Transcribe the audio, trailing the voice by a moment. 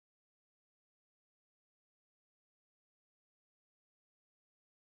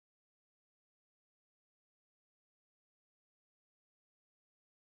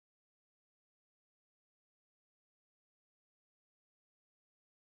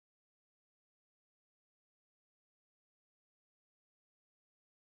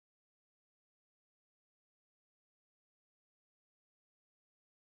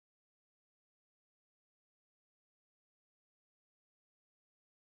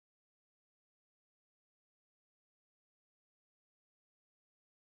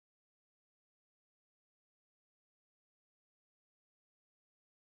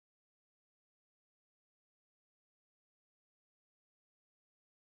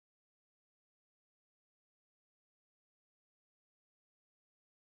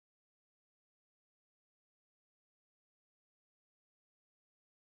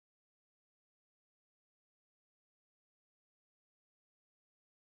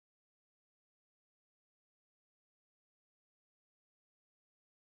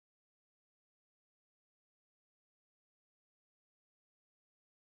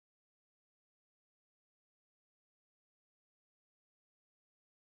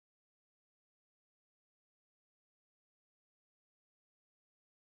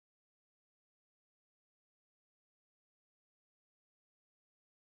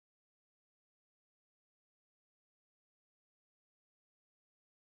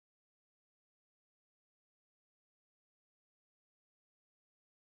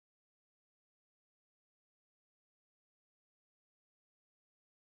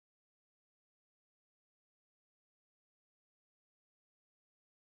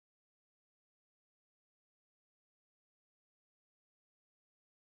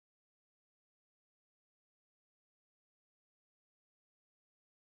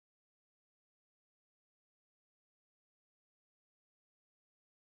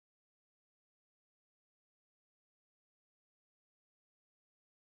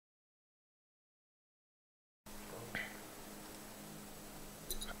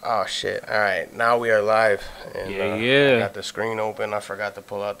Oh shit! All right, now we are live. And, yeah. I got the screen open. I forgot to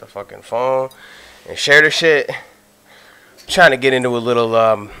pull out the fucking phone and share the shit. Trying to get into a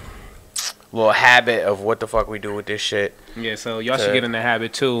little habit of what the fuck we do with this shit. Yeah, so y'all should get in the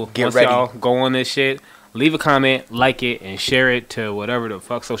habit too. Once y'all go on this shit, leave a comment, like it, and share it to whatever the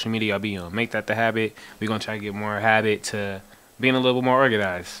fuck social media y'all be on. Make that the habit. We're gonna try to get more habit to being a little bit more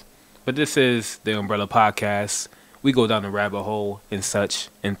organized. But this is the Umbrella Podcast. We go down the rabbit hole and such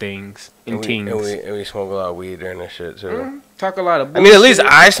and things and things. And we smoke a lot of weed during this shit too. Talk a lot of bullshit. I mean, at least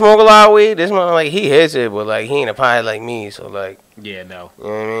I smoke a lot of weed. This man, like, he hits it, but like he ain't a pie like me. So like, yeah, no. You know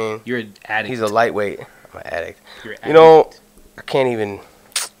what I mean? You're an addict. He's a lightweight. I'm an addict. You're an addict. You know, I can't even.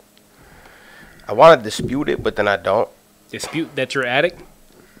 I want to dispute it, but then I don't. Dispute that you're an addict?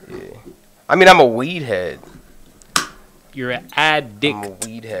 Yeah. I mean, I'm a weed head. You're an addict. I'm a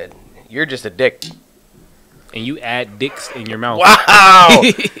weed head. You're just a dick. And you add dicks in your mouth. Wow.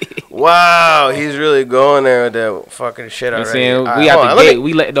 Wow. He's really going there with that fucking shit already. I'm saying, right, we out the gate.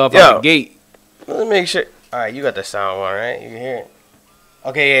 We let it off out the gate. Let me make sure. All right, you got the sound one, right? You can hear it?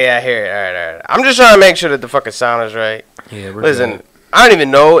 Okay, yeah, I hear it. All right. I'm just trying to make sure that the fucking sound is right. Yeah, listen, good. I don't even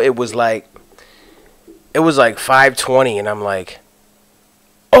know. It was like 5:20, and I'm like,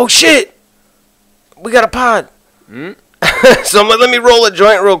 oh, shit. We got a pod. Mm? So I'm like, let me roll a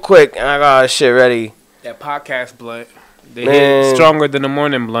joint real quick. And I got shit ready. That podcast blunt, they hit stronger than the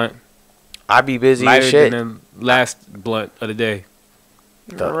morning blunt. I be busy lighter as shit. Than the last blunt of the day.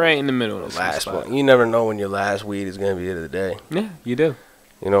 Right in the middle of the last one. You never know when your last weed is gonna be of the day. Yeah, you do.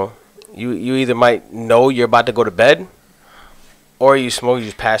 You know, you either might know you're about to go to bed, or you smoke, you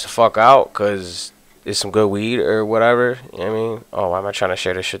just pass the fuck out because it's some good weed or whatever. You know what I mean? Oh, why am I trying to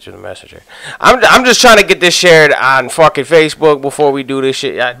share this shit through the messenger? I'm just trying to get this shared on fucking Facebook before we do this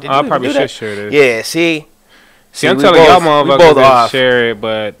shit. I probably should share this. Yeah, see, I'm telling y'all motherfuckers to share it,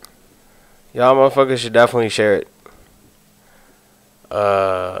 but y'all motherfuckers should definitely share it.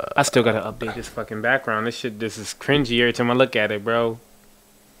 I still gotta update this fucking background. This is cringy every time I look at it, bro.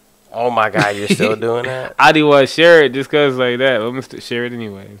 Oh my god, you're still doing that? I do want to share it just cause like that. I'm gonna share it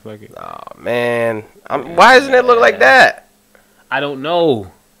anyway. Fuck it. Oh man, why doesn't it look like that? I don't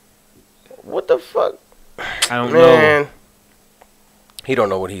know. What the fuck? I don't know. He don't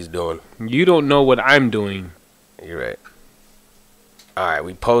know what he's doing. You don't know what I'm doing. You're right. All right,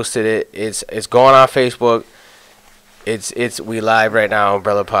 we posted it. It's going on Facebook. We live right now,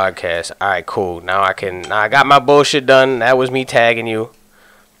 Umbrella Podcast. All right, cool. Now I got my bullshit done. That was me tagging you.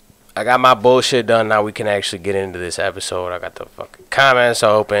 I got my bullshit done. Now we can actually get into this episode. I got the fucking comments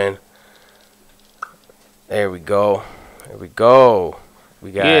open. There we go. We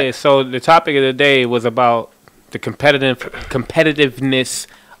got so the topic of the day was about the competitiveness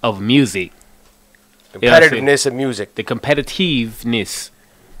of music. Competitiveness of music. The competitiveness.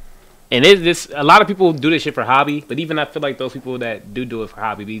 And a lot of people do this shit for hobby, but even I feel like those people that do it for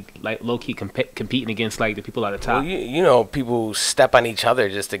hobby be like low key competing against like the people at the top. Well, you know, people step on each other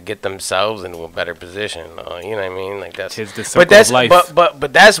just to get themselves into a better position. You know what I mean? Like that's the circle of life.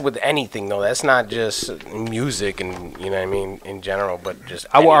 But that's with anything though. That's not just music and you know what I mean in general. But just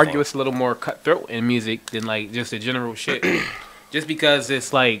I will argue it's a little more cutthroat in music than like just the general shit. Just because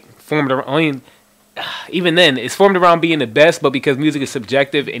it's like formed around. Even then, it's formed around being the best, but because music is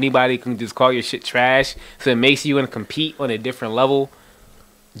subjective, anybody can just call your shit trash. So it makes you want to compete on a different level.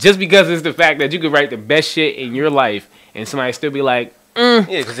 Just because it's the fact that you could write the best shit in your life, and somebody still be like, yeah,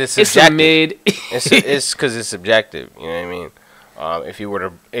 because it's subjective. It's a mid. It's because it's subjective. You know what I mean? If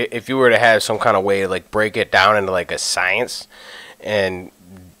you were to have some kind of way to like break it down into like a science, and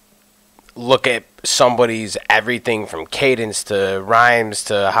look at somebody's everything from cadence to rhymes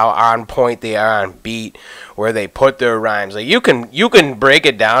to how on point they are on beat, where they put their rhymes. Like you can break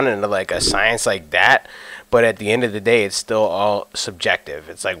it down into like a science like that, but at the end of the day, it's still all subjective.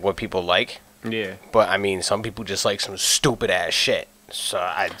 It's like what people like. Yeah. But I mean, some people just like some stupid ass shit. So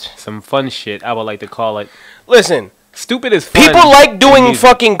some fun shit. I would like to call it. Listen, stupid is fun. People like doing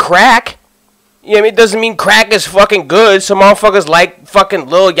fucking crack. Yeah, I mean, it doesn't mean crack is fucking good. Some motherfuckers like fucking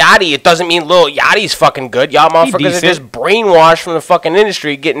Lil Yachty. It doesn't mean Lil Yachty's fucking good. Y'all motherfuckers are just brainwashed from the fucking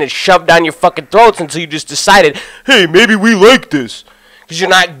industry, getting it shoved down your fucking throats until you just decided, hey, maybe we like this. Because you're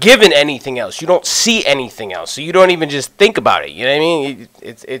not given anything else. You don't see anything else. So you don't even just think about it. You know what I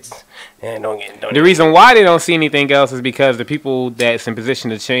mean? The reason why they don't see anything else is because the people that's in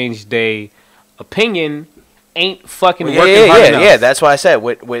position to change their opinion ain't fucking working hard enough. Yeah, that's why I said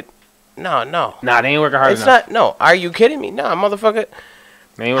No. Nah, they ain't working hard enough. It's not. No. Are you kidding me? Nah, motherfucker.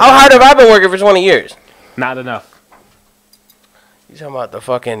 How hard have I been working for 20 years? Not enough. You talking about the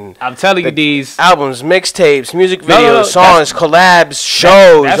fucking? I'm telling you, these albums, mixtapes, music videos, no, songs, collabs,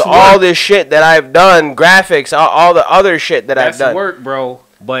 shows, that's all work. this shit that I've done, graphics, all the other shit that I've done. That's work, bro.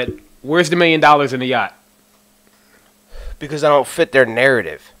 But where's the $1 million in the yacht? Because I don't fit their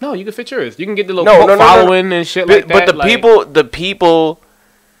narrative. No, you can fit yours. You can get the little following and shit like that. But the people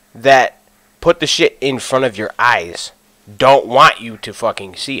that put the shit in front of your eyes don't want you to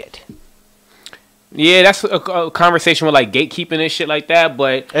fucking see it. Yeah, that's a conversation with like gatekeeping and shit like that.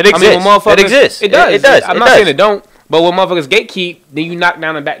 But it exists. I mean, when motherfuckers, it exists. It does. It does. I'm not saying it don't. But when motherfuckers gatekeep, then you knock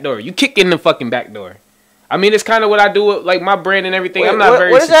down the back door. You kick in the fucking back door. I mean, it's kind of what I do with like my brand and everything. I'm not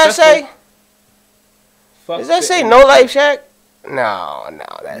very. What does that say? Does that say No Life Shack? No,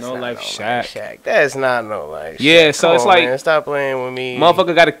 that's No not Life No Shack. Life Shack. That's not No Life Shack. Yeah, so it's like, man, stop playing with me.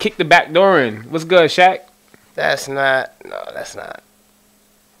 Motherfucker got to kick the back door in. What's good, Shaq? That's not. No, that's not.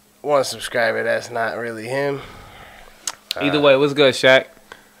 One subscriber. That's not really him. Either way, what's good, Shaq?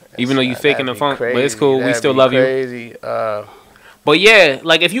 Even though you faking the funk, but it's cool. We still love you. But yeah,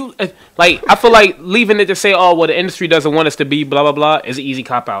 like like I feel like leaving it to say, oh well, the industry doesn't want us to be blah blah blah is an easy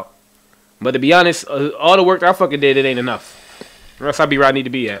cop out. But to be honest, all the work that I fucking did, it ain't enough. Or else I'd be where I need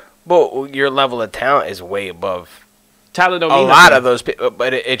to be at. But your level of talent is way above talent. Don't a lot of those people,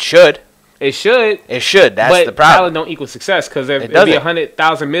 but it should. It should. It should. That's but the problem. Talent don't equal success because there'd be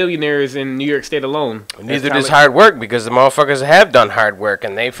 100,000 millionaires in New York State alone. Neither does hard work because the motherfuckers have done hard work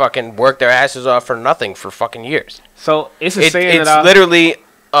and they fucking work their asses off for nothing for fucking years. So it's a saying it's literally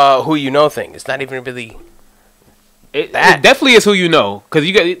who you know thing. It's not even really. It definitely is who you know, because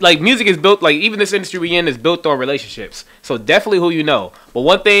you got like music is built like even this industry we in is built on relationships. So definitely who you know. But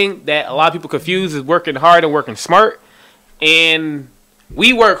one thing that a lot of people confuse is working hard and working smart. And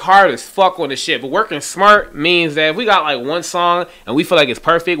we work hard as fuck on the shit, but working smart means that if we got like one song and we feel like it's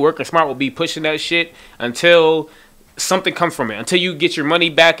perfect, working smart will be pushing that shit until something comes from it. Until you get your money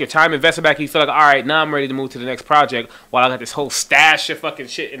back, your time invested back, you feel like, all right, now I'm ready to move to the next project while I got this whole stash of fucking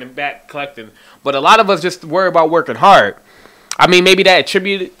shit in the back collecting. But a lot of us just worry about working hard. I mean, maybe that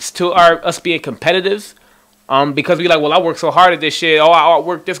attributes to us being competitive. Because we like, well, I work so hard at this shit. Oh, I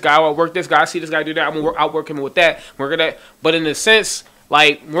outwork this guy. I outwork this guy. I see this guy do that. I'm gonna outwork him with that. Work at that. But in a sense,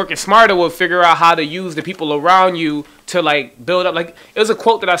 like working smarter will figure out how to use the people around you to like build up. Like it was a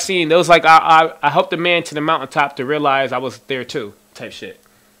quote that I seen. It was like I helped a man to the mountaintop to realize I was there too, type shit.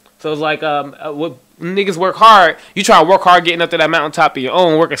 So it's like what niggas work hard. You try to work hard getting up to that mountaintop of your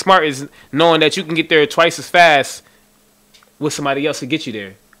own. Working smart is knowing that you can get there twice as fast with somebody else to get you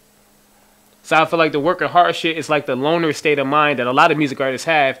there. So I feel like the working hard shit is like the loner state of mind that a lot of music artists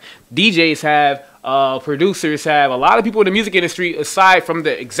have, DJs have, producers have. A lot of people in the music industry, aside from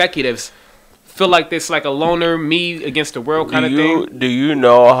the executives, feel like this like a loner, me against the world kind of thing. Do you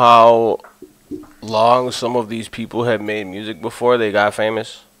know how long some of these people have made music before they got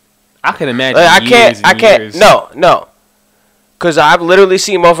famous? I can imagine. Like, I can't. No. Because I've literally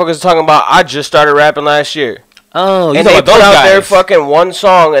seen motherfuckers talking about, I just started rapping last year. Oh, you and know they those put out guys. their fucking one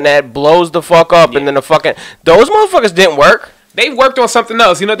song and that blows the fuck up, and then the fucking those motherfuckers didn't work. They worked on something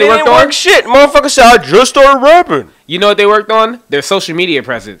else. You know what they worked didn't on? Work shit. Motherfuckers said I just started rapping. You know what they worked on? Their social media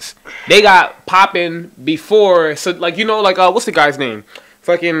presence. They got popping before. So like you know like what's the guy's name?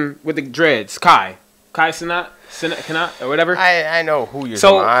 Fucking with the dreads, Kai Cenat or whatever. I know who you're.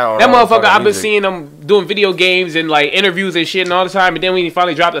 So I don't that know motherfucker, I've been music. seeing him doing video games and like interviews and shit and all the time. And then when he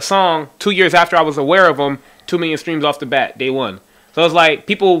finally dropped a song 2 years after I was aware of him. 2 million streams off the bat, day one. So it's like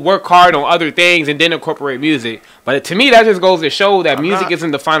people work hard on other things and then incorporate music. But to me, that just goes to show that music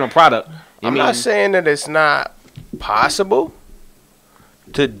isn't the final product. I'm not saying that it's not possible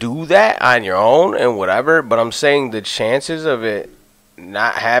to do that on your own and whatever, but I'm saying the chances of it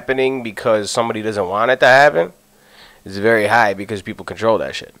not happening because somebody doesn't want it to happen is very high because people control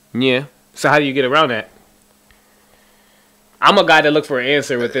that shit. Yeah. So how do you get around that? I'm a guy that looks for an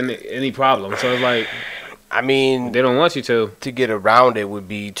answer within any problem. So it's like... I mean, they don't want you to. To get around it would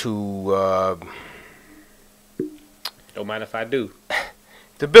be to. Don't mind if I do.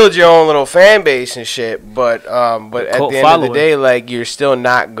 To build your own little fan base and shit, but at the end of the day, like you're still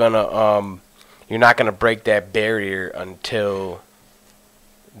not gonna break that barrier until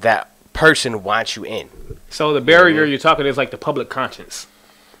that person wants you in. So the barrier you're talking is like the public conscience,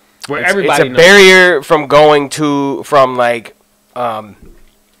 where everybody. It's a barrier from going from like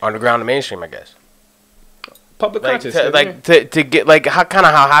underground to mainstream, I guess. Public conscious, to get like how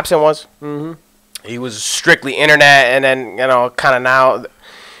Hobson was. Mm-hmm. He was strictly internet, and then kind of now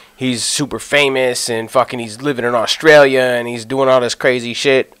he's super famous and fucking he's living in Australia and he's doing all this crazy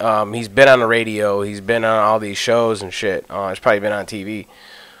shit. He's been on the radio, he's been on all these shows and shit. He's probably been on TV.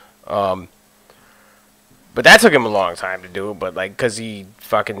 But that took him a long time to do, but like, cause he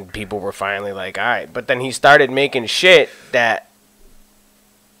fucking people were finally like, all right. But then he started making shit that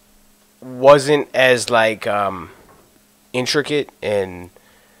wasn't as like intricate and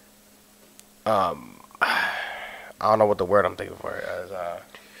I don't know what the word I'm thinking for it as.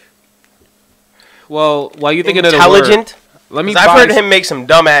 Well, while you thinking of the word, intelligent. let me. I've heard him make some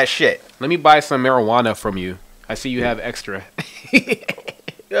dumbass shit. Let me buy some marijuana from you. I see you have extra.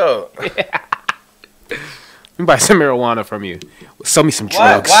 Yo. Let me buy some marijuana from you. Sell me some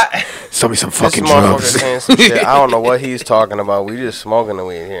drugs. What? Sell me some This fucking motherfucker drugs. saying some shit. I don't know what he's talking about. We just smoking the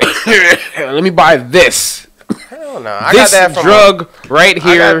weed here. Let me buy this. Hell no. I This got that from drug right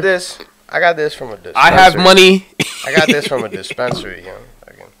here. I got this from a dispensary. I have money. I got this from a dispensary, yo.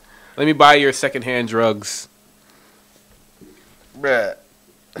 Let me buy your secondhand drugs. Bruh.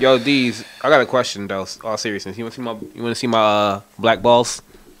 Yo, Deez, I got a question though. All seriousness, you want to see my black balls?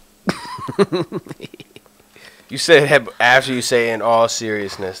 You said after you say in all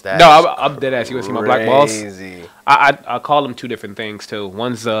seriousness that. No, I'm dead ass. You want to see my black balls? Crazy. I call them two different things too.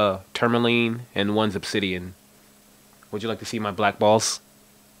 One's tourmaline and one's obsidian. Would you like to see my black balls?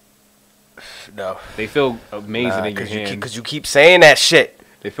 No. They feel amazing in your hand. Because you keep saying that shit.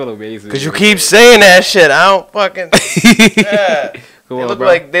 They feel amazing. Because you keep saying that shit. I don't fucking. Yeah.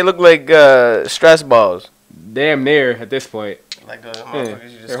 They look like stress balls. Damn near at this point. Like those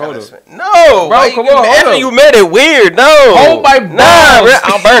motherfuckers you just hold kinda up. No, bro, come on, hold up. You made it weird. No, Hold my balls. Nah,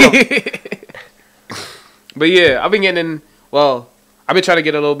 I'll burn them. But yeah, I've been getting I've been trying to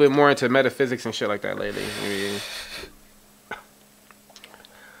get a little bit more into metaphysics and shit like that lately.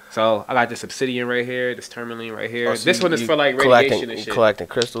 So I got this obsidian right here, this tourmaline right here. So this one is for like radiation and shit. Collecting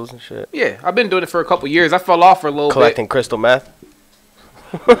crystals and shit. Yeah, I've been doing it for a couple years. I fell off for a little Collecting crystal meth.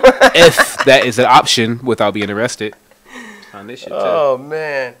 if that is an option without being arrested. On this shit too. Oh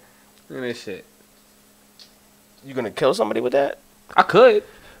man, look at this shit. You gonna kill somebody with that? I could.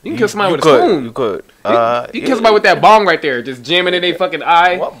 You can kill somebody with a spoon. You could. You can kill somebody with that bong right there, just jamming in their fucking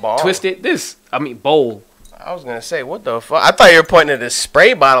eye. What bong? Twist it. Bowl. I was gonna say, what the fuck? I thought you were pointing at this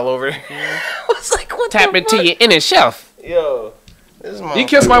spray bottle over there. I was like, what Tap the into fuck? your inner shelf. Yo, this You can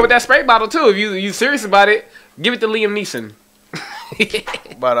kill somebody with that spray bottle too. If you serious about it, give it to Liam Neeson.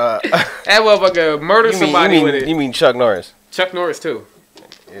 But that motherfucker murder somebody with it. You mean Chuck Norris? Chuck Norris too.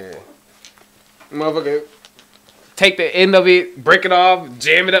 Yeah. Motherfucker, take the end of it, break it off,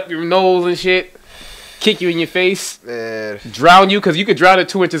 jam it up your nose and shit, kick you in your face, drown you because you could drown in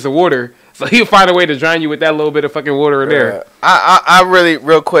 2 inches of water. So he'll find a way to drown you with that little bit of fucking water in there. I really,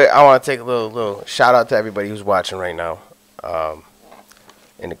 real quick, I want to take a little shout out to everybody who's watching right now,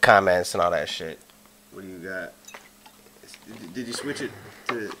 in the comments and all that shit. What do you got? Did you switch it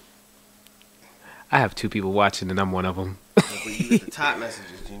to? I have 2 people watching and I'm one of them. But you get the top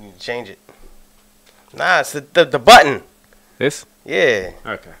messages. You need to change it. Nah, it's the button. This? Yeah.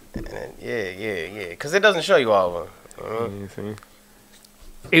 Okay. And then, yeah. Because it doesn't show you all of them. See?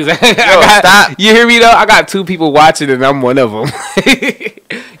 Exactly. Stop. You hear me though? I got 2 people watching and I'm one of them.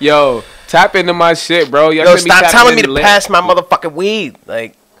 Yo, tap into my shit, bro. Yo, stop telling me to pass my motherfucking weed.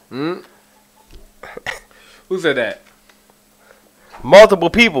 Like, Who said that? multiple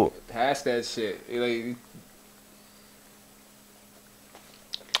people. Pass that shit. Like,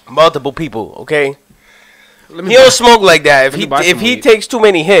 Multiple people, okay? he He don't smoke like that. If he takes too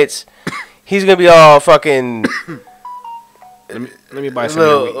many hits, he's gonna be all fucking let me buy some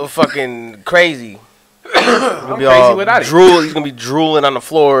little fucking crazy. He's gonna be crazy all without it. He's gonna be drooling on the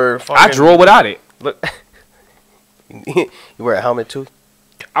floor. I drool without it. Look, you wear a helmet too.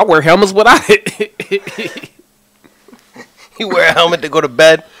 I wear helmets without it. You wear a helmet to go to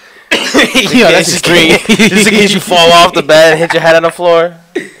bed. Yo, that's extreme. Just in case you fall off the bed and hit your head on the floor.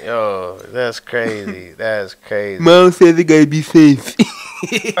 Yo, that's crazy. That's crazy. Mom said they gotta be safe.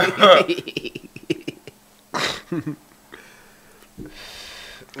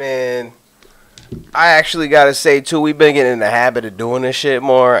 Man, I actually gotta say too, we've been getting in the habit of doing this shit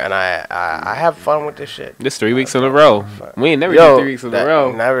more, and I have fun with this shit. This 3 weeks in a row. We ain't never did 3 weeks in a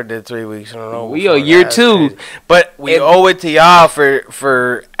row. Never did 3 weeks in a row. We are year 2, crazy. But we owe it to y'all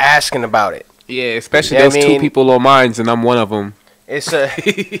for asking about it. Yeah, especially those 2 people on mines, and I'm one of them. It's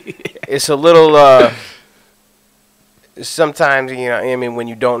a little. Sometimes, you know, I mean, when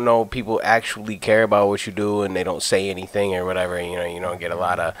you don't know people actually care about what you do and they don't say anything or whatever, you know, you don't get a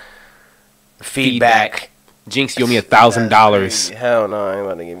lot of feedback. Jinx, you owe me $1,000. Hell no, I ain't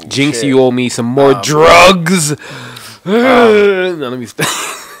about to give you Jinx, shit. you owe me some more drugs. No, let me stop.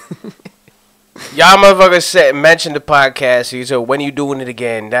 Y'all motherfuckers mentioned the podcast. You said, when you doing it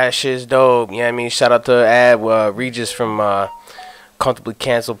again? That shit's dope. You know what I mean? Shout out to Regis from Comfortably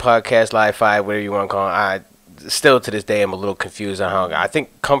Canceled Podcast, Live 5, whatever you want to call it. Still to this day, I'm a little confused on how. I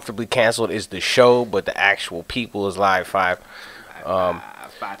think Comfortably Canceled is the show, but the actual people is Live 5.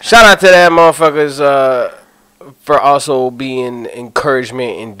 Shout out to that motherfuckers for also being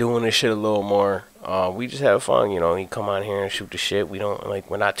encouragement and doing this shit a little more. We just have fun, you know. You come on here and shoot the shit.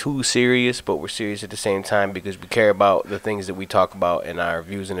 We're not too serious, but we're serious at the same time because we care about the things that we talk about and our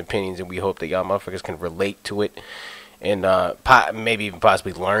views and opinions, and we hope that y'all motherfuckers can relate to it and maybe even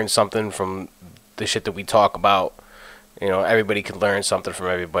possibly learn something from the shit that we talk about. You know, everybody can learn something from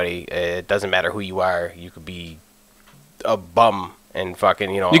everybody. It doesn't matter who you are. You could be a bum and fucking,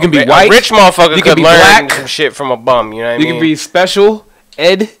 you know, you can be white. A rich motherfucker you could be learn black. some shit from a bum. You know what I mean? You can be special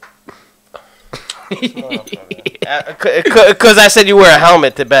ed. Because I said you wear a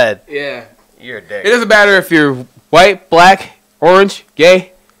helmet to bed. Yeah. You're a dick. It doesn't matter if you're white, black, orange,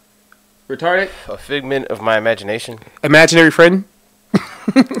 gay, retarded. A figment of my imagination. Imaginary friend.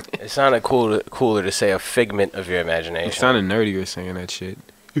 It sounded cooler to say a figment of your imagination. It sounded nerdier saying that shit.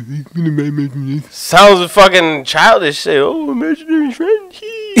 Sounds fucking childish. Say, oh, imaginary friend.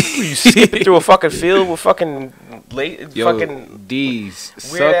 You skip through a fucking field with fucking fucking D's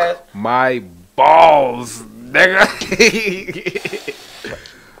weird ass. Suck my balls, nigga.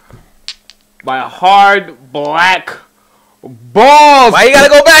 My hard black balls. Why you gotta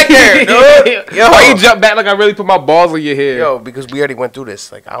go back there, dude? Yo. Why you jump back like I really put my balls on your hair? Yo, because we already went through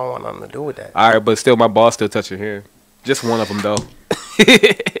this. Like, I don't want nothing to do with that. All right, but still, my balls still touch your hair. Just one of them, though.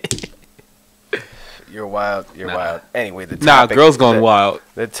 You're wild. You're wild. Anyway, the topic. Girls going wild.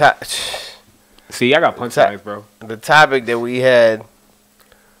 See, I got punchlines, bro. The topic that we had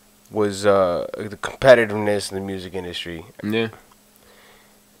was the competitiveness in the music industry. Yeah.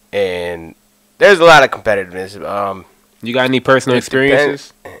 And there's a lot of competitiveness. You got any personal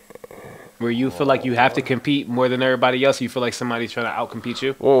experiences where you feel like you have to compete more than everybody else? You feel like somebody's trying to outcompete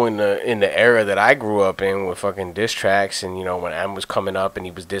you? Well, in the era that I grew up in with fucking diss tracks, and you know when M was coming up and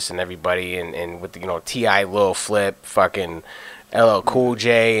he was dissing everybody, and with the, T.I. Lil Flip, fucking LL Cool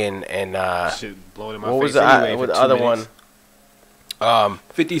J, and shit blowing in my what face was the, anyway what for the 2 other minutes. one?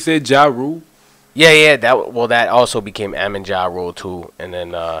 50 Cent, Ja Rule. Yeah, that also became M and Ja Rule too, and then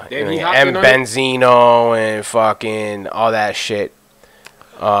he hopped M in on Benzino and fucking all that shit.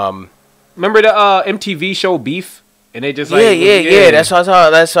 Remember the MTV show Beef? And they just yeah. That's what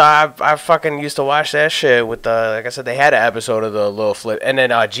I fucking used to watch that shit with like I said, they had an episode of the Lil Flip, and then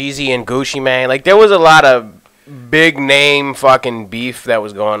Jeezy and Gucci Mane. Like there was a lot of big name fucking beef that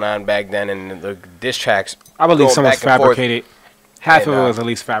was going on back then, and the diss tracks. I believe some was fabricated. Half And, of it was at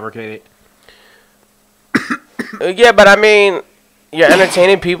least fabricated. Yeah, but I mean, you're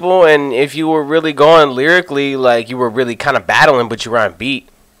entertaining people, and if you were really going lyrically, like you were really kind of battling, but you were on beat.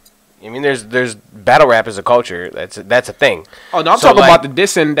 I mean, there's battle rap as a culture. That's a thing. Oh no, I'm talking about the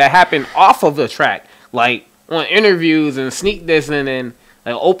dissing that happened off of the track, like on interviews and sneak dissing and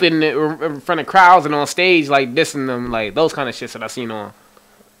like open in front of crowds and on stage, like dissing them, like those kind of shits that I've seen on.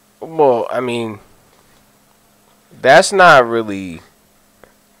 Well, I mean, that's not really.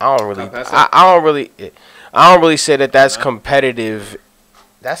 I don't really say that that's competitive.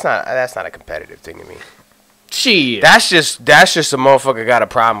 That's not a competitive thing to me. Shit. That's just a motherfucker got a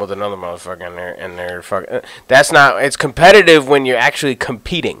problem with another motherfucker and they're fucking. That's not. It's competitive when you're actually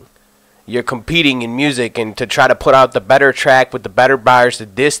competing. You're competing in music and to try to put out the better track with the better bars to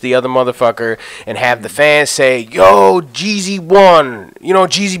diss the other motherfucker and have the fans say, "Yo, Jeezy won." You know,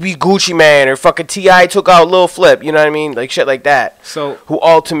 Jeezy beat Gucci Mane, or fucking T.I. took out Lil Flip. You know what I mean? Like shit like that. So who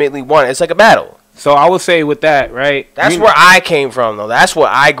ultimately won? It's like a battle. So I would say with that, right? That's where I came from, though. That's what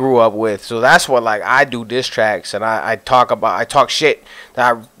I grew up with. So that's what, like, I do diss tracks and I talk shit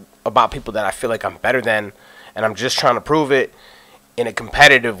about people that I feel like I'm better than, and I'm just trying to prove it in a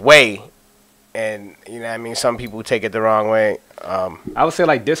competitive way. And you know what I mean? Some people take it the wrong way. I would say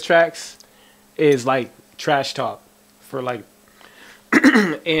like diss tracks is like trash talk for like.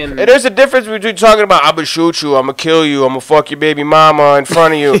 And there's a difference between talking about I'm gonna shoot you, I'm gonna kill you, I'm gonna fuck your baby mama in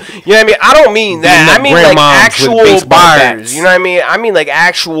front of you. You know what I mean? I don't mean that. I mean like actual bars. Bats. You know what I mean? I mean like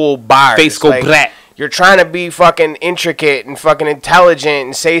actual bars. Face go like, black. You're trying to be fucking intricate and fucking intelligent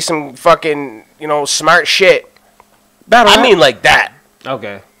and say some fucking smart shit. I mean like that.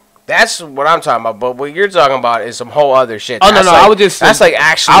 Okay. That's what I'm talking about. But what you're talking about is some whole other shit. Oh, no. I was just... That's like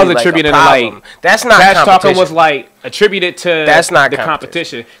actually I was attributing like to like... That's not trash talking was like attributed to that's not the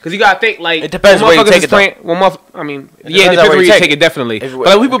competition. Because you got to think like... It depends where you take it. I mean, yeah, it depends where you take it, definitely. But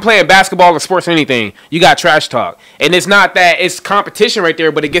like we been playing basketball or sports or anything, you got trash talk. And it's not that it's competition right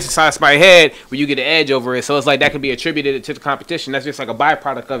there, but it gets inside somebody's head where you get an edge over it. So it's like that could be attributed to the competition. That's just like a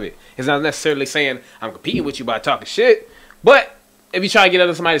byproduct of it. It's not necessarily saying I'm competing with you by talking shit, but... if you try to get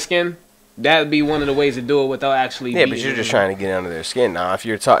under somebody's skin, that would be one of the ways to do it without actually. Yeah, but you're just trying to get under their skin now. If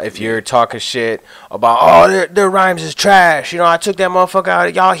you're talking shit about their rhymes is trash, I took that motherfucker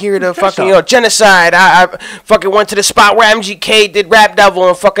out. Y'all hear the fucking genocide? I fucking went to the spot where MGK did Rap Devil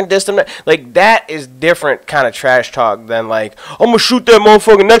and fucking dissed him. Like that is different kind of trash talk than like I'm gonna shoot that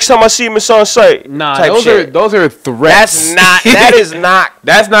motherfucker next time I see him. It's on sight. Nah, those are threats. That is not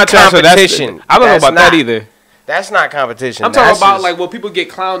competition. I don't know about that either. That's not competition. I'm talking about like when people get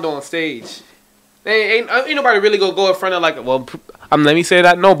clowned on stage. Ain't nobody really go in front of like let me say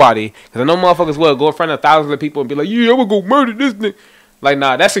that nobody, because I know motherfuckers will go in front of thousands of people and be like, yeah, I'm gonna go murder this nigga. Like,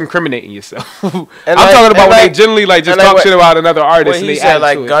 nah, that's incriminating yourself. I'm talking about when they generally like just talk shit about another artist. What he said,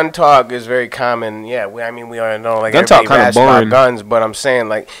 like gun talk is very common. Yeah, I mean we already know like gun talk kind of boring. About guns, but I'm saying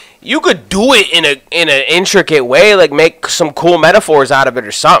like you could do it in an intricate way, like make some cool metaphors out of it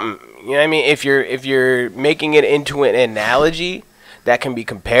or something. You know what I mean? If you're making it into an analogy that can be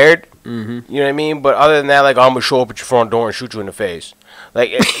compared, you know what I mean? But other than that, like I'm gonna show up at your front door and shoot you in the face, like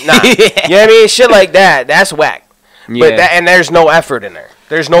nah, you know what I mean? Shit like that, that's whack. Yeah. But and there's no effort in there.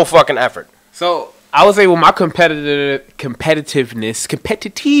 There's no fucking effort. So I would say, well, my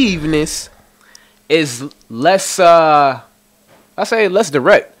competitiveness is less. I say less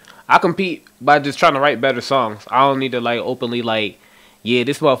direct. I compete by just trying to write better songs. I don't need to like openly like. Yeah,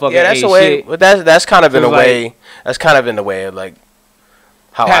 this motherfucker. Yeah, that's the way. Shit. But that's kind of in a way. That's kind of in the way of like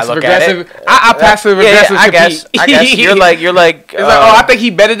how I look at it. I passive aggressive. I guess you're like. It's like, I think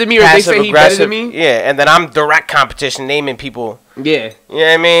he better than me, or they say he better than me. Yeah, and then I'm direct competition, naming people. Yeah, you know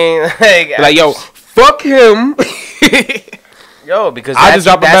what I mean? like yo, fuck him. Yo, because I just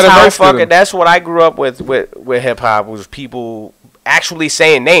drop a better verse. That's what I grew up with hip hop, was people actually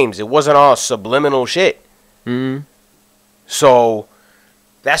saying names. It wasn't all subliminal shit. So.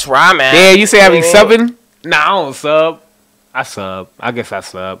 That's where I'm at. Yeah, you say I be subbing? Nah, I don't sub. I sub. I guess I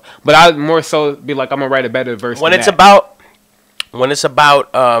sub. But I more so be like, I'm gonna write a better verse. When it's about,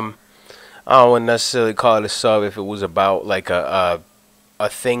 I wouldn't necessarily call it a sub if it was about like a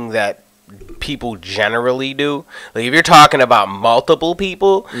thing that people generally do. Like if you're talking about multiple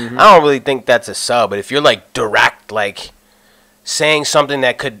people, I don't really think that's a sub. But if you're like direct, like saying something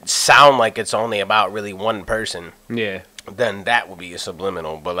that could sound like it's only about really one person. Yeah. Then that would be a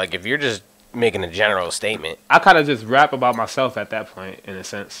subliminal. But like if you're just making a general statement, I kind of just rap about myself at that point, in a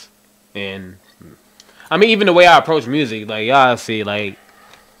sense. And I mean, even the way I approach music, like y'all see, like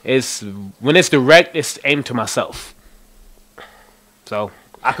it's when it's direct, it's aimed to myself. So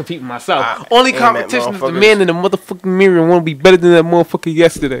I compete with myself. Only competition is the man in the motherfucking mirror and want to be better than that motherfucker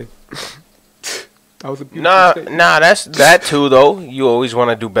yesterday. That was a beautiful statement. Nah, that's that too though. You always want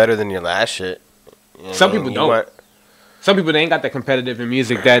to do better than your last shit. Some people don't. Some people, they ain't got that competitive in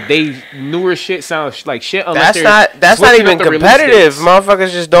music. That they newer shit sounds like shit. That's not even competitive. Motherfuckers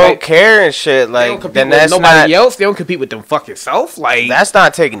just don't care and shit. Like they don't compete with nobody else. They don't compete with them fucking self. Like that's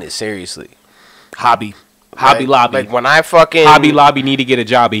not taking it seriously. Hobby Lobby. Like when I fucking Hobby Lobby need to get a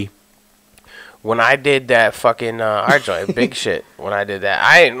jobby. When I did that fucking art joint, big shit. When I did that,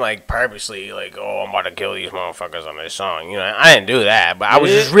 I didn't like purposely like, oh, I'm about to kill these motherfuckers on this song. You know, I didn't do that, but I was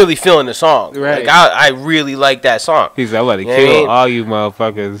just really feeling the song. Right. Like I really like that song. He's about to kill all you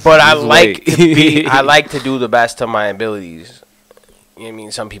motherfuckers. But I like to do the best of my abilities. You know what I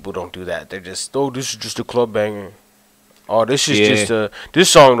mean? Some people don't do that. They're just, oh, this is just a club banger. Oh, this is just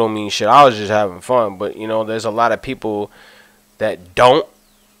this song don't mean shit. I was just having fun. But you know, there's a lot of people that don't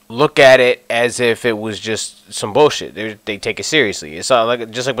look at it as if it was just some bullshit. They take it seriously. It's all like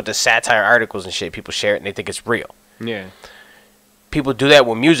just like with the satire articles and shit. People share it and they think it's real. Yeah. People do that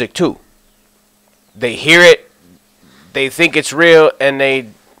with music too. They hear it, they think it's real, and they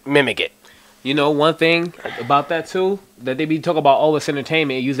mimic it. You know, one thing about that too, that they be talking about all this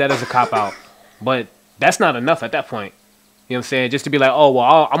entertainment and use that as a cop out, but that's not enough at that point. You know what I'm saying? Just to be like, oh,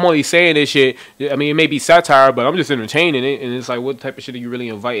 well, I'm only saying this shit. I mean, it may be satire, but I'm just entertaining it. And it's like, what type of shit are you really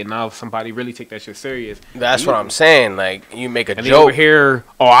inviting? Now, if somebody really take that shit serious. That's what I'm saying. Like, you make a and joke. Over here,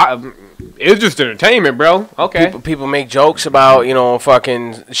 it's just entertainment, bro. Okay. People make jokes about, you know,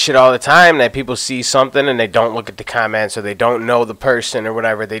 fucking shit all the time. That people see something and they don't look at the comments or they don't know the person or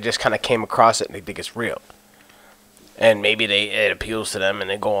whatever. They just kind of came across it and they think it's real. And maybe it appeals to them and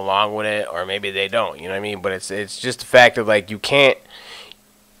they go along with it, or maybe they don't. You know what I mean? But it's just the fact of like you can't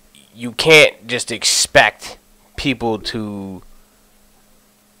just expect people to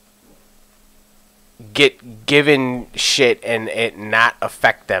get given shit and it not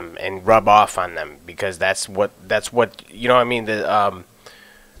affect them and rub off on them, because that's what you know what I mean. The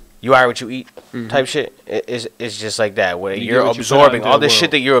you are what you eat type shit. It's just like that. Where you're absorbing all the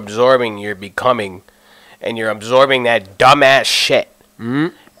shit that you're absorbing, you're becoming. and you're absorbing that dumbass shit.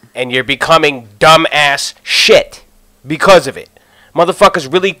 And you're becoming dumbass shit because of it.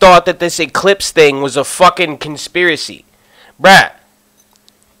 Motherfuckers really thought that this eclipse thing was a fucking conspiracy. Bruh.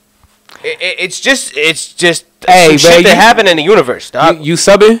 It's just hey, some shit that happened in the universe, dog. You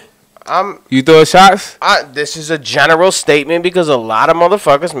subbing? You throwing shots? This is a general statement because a lot of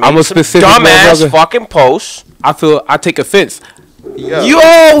motherfuckers made some dumbass fucking posts. I take offense.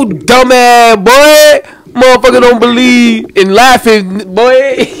 Yo, dumbass boy. Motherfucker don't believe in laughing,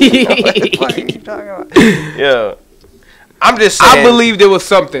 boy. What the fuck are you talking about? Yeah. I'm just saying. I believe there was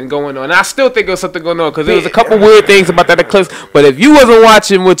something going on. I still think there was something going on because there was a couple weird things about that eclipse. But if you wasn't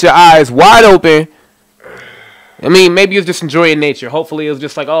watching with your eyes wide open, I mean, maybe you was just enjoying nature. Hopefully, it was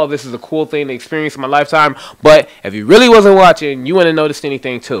just like, oh, this is a cool thing to experience in my lifetime. But if you really wasn't watching, you wouldn't have noticed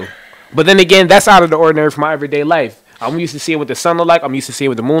anything too. But then again, that's out of the ordinary from my everyday life. I'm used to seeing what the sun look like. I'm used to seeing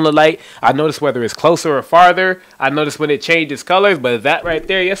what the moon look like. I notice whether it's closer or farther. I notice when it changes colors. But that right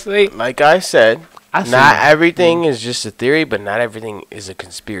there yesterday, like I said, not everything is just a theory, but not everything is a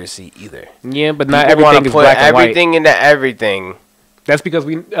conspiracy either. Yeah, but not everything is black and white. Everything into everything. That's because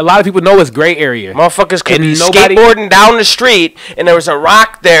a lot of people know it's gray area. Motherfuckers could be skateboarding down the street, and there was a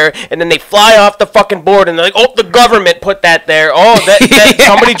rock there, and then they fly off the fucking board, and they're like, oh, the government put that there. Oh, that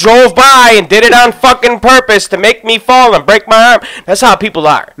somebody drove by and did it on fucking purpose to make me fall and break my arm. That's how people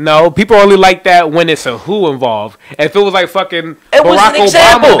are. No, people only like that when it's a who involved. If it was like fucking Barack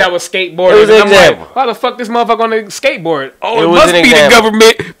Obama that was skateboarding, it was an example. Like, why the fuck this motherfucker on a skateboard? Oh, it must be the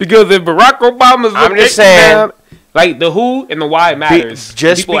government because if Barack Obama's I'm just saying. Down, like the who and the why matters.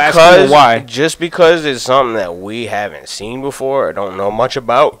 Just because it's something that we haven't seen before or don't know much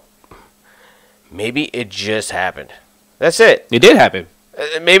about, maybe it just happened. That's it. It did happen.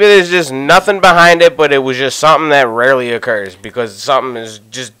 Maybe there's just nothing behind it, but it was just something that rarely occurs because something is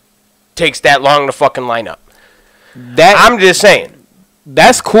just takes that long to fucking line up. I'm just saying.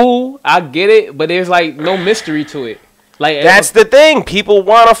 That's cool. I get it, but there's like no mystery to it. Like that's the thing. People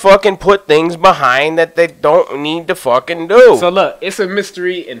want to fucking put things behind that they don't need to fucking do. So look, it's a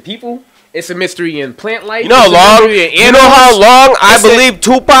mystery in people. It's a mystery in plant life. You know how long I believe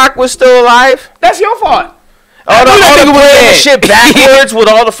Tupac was still alive? That's your fault. All the playing shit backwards with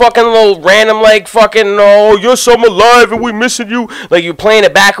all the fucking little random like fucking oh yes I'm alive and we missing you, like you playing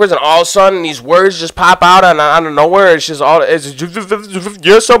it backwards and all of a sudden these words just pop out out of nowhere. It's just all it's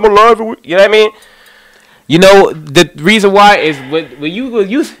yes I'm alive and you know what I mean. You know, the reason why is when you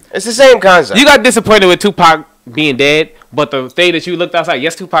it's the same concept. You got disappointed with Tupac being dead, but the thing that you looked outside,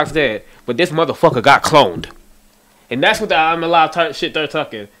 yes, Tupac's dead, but this motherfucker got cloned. And that's what the I'm alive shit they're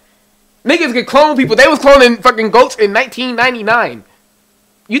talking. Niggas can clone people. They was cloning fucking goats in 1999.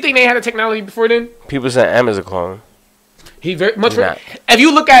 You think they had a technology before then? People say M is a clone. He very much. If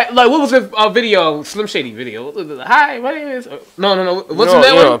you look at like what was the video, Slim Shady video? Hi, my name is. No. What's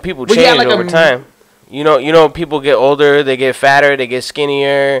that one? People change like over time. You know, people get older, they get fatter, they get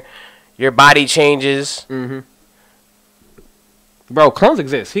skinnier, your body changes. Bro, clones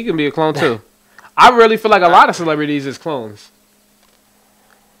exist. He can be a clone too. I really feel like a lot of celebrities is clones.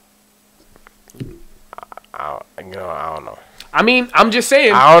 I don't know. I mean, I'm just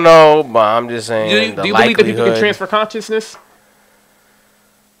saying. I don't know, but I'm just saying. Do you believe that people can transfer consciousness?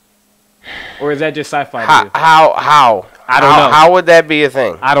 Or is that just sci-fi? How? I don't know. How would that be a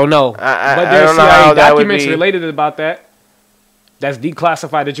thing? I don't know. But there's documents related about that. That's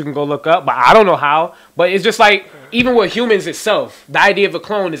declassified that you can go look up. But I don't know how. But it's just like, even with humans itself, the idea of a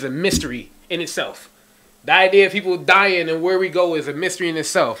clone is a mystery in itself. The idea of people dying and where we go is a mystery in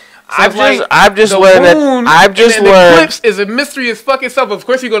itself. So I've just learned that. The eclipse is a mystery as fuck itself. Of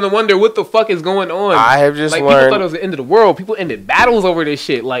course, you're gonna wonder what the fuck is going on. I have just learned. People thought it was the end of the world. People ended battles over this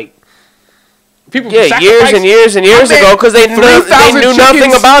shit. Like. People years and years ago because they knew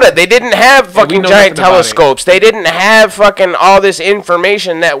nothing about it. They didn't have fucking giant telescopes. They didn't have fucking all this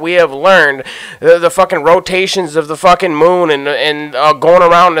information that we have learned. The fucking rotations of the fucking moon and going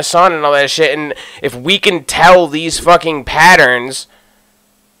around the sun and all that shit. And if we can tell these fucking patterns,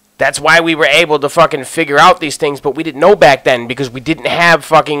 that's why we were able to fucking figure out these things. But we didn't know back then because we didn't have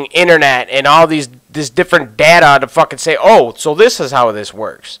fucking internet and all this different data to fucking say, oh, so this is how this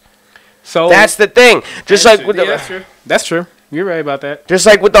works. So that's the thing. Just like with that's true. That's true. You're right about that. Just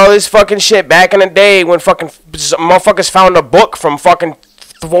like with all this fucking shit back in the day when fucking motherfuckers found a book from fucking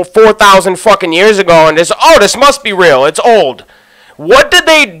 4,000 fucking years ago and this must be real. It's old. What did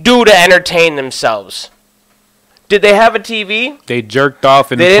they do to entertain themselves? Did they have a TV? They jerked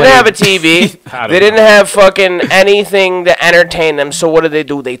off and they didn't played. have a TV. They didn't have fucking anything to entertain them. So what did?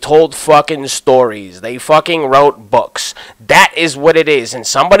 They told fucking stories. They fucking wrote books. That is what it is. And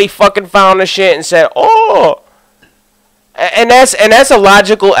somebody fucking found the shit and said, "Oh," and that's a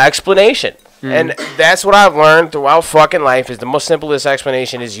logical explanation. And that's what I've learned throughout fucking life is the most simplest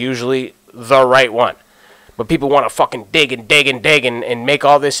explanation is usually the right one. But people want to fucking dig and dig and dig and make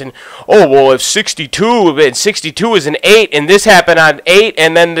all this and, oh, well, if 62 is an 8 and this happened on 8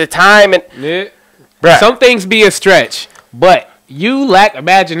 and then the time and... Yeah. Bruh. Some things be a stretch, but you lack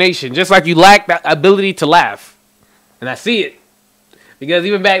imagination, just like you lack the ability to laugh. And I see it. Because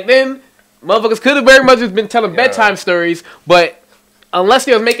even back then, motherfuckers could have very much just been telling bedtime stories, but unless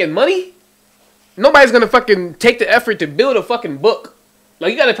they was making money, nobody's going to fucking take the effort to build a fucking book.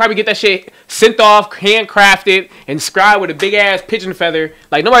 Like, you gotta probably get that shit sent off, handcrafted, and scribed with a big-ass pigeon feather.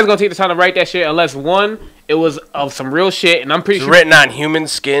 Like, nobody's gonna take the time to write that shit unless, one, it was of some real shit, and I'm pretty sure... written on human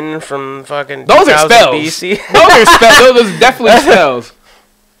skin from fucking those are spells. BC. Those are spells. Those are definitely spells.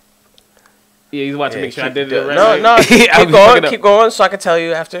 Yeah, he's watching to make sure I did it right. No, keep going so I can tell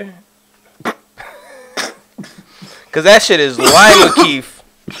you after. Because that shit is lying with Keith.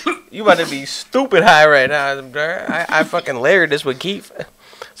 You about to be stupid high right now, bro. I fucking layered this with Keith.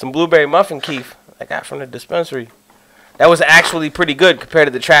 Some blueberry muffin Keith I got from the dispensary. That was actually pretty good compared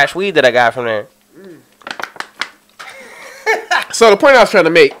to the trash weed that I got from there. So the point I was trying to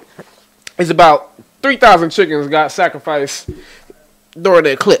make is about 3,000 chickens got sacrificed during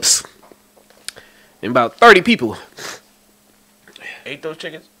the eclipse. And about 30 people ate those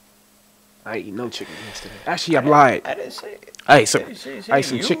chickens? I ate no chicken yesterday. Actually, I lied. I didn't say it. I ate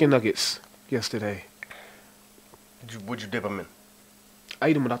some chicken nuggets yesterday. What'd you dip them in? I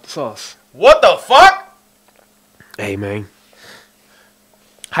ate them without the sauce. What the fuck? Hey, man.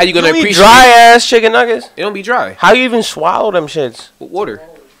 How you gonna appreciate dry ass chicken nuggets? It don't be dry. How you even swallow them shits? With water.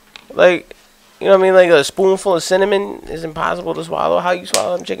 Like, you know what I mean? Like a spoonful of cinnamon is impossible to swallow. How you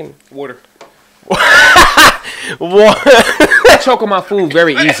swallow them chicken? Water. I choke on my food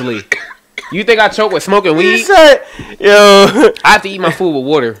very easily. You think I choke with smoking weed? Yo, I have to eat my food with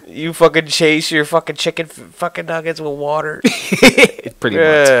water. You fucking chase your fucking chicken fucking nuggets with water.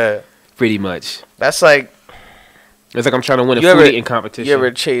 Pretty much. That's like... It's like I'm trying to win a food eating competition. You ever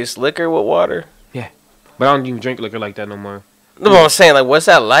chase liquor with water? Yeah. But I don't even drink liquor like that no more. No, I'm saying, like, what's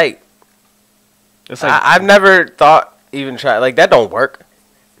that like? It's like I've never thought, even try, like, that don't work.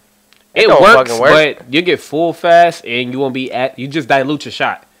 It works, but you get full fast and you won't be you just dilute your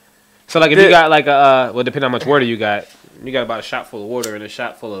shot. So, like, if you got, like, well, depending on how much water you got about a shot full of water and a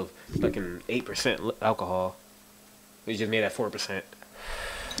shot full of, like, an 8% alcohol. You just made that 4%.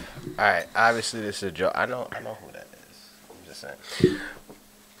 All right, obviously this is a joke. I know who that is. I'm just saying.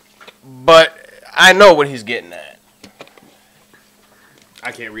 But I know what he's getting at.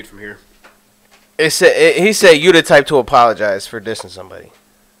 I can't read from here. He said you the type to apologize for dissing somebody.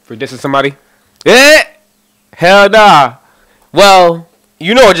 For dissing somebody? Yeah. Hell nah. Well,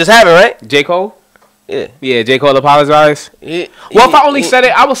 you know what just happened, right? J. Cole? Yeah. Yeah, J. Cole apologized. Well, if I only said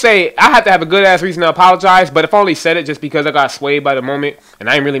it, I would say I have to have a good ass reason to apologize. But if I only said it just because I got swayed by the moment and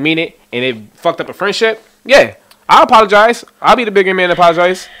I didn't really mean it and it fucked up a friendship, yeah, I'll apologize. I'll be the bigger man to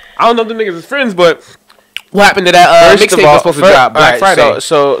apologize. I don't know if them niggas is friends, but what happened to that mixtape was supposed to drop Black Friday?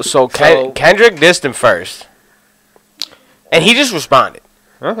 So Kendrick dissed him first, and he just responded.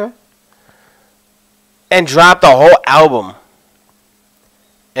 Okay. And dropped the whole album.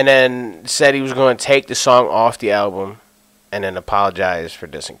 And then said he was going to take the song off the album and then apologize for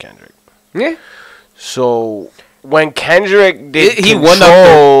dissing Kendrick. Yeah. So when Kendrick did he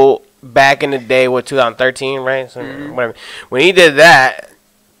Control back in the day, 2013, right? So whatever. When he did that,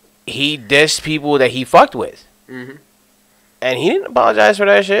 he dissed people that he fucked with. Mm-hmm. And he didn't apologize for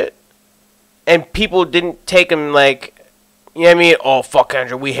that shit. And people didn't take him like, you know what I mean? Oh, fuck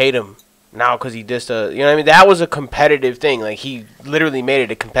Kendrick, we hate him. Now because he dissed you know what I mean? That was a competitive thing. Like, he literally made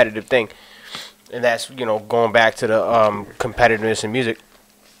it a competitive thing. And that's, going back to the competitiveness in music.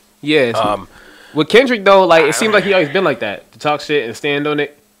 Yeah. With Kendrick, though, like, it seems like he always been like that. To talk shit and stand on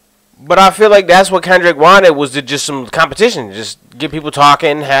it. But I feel like that's what Kendrick wanted, was to just some competition. Just get people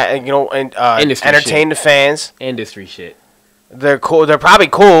talking, and entertain the fans. Industry shit. They're cool. They're probably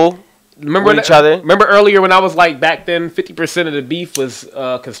cool. With each other. Remember earlier when I was like, back then, 50% of the beef was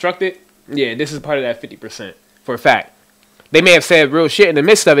constructed? Yeah, this is part of that 50%, for a fact. They may have said real shit in the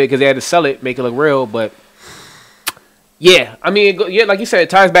midst of it because they had to sell it, make it look real, but yeah, I mean, like you said, it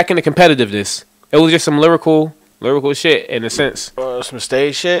ties back into competitiveness. It was just some lyrical shit in a sense. Some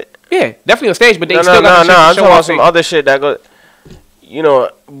stage shit? Yeah, definitely on stage, but they still got I'm talking about some other shit that goes,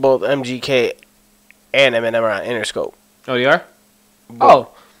 both MGK and Eminem are on Interscope. Oh, they are?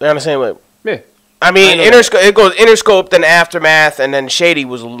 But they're on the same label. Yeah. I mean, Interscope, it goes Interscope, then Aftermath, and then Shady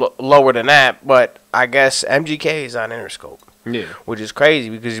was lower than that. But I guess MGK is on Interscope. Yeah. Which is crazy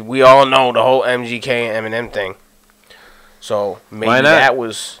because we all know the whole MGK and Eminem thing. So maybe that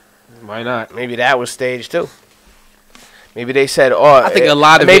was... Why not? Maybe that was staged too. Maybe they said, "Oh, I think a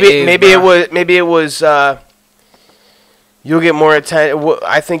lot of maybe it is, maybe it was you'll get more attention.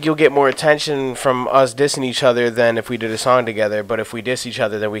 I think you'll get more attention from us dissing each other than if we did a song together. But if we diss each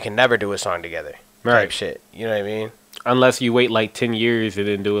other, then we can never do a song together." Right. Type shit. You know what I mean? Unless you wait like 10 years and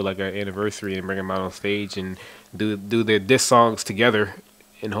then do it like an anniversary and bring them out on stage and do their diss songs together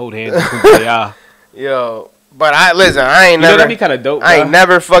and hold hands. Yeah. Yo. But I ain't never. never. That'd be kind of dope. I ain't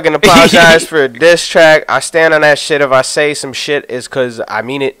never fucking apologize for a diss track. I stand on that shit. If I say some shit, it's cause I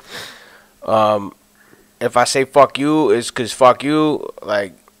mean it. If I say fuck you, it's cause fuck you.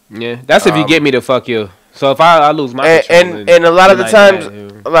 Like, yeah, that's if you get me to fuck you. So if I lose my and a lot of the times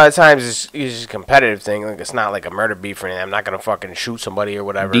it's just a competitive thing. Like, it's not like a murder beef or anything. I'm not gonna fucking shoot somebody or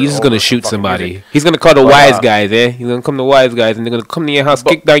whatever. He's gonna shoot somebody. Music. He's gonna call the wise guys. He's gonna come to wise guys and they're gonna come to your house,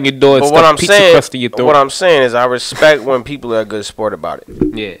 kick down your door, and stuff pizza crust in your throat. What I'm saying is, I respect when people are a good sport about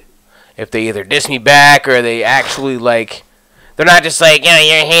it. Yeah. If they either diss me back or they actually like, they're not just like, yeah,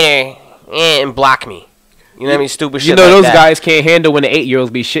 you're a hater, and block me. You know what I mean? Stupid shit. You know like those that. guys can't handle when the 8-year-olds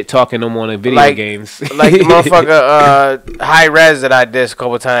be shit talking them on the video games. Like the motherfucker High Res that I dissed a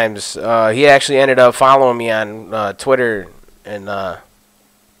couple times. He actually ended up following me on Twitter and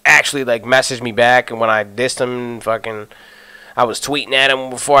actually like messaged me back. And when I dissed him, fucking, I was tweeting at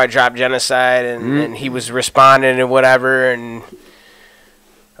him before I dropped Genocide, and he was responding and whatever. And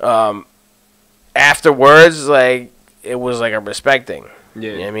afterwards, like, it was like a respect thing.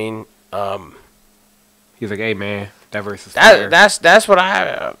 Yeah. You know what I mean? He's like, hey man, that verse is fire. That's what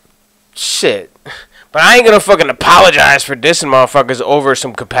I shit. But I ain't gonna fucking apologize for dissing motherfuckers over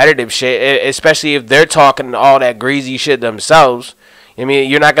some competitive shit, especially if they're talking all that greasy shit themselves. I mean,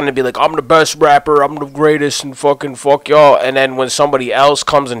 you're not gonna be like, I'm the best rapper, I'm the greatest, and fucking fuck y'all. And then when somebody else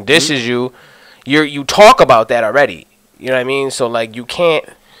comes and disses you, you talk about that already. You know what I mean? So like, you can't.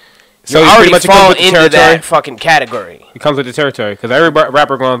 So you already fall into that fucking category. It comes with the territory, because every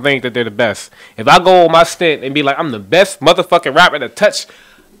rapper gonna think that they're the best. If I go on my stint and be like, I'm the best motherfucking rapper to touch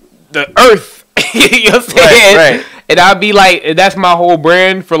the earth, you know what I'm saying? Right. And I'll be like, and that's my whole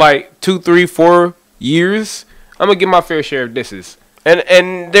brand for like 2, 3, 4 years, I'm gonna get my fair share of disses.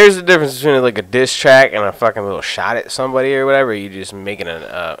 And there's a difference between like a diss track and a fucking little shot at somebody or whatever. You just making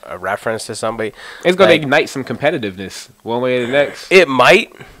a reference to somebody. It's gonna ignite some competitiveness one way or the next. It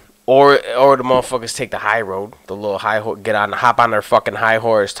might. Or the motherfuckers take the high road, the little high horse, hop on their fucking high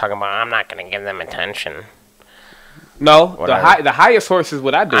horse, talking about, I'm not gonna give them attention. No, the highest horse is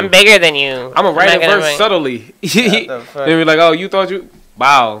what I do. I'm bigger than you. I'm gonna write a verse subtly. They be like, oh, you thought you?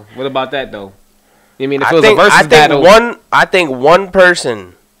 Wow. What about that though? I mean, if it was a versus battle, I think one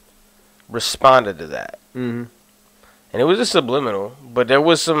person responded to that, and it was a subliminal. But there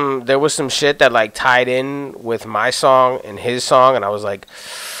was some shit that like tied in with my song and his song, and I was like,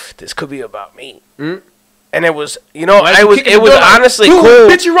 this could be about me. And it was, it was honestly cool.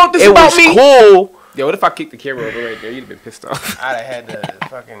 Bitch, you wrote this about me. It was cool. Yo, what if I kicked the camera over right there? You'd have been pissed off. I'd have had the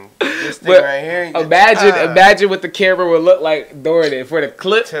fucking this thing right here. Imagine what the camera would look like during it for the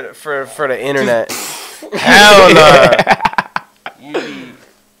clip. For the internet. Hell no.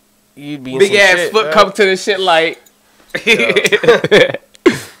 You'd be in big ass shit, foot bro. come to the shit like. That'd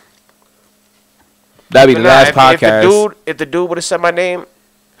be the last podcast. If the dude would have said my name,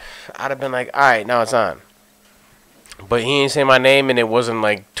 I'd have been like, all right, now it's on. But he ain't say my name, and it wasn't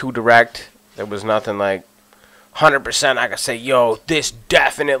like too direct. There was nothing like 100% I could say, yo, this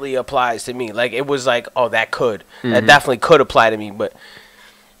definitely applies to me. Like, it was like, oh, that definitely could apply to me, but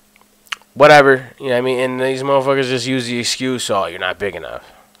whatever. You know what I mean? And these motherfuckers just use the excuse, oh, you're not big enough.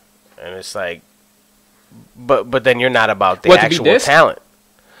 And it's like, but then you're not about the actual talent.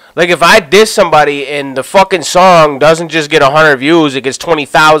 Like, if I diss somebody and the fucking song doesn't just get 100 views, it gets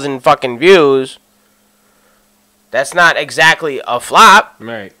 20,000 fucking views, that's not exactly a flop.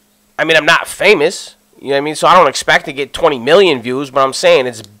 Right. I mean, I'm not famous. You know what I mean? So I don't expect to get 20 million views, but I'm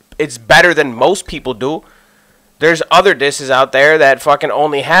saying it's better than most people do. There's other disses out there that fucking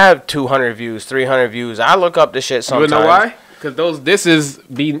only have 200 views, 300 views. I look up this shit sometimes. You know why? Because those disses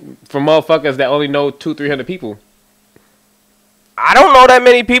be from motherfuckers that only know 200-300 people. I don't know that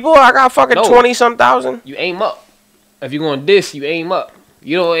many people. I got fucking 20-some thousand. You aim up. If you're going to diss, you aim up.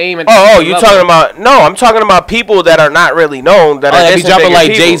 You don't aim at. Oh, you talking about? No, I'm talking about people that are not really known. That are be dropping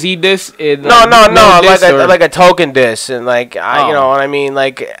like people. Jay-Z diss. And, no, like a token diss, and like you know what I mean.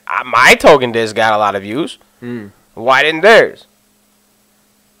 Like my token diss got a lot of views. Why didn't theirs?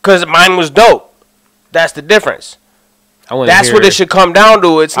 Because mine was dope. That's the difference. That's what it should come down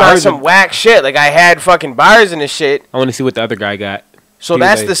to. It's not some whack shit. Like I had fucking bars in this shit. I want to see what the other guy got. So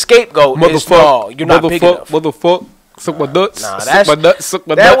that's the scapegoat. Motherfucker, you're not big enough. Motherfucker. Suck my nuts. Nah, suck my nuts. Suck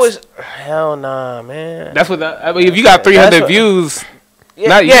my that nuts. was hell nah, man. That's what I mean. If you got 300 views, no.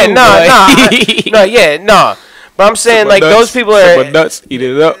 But I'm saying like nuts, those people are. Suck my nuts. Eat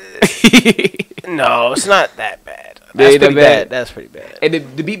it up. No, it's not that bad. That's pretty bad. That's pretty bad. And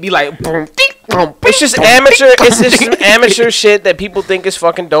the beat be like, boom, it's just amateur. It's just some amateur shit that people think is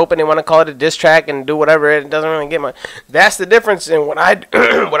fucking dope, and they want to call it a diss track and do whatever. It doesn't really get much. That's the difference in what I've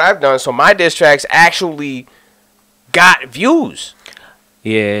done. So my diss tracks actually got views.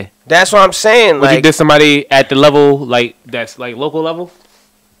 Yeah, that's what I'm saying. Would you diss somebody at the level like that's like local level,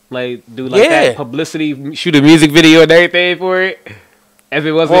 like do like that publicity, shoot a music video and everything for it? If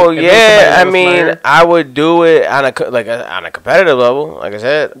it wasn't, I mean, I would do it on a competitive level. Like I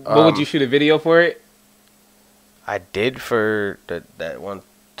said, what would you shoot a video for it? I did for that one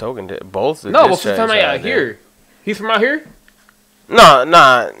token. Both. No, but from out here, he's from out here. No,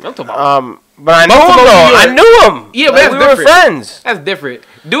 nah. I'm talking about. But I knew him though. I knew him. Yeah, but we were friends. That's different.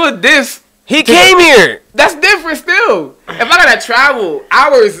 Doing this. He came here. That's different still. If I gotta travel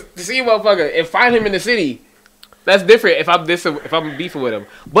hours to see a motherfucker and find him in the city, that's different. If I'm beefing with him.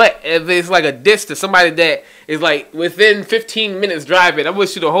 But if it's like a diss to somebody that is like within 15 minutes driving, I'm gonna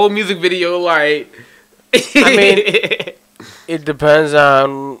shoot a whole music video. Like, I mean, it depends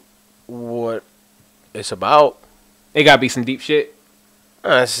on what it's about. It gotta be some deep shit.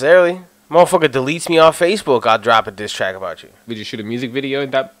 Not necessarily. Motherfucker deletes me off Facebook, I'll drop a diss track about you. Would you shoot a music video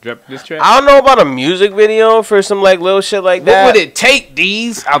and drop this track? I don't know about a music video for some like little shit like that. What would it take,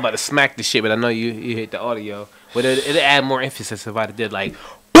 Deez? I'm about to smack this shit, but I know you hit the audio. But it'd add more emphasis if I did like,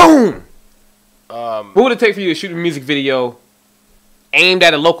 boom! What would it take for you to shoot a music video aimed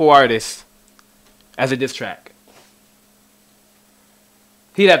at a local artist as a diss track?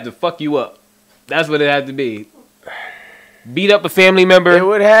 He'd have to fuck you up. That's what it had to be. Beat up a family member. It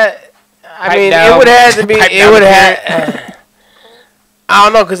would have... it would have to be. It would have. I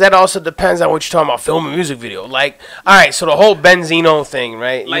don't know, because that also depends on what you're talking about. Film a music video, like, all right. So the whole Benzino thing,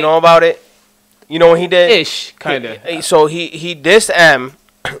 right? Like, you know about it? You know what he did? Ish, kind of. So he dissed M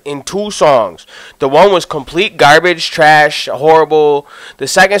in 2 songs. The one was complete garbage, trash, horrible. The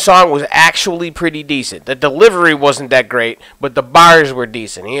second song was actually pretty decent. The delivery wasn't that great, but the bars were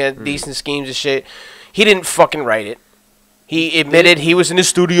decent. He had decent schemes and shit. He didn't fucking write it. He admitted he was in the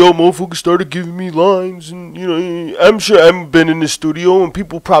studio. Motherfucker started giving me lines, and you know, I'm sure I haven't been in the studio, and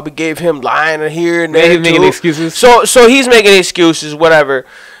people probably gave him line here and there. He's making excuses. So he's making excuses, whatever.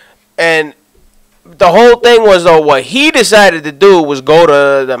 And the whole thing was though, what he decided to do was go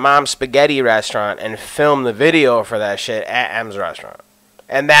to the Mom's Spaghetti restaurant and film the video for that shit at M's restaurant,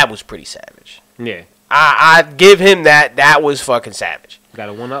 and that was pretty savage. Yeah, I give him that. That was fucking savage. Got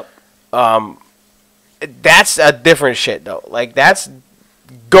a 1-up. That's a different shit though. Like that's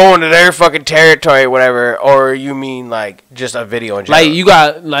going to their fucking territory, or whatever. Or you mean like just a video in general? Like you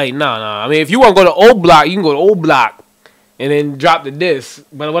got like no. I mean, if you want to go to Old Block, you can go to Old Block and then drop the disc.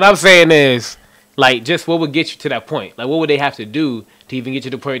 But what I'm saying is, like, just what would get you to that point? Like, what would they have to do to even get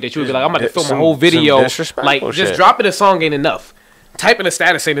you to the point that you would be like, I'm about to film a whole video? Like, just dropping a song ain't enough. Typing a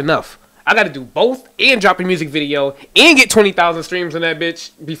status ain't enough. I got to do both and drop a music video and get 20,000 streams on that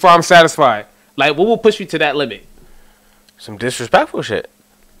bitch before I'm satisfied. Like, what will push you to that limit? Some disrespectful shit.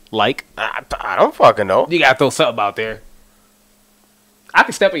 Like? I don't fucking know. You got to throw something out there. I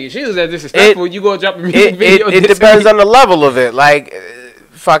can step on your shoes as disrespectful. You go drop a music video. It depends on the level of it. Like,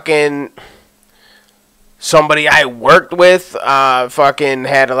 fucking somebody I worked with, fucking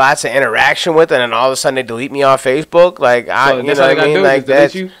had lots of interaction with, and then all of a sudden they delete me off Facebook. Like, you know what I mean? Like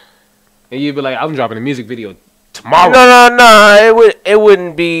that. And you'd be like, I'm dropping a music video tomorrow. No. It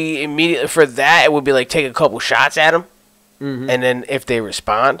wouldn't be immediately for that. It would be like take a couple shots at them, and then if they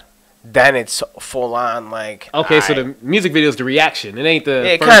respond, then it's full on like. Okay, so the music video is the reaction. It ain't the.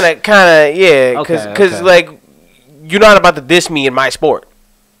 Yeah, kind of, yeah. Because like, you're not about to diss me in my sport,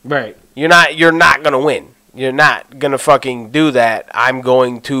 right? You're not gonna win. You're not gonna fucking do that. I'm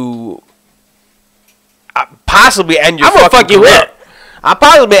going to possibly end your fucking career. I'll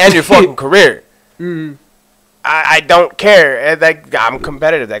possibly end your fucking career. I don't care. I'm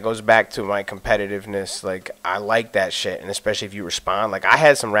competitive. That goes back to my competitiveness. Like, I like that shit, and especially if you respond. Like, I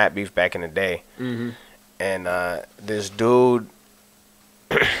had some rap beef back in the day, and this dude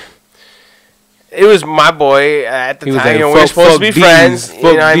It was my boy at the He was time. like, You know, we were supposed to be friends. You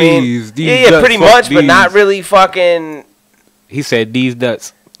know what I mean? These Yeah, pretty much, but not really fucking. He said these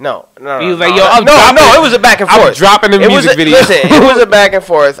nuts. No. He was like, yo, I'm dropping. No, it was a back and forth. I was dropping the music video. Listen, it was a back and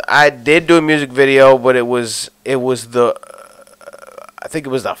forth. I did do a music video, but it was the, I think it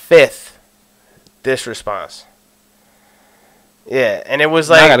was the 5th diss response. Yeah, and it was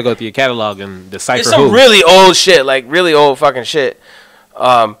like, I gotta go through your catalog and decipher it's some really old shit, like really old fucking shit.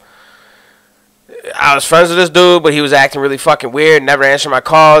 I was friends with this dude, but he was acting really fucking weird, never answered my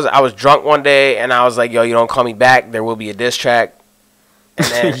calls. I was drunk one day, and I was like, yo, you don't call me back, there will be a diss track.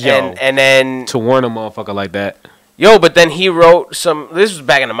 And then, and then to warn a motherfucker like that. Yo, but then he wrote some. This was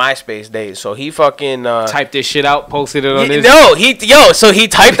back in the MySpace days, so he fucking typed this shit out, posted it on his. No, so he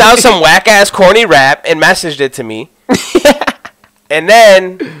typed out some whack ass corny rap and messaged it to me, and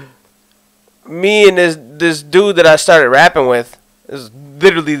then me and this dude that I started rapping with, this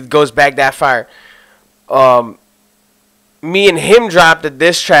literally goes back that far. Me and him dropped a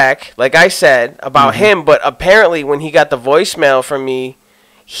diss track, like I said, about him, but apparently when he got the voicemail from me,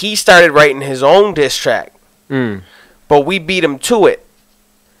 he started writing his own diss track. But we beat him to it.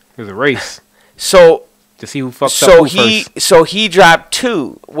 It was a race. So to see who fucked up first. So he dropped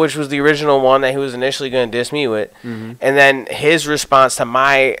 2, which was the original one that he was initially going to diss me with, and then his response to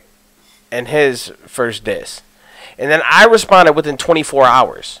my and his first diss. And then I responded within 24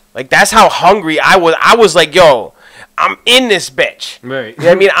 hours. Like, that's how hungry I was. I was like, yo, I'm in this bitch. Right. You know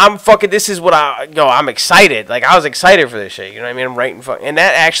what I mean? I'm fucking, this is what I'm excited. Like, I was excited for this shit. You know what I mean? I'm writing and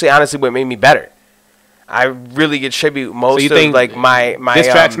that actually, honestly, what made me better. I really attribute most of, like, my diss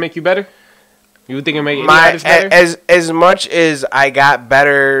tracks make you better? You would think it make any artist better? As much as I got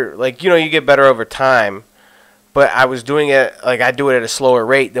better, like, you know, you get better over time. But I was doing it, like, I do it at a slower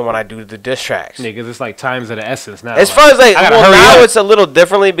rate than when I do the diss tracks. Yeah, because it's like times of the essence now. As far as, like, well, now it's a little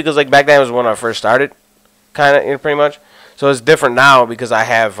differently because, like, back then was when I first started, kind of, you know, pretty much. So it's different now because I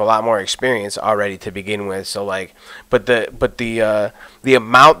have a lot more experience already to begin with. So, like, but the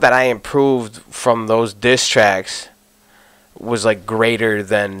amount that I improved from those diss tracks was, like, greater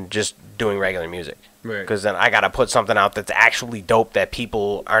than just doing regular music. Right. Because then I got to put something out that's actually dope that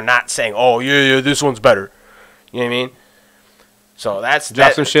people are not saying, oh, yeah, this one's better. You know what I mean? So that's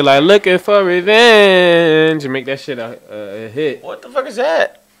drop some shit like "Looking for Revenge" and make that shit a hit. What the fuck is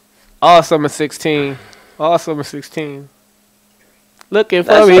that? All Summer 16. All Summer 16. Looking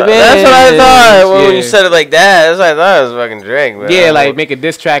for Revenge. That's what I thought when you said it like that. That's what I thought it was fucking Drake. But yeah, like make a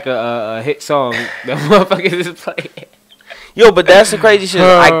diss track a hit song. The motherfuckers just play. Yo, but that's the crazy shit.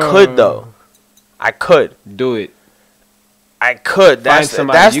 I could though. I could do it. I could. That's the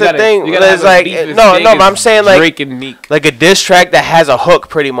thing. You gotta it's like no, but I'm saying like Drake and Meek. Like a diss track that has a hook,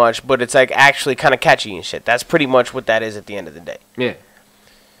 pretty much, but it's like actually kind of catchy and shit. That's pretty much what that is at the end of the day. Yeah.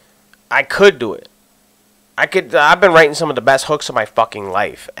 I could do it. I've been writing some of the best hooks of my fucking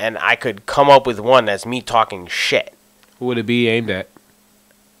life, and I could come up with one that's me talking shit. Who would it be aimed at?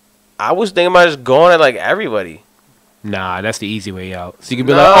 I was thinking about just going at like everybody. Nah, that's the easy way out. So you can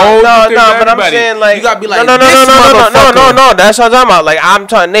be like, oh, no, but I'm saying like you gotta be like, no. That's what I'm talking about. Like I'm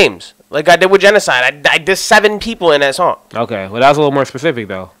talking names, like I did with Genocide. I did 7 people in that song. Okay, well that's a little more specific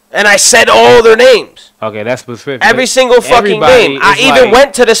though. And I said all their names. Okay, that's specific. Every single fucking name. I even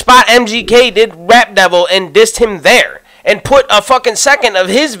went to the spot MGK did Rap Devil and dissed him there, and put a fucking second of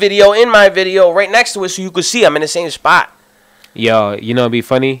his video in my video right next to it so you could see I'm in the same spot. Yo, you know it'd be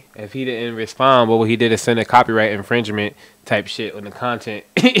funny if he didn't respond, but what he did is send a copyright infringement type shit on the content.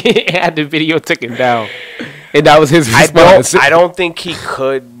 Had the video taken down, and that was his response. I don't think he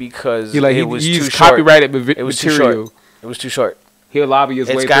could because it was too short. Copyrighted it was too short. It was too short. He'll lobby his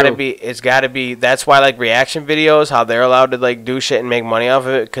way through. It's gotta be. That's why like reaction videos, how they're allowed to like do shit and make money off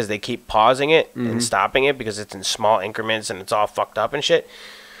of it because they keep pausing it and stopping it because it's in small increments and it's all fucked up and shit.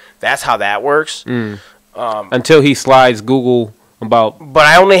 That's how that works. Until he slides Google about. But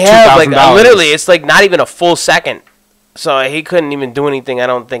I only have like literally, it's like not even a full second, so he couldn't even do anything. I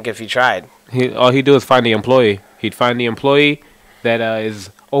don't think if he tried. All he'd do is find the employee. He'd find the employee that is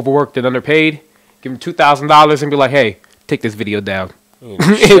overworked and underpaid, give him $2,000 and be like, "Hey, take this video down.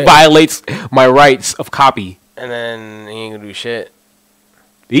 It violates my rights of copy." And then he ain't gonna do shit.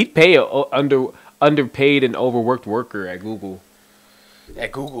 He'd pay a underpaid and overworked worker at Google.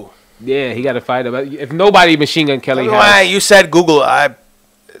 At Google. Yeah, he got to fight about. If nobody Machine Gun Kelly has. Why you said Google? I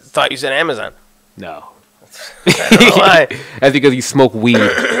thought you said Amazon. No. I don't know why. That's because you smoke weed.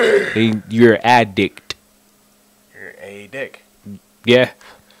 And you're an addict. You're a dick. Yeah.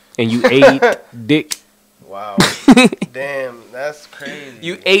 And you ate dick. Wow. Damn, that's crazy.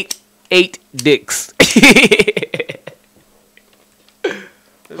 You ate 8 dicks.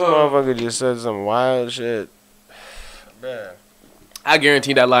 This motherfucker just said some wild shit. Man. I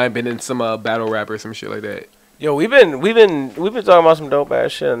guarantee that line been in some battle rap or some shit like that. Yo, we've been talking about some dope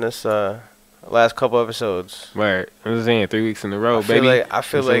ass shit in this last couple episodes. Right. I'm just saying 3 weeks in a row, baby. I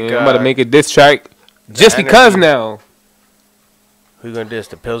feel like I'm about to make a diss track just because now. Who you gonna diss?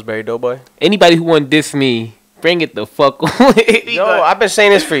 The Pillsbury Doughboy? Anybody who want to diss me, bring it the fuck on. Yo, I've been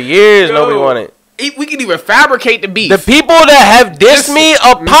saying this for years. Nobody want it. We can even fabricate the beef. The people that have dissed me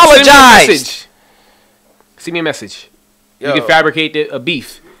apologize. Send me a message. Yo, you can fabricate a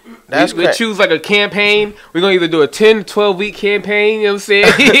beef. We choose like a campaign. We're going to either do a 10, 12-week campaign. You know what I'm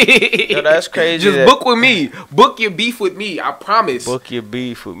saying? Yo, that's crazy. Just book with me. Book your beef with me. I promise. Book your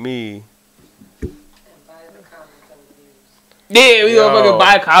beef with me. Yeah, we gonna fucking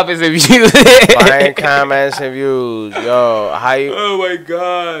buy comments and views. Buying comments and views. Yo, how you? Oh my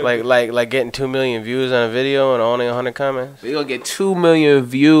god. Like getting 2 million views on a video and only 100 comments. We gonna get 2 million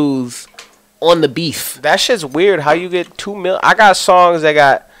views on the beef. That shit's weird. How you get 2 million? I got songs that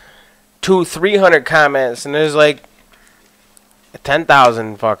got 200-300 comments and there's like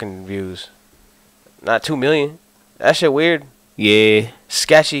 10,000 fucking views. Not 2 million. That shit weird. Yeah.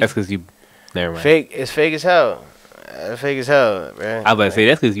 Sketchy. That's because you. Never mind. Fake. It's fake as hell. Fake as hell, man. I was about to say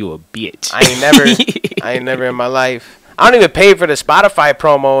that's because you a bitch. I ain't never in my life. I don't even pay for the Spotify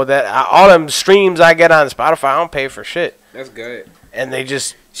promo. All them streams I get on Spotify, I don't pay for shit. That's good. And they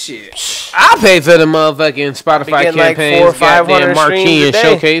just shit. I pay for the motherfucking Spotify campaigns. Like 400 or 500 marquee and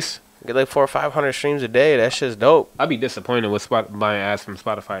showcase. Get like 400 or 500 streams a day. That shit's dope. I'd be disappointed with buying ads from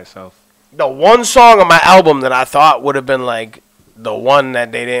Spotify itself. The one song on my album that I thought would have been like the one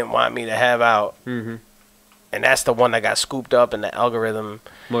that they didn't want me to have out. Mm-hmm. And that's the one that got scooped up in the algorithm.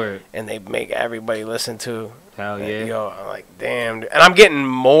 Word. And they make everybody listen to. Hell yeah. Yo, I'm like, damn. And I'm getting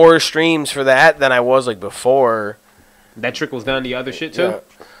more streams for that than I was like before. That trickles down to the other shit too?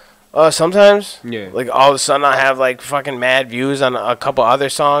 Yeah. Sometimes. Yeah. Like all of a sudden I have like fucking mad views on a couple other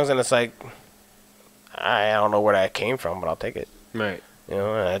songs and it's like, I don't know where that came from, but I'll take it. Right. You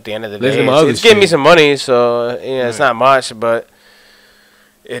know, at the end of the day, it's giving me some money, so yeah, it's not much, but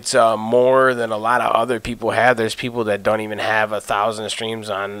it's more than a lot of other people have. There's people that don't even have 1,000 streams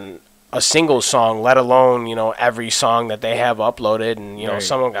on a single song, let alone, you know, every song that they have uploaded. And, you know,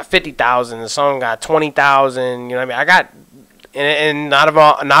 someone got 50,000 and someone got 20,000. You know what I mean? I got, and not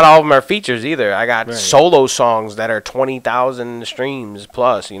all of them are features either. I got solo songs that are 20,000 streams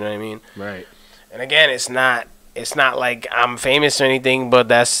plus, you know what I mean? Right. And again, it's not like I'm famous or anything, but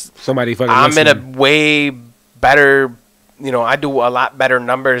that's somebody fucking I'm in a way better, you know, I do a lot better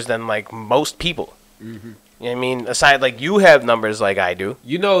numbers than like most people. Mm-hmm. You know what I mean? Aside, like you have numbers like I do.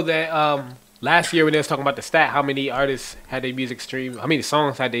 You know that last year when they was talking about the stat, how many artists had their music streamed, how many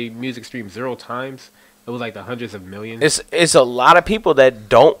songs had their music streamed 0 times? It was like the hundreds of millions. It's a lot of people that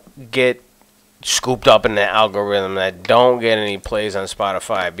don't get scooped up in the algorithm, that don't get any plays on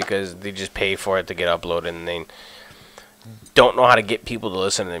Spotify because they just pay for it to get uploaded and they don't know how to get people to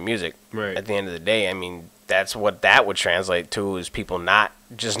listen to their music. Right. At the end of the day, I mean, that's what that would translate to, is people not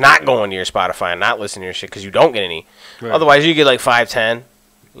going to your Spotify and not listening to your shit because you don't get any. Right. Otherwise, you get like 5, 10,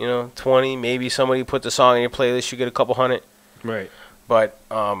 you know, 20. Maybe somebody put the song in your playlist, you get a couple hundred. Right. But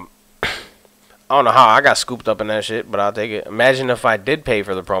I don't know how I got scooped up in that shit, but I'll take it. Imagine if I did pay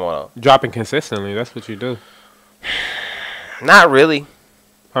for the promo though. Dropping consistently, that's what you do. Not really.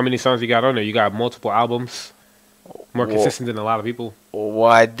 How many songs you got on there? You got multiple albums? More consistent than a lot of people. Well,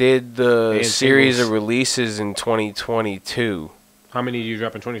 I did the series of releases in 2022. How many did you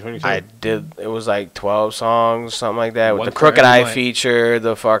drop in 2022? I did. It was like 12 songs, something like that. With the Crooked Eye feature,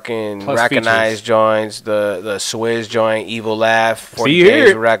 the fucking Plus Recognized joints, the Swizz joint, Evil Laugh, 40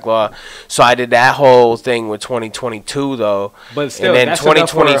 Days of Rec Law. So I did that whole thing with 2022 though. But still, and then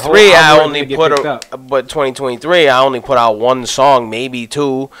 2023, I only put but 2023, I only put out one song, maybe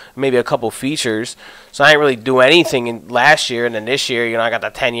two, maybe a couple features. So I didn't really do anything in last year, and then this year, you know, I got the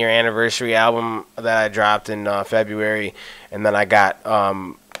 10-year anniversary album that I dropped in February, and then I got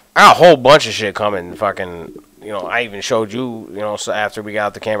a whole bunch of shit coming. Fucking, you know, I even showed you, you know, so after we got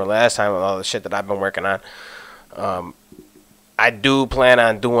out the camera last time with all the shit that I've been working on. I do plan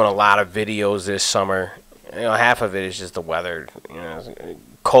on doing a lot of videos this summer. You know, half of it is just the weather. You know,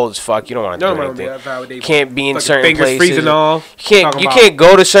 cold as fuck. You don't want to do anything. You can't be in certain places. Freezing off. You can't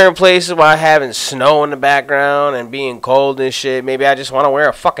go to certain places while having snow in the background and being cold and shit. Maybe I just want to wear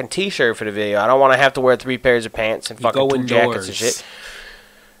a fucking t-shirt for the video. I don't want to have to wear 3 pairs of pants and fucking 2 jackets and shit.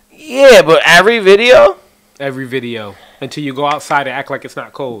 Yeah, but every video until you go outside and act like it's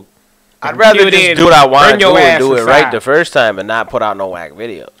not cold. I'd rather just do what I want to do and do it right the first time and not put out no whack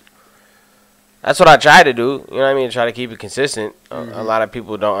video. That's what I try to do. You know what I mean? Try to keep it consistent. A lot of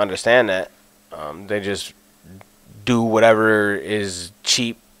people don't understand that. They just do whatever is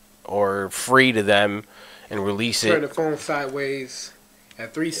cheap or free to them and release Turn it. the phone sideways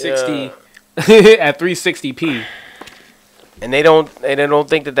at 360 at 360p. And they don't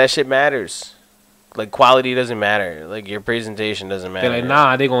think that shit matters. Like, quality doesn't matter. Like, your presentation doesn't matter. They're like,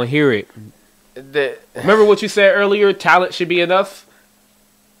 nah, they gonna hear it. Remember what you said earlier? Talent should be enough.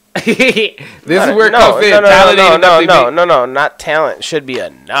 This is where it comes in. No, not talent should be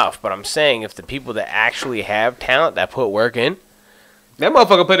enough. But I'm saying if the people that actually have talent that put work in, that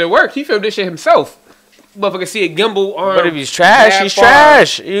motherfucker put in work. He filmed this shit himself. Motherfucker see a gimbal on. But if he's trash, he's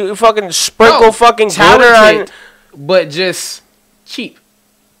trash. You fucking sprinkle fucking glitter on, but just cheap.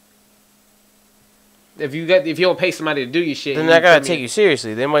 If you don't pay somebody to do your shit, then they're not gonna take you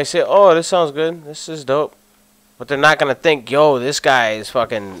seriously. They might say, "Oh, this sounds good. This is dope," but they're not gonna think, "Yo, this guy is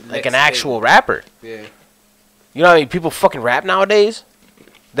fucking like an actual rapper." Yeah. You know how many people fucking rap nowadays?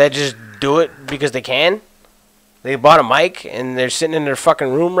 That just do it because they can. They bought a mic and they're sitting in their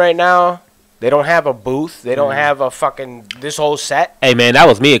fucking room right now. They don't have a booth. They don't have a fucking this whole set. Hey man, that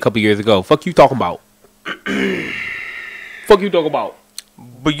was me a couple years ago. Fuck you talking about? Fuck you talking about?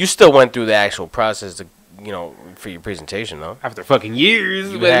 But you still went through the actual process to, for your presentation, though. After fucking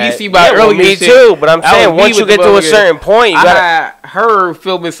years. But you see my earlier me shit, too, but I'm saying once you get to a certain point, you got her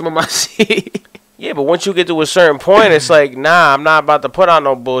filming some of my shit. Yeah, but once you get to a certain point, it's like, nah, I'm not about to put on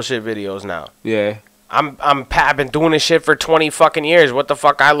no bullshit videos now. Yeah. I've been doing this shit for 20 fucking years. What the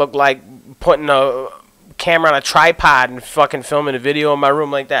fuck I look like putting a camera on a tripod and fucking filming a video in my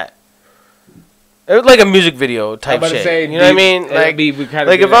room like that? It was like a music video type shit. Say, you know what I mean? Like if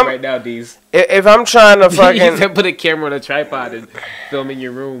I'm right now, Deez. If I'm trying to fucking you put a camera on a tripod and film in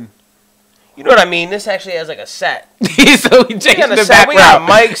your room. You know what I mean? This actually has like a set. So we changed the background. We got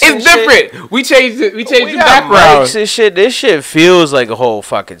mics. It's different. Shit. We changed the background. Mics and shit. This shit feels like a whole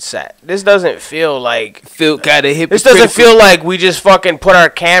fucking set. This doesn't feel like kind of hip. This doesn't feel like we just fucking put our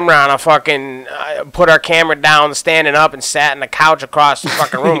camera on a fucking put our camera down, standing up, and sat on the couch across the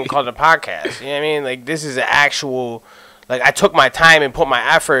fucking room and called it a podcast. You know what I mean? Like this is an actual. Like I took my time and put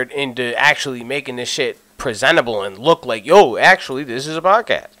my effort into actually making this shit presentable and look like, yo, actually, this is a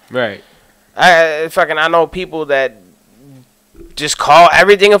podcast. Right. I know people that just call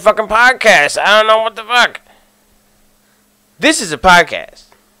everything a fucking podcast. I don't know what the fuck. This is a podcast.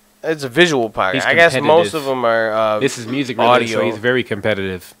 It's a visual podcast. I guess most of them are this is music audio. Related, so he's very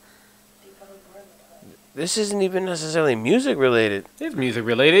competitive. This isn't even necessarily music related. It's music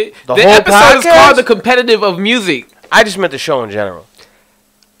related. The whole episode podcast is called The Competitive of Music. I just meant the show in general.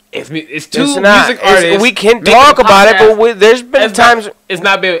 It's two music artists. We can talk about it, but there's been times... It's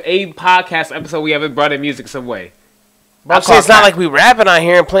not been a podcast episode we haven't brought in music some way. But it's not like we rapping out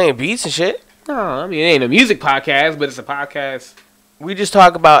here and playing beats and shit. No, I mean, it ain't a music podcast, but it's a podcast. We just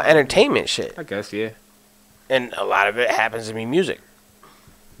talk about entertainment shit. I guess, yeah. And a lot of it happens to be music.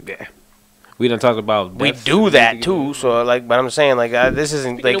 Yeah. We done talked about... We do that, too, so, like, but I'm saying, like, this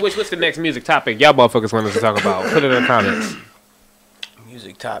isn't, like... What's the next music topic y'all motherfuckers want us to talk about? Put it in the comments.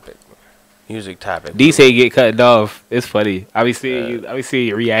 Music topic. D say get cut off. It's funny. I be seeing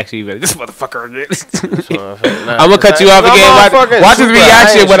your reaction. But this motherfucker. I'm gonna cut you off again. Watch his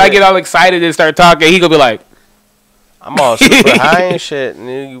reaction when I get all excited and start talking. He gonna be like, "I'm all super high and shit."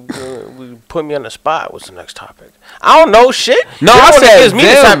 And you put me on the spot. What's the next topic? I don't know shit. No, I said them.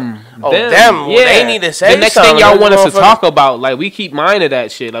 Them. Yeah. Well, they need to say the next something. thing y'all want us to talk about. Like we keep mind of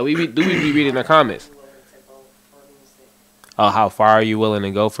that shit. Like we be reading the comments. Oh, how far are you willing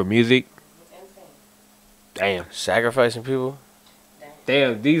to go for music? Damn. Sacrificing people?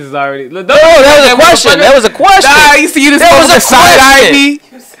 Damn, these is already... No, that was a question. Nah, you see this motherfucker side-eyed me?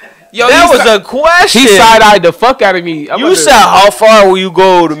 Yo, that was a question. He side-eyed the fuck out of me. You said, how far will you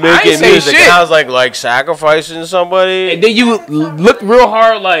go to making music? And I was like sacrificing somebody? And then you looked real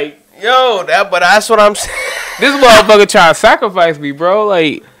hard like... Yo, but that's what I'm saying. This motherfucker trying to sacrifice me, bro.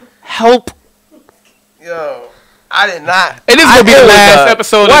 Like, help. Yo. I did not. And this is going to be the last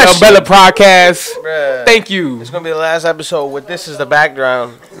episode of the Umbrella Podcast. Bruh. Thank you. It's going to be the last episode with this as the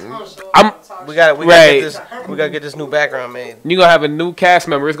background. We got to get this new background made. You going to have a new cast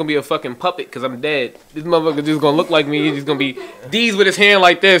member. It's going to be a fucking puppet because I'm dead. This motherfucker just going to look like me. He's just going to be Deez with his hand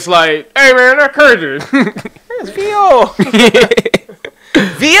like this like, hey man, they're Curtin. It's VO.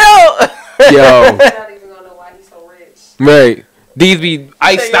 VO. Yo. I'm not even going to know why he's so rich. Right. Deez be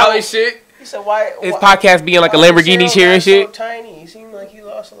iced out and shit. So why his podcast being like a Lamborghini chair and shit. So tiny. He seemed like he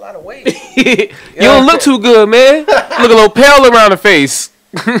lost a lot of weight. You don't look too good, man. You look a little pale around the face.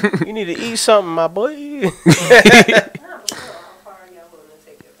 You need to eat something, my boy.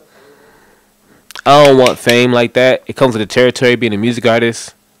 I don't want fame like that. It comes with the territory being a music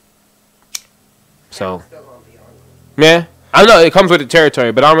artist. So, yeah, I know it comes with the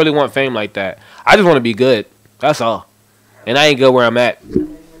territory, but I don't really want fame like that. I just want to be good. That's all. And I ain't good where I'm at.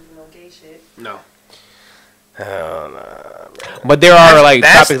 No. Hell nah. But there are like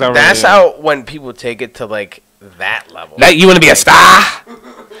topics. That's how when people take it to like that level. Like you want to be a star?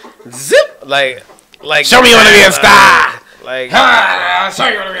 Zip. Like. Show me you want to be a star. Like. Show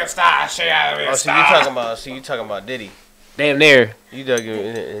you want to be a star. Show you how to be a star. So you talking about Diddy? Damn near. You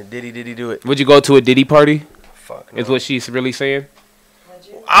talking Diddy do it? Would you go to a Diddy party? Fuck. Is what she's really saying.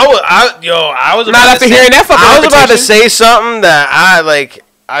 I was not after hearing that fucking. I was about to say something that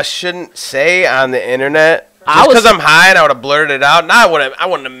I shouldn't say on the internet. Just because I'm high and I would have blurted it out. I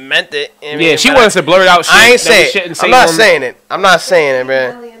wouldn't have meant it. Yeah, she wants to blurt out shit. I ain't saying it. I'm not saying it. I'm not saying it,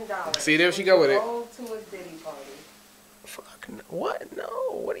 man. See, there she go with it. Fuck, what? No,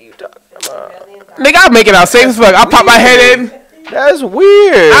 what are you talking about? Nigga, I'll make it out safe as fuck. I'll pop my head in. That's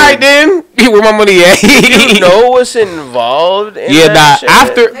weird. Alright then. Where my money at? You know what's involved in that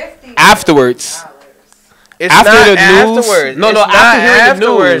shit? Afterwards. It's after not the news? afterwards. No, it's no, not after hearing the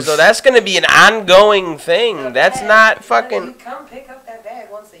afterwards. news. So that's gonna be an ongoing thing. That's not fucking. You come pick up that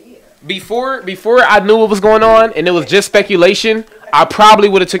bag once a year. Before I knew what was going on and it was just speculation, I probably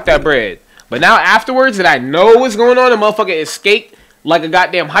would have took that bread. But now afterwards that I know what's going on, the motherfucker escaped like a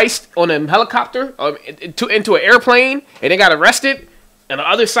goddamn heist on a helicopter into an airplane and they got arrested on the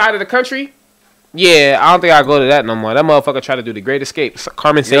other side of the country. Yeah, I don't think I'll go to that no more. That motherfucker tried to do the Great Escape,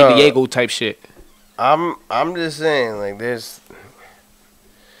 Carmen Sandiego type shit. I'm just saying, like, there's.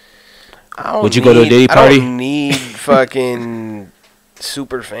 Would you go to a Diddy party? I don't need fucking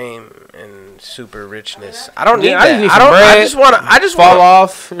super fame and super richness. I don't need that. I just want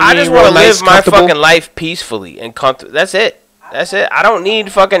to live my fucking life peacefully and comfortable. That's it. I don't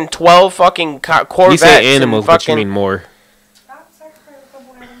need fucking 12 fucking Corvettes. You say animals, but you mean more.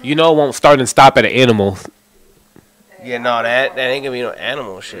 You know it won't start and stop at an animal. Yeah, no, that ain't gonna be no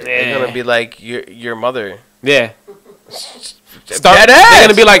animal shit. Yeah. It's gonna be like your mother. Yeah. They're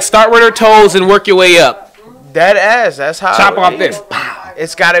gonna be like, start with her toes and work your way up. Dead ass. That's how. Chop off this.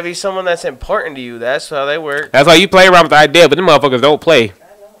 It's gotta be someone that's important to you. That's how they work. That's why you play around with the idea, but them motherfuckers don't play.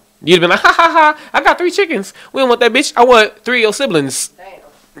 You'd have been like, ha ha ha, I got 3 chickens. We don't want that bitch. I want 3 of your siblings. Damn.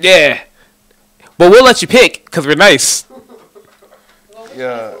 Yeah. But we'll let you pick, because we're nice.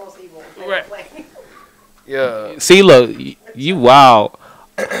 Yeah. Right. Yeah. See, look, you wow.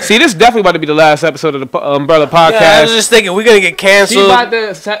 See, this is definitely about to be the last episode of the Umbrella Podcast. Yeah, I was just thinking, we're going to get canceled.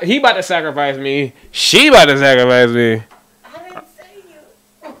 He about to sacrifice me. She about to sacrifice me. I didn't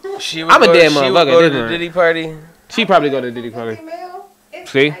say you. I'm a damn motherfucker. She would go to the Diddy party. She probably go to the Diddy party.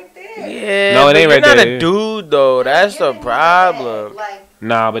 See? Yeah, no, it ain't right there. You're not a dude, though. That's the problem.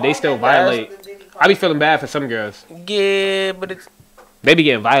 Nah, but they still violate. I be feeling bad for some girls. Yeah, but it's... They be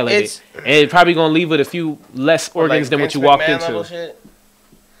getting violated. And it's probably going to leave with a few less organs than what you walked into. Shit.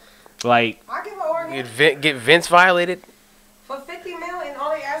 Like... I give an organ. Get Vince violated? For $50 million and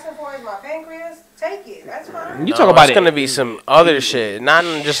all they asking for is my pancreas, take it. That's fine. You talk about it's going to be some other shit. Not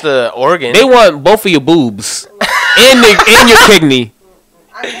just the organ. They want both of your boobs. and your kidney.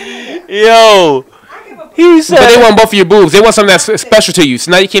 Yo. He said... But they want both of your boobs. They want something that's special to you. So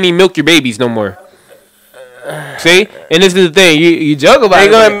now you can't even milk your babies no more. See, and this is the thing. You joke about it.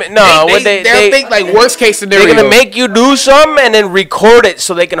 They'll think like worst case scenario. They're gonna make you do something and then record it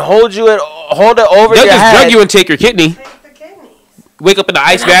so they can hold it over They'll your just head. drug you and take your kidney. Wake up in the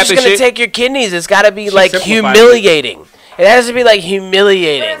ice bath and shit. They're gonna take your kidneys. It's gotta be like humiliating. It has to be like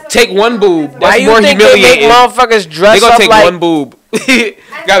humiliating. Take one boob. That's Why you more think humiliating. they make motherfuckers dress up like? They gonna take one boob.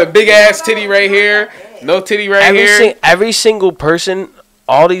 Got a big ass titty right here. No titty right here. Every single person.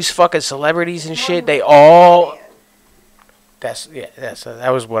 All these fucking celebrities and shit, they all. That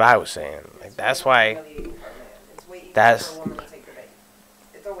was what I was saying. Like that's why. That's.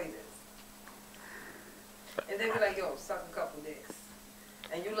 It's always is. And they be like, "Yo, suck a couple dicks,"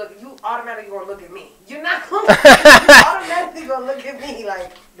 and you automatically gonna look at me. You're not gonna. You automatically gonna look at me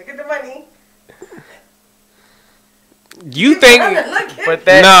like, look at the money. You think? But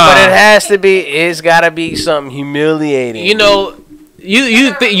it has to be. It's gotta be something humiliating. You know.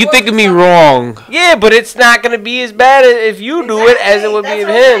 You think of me wrong. Yeah, but it's not gonna be as bad if you do it as it would be of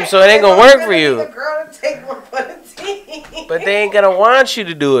him. So it ain't gonna work for you. But they ain't gonna want you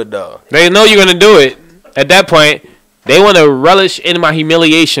to do it though. They know you're gonna do it. At that point, they want to relish in my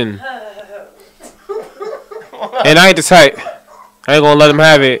humiliation. And I ain't the type. I ain't gonna let them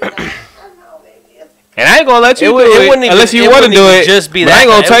have it. And I ain't gonna let you do it unless you want to do it. Just be that. I ain't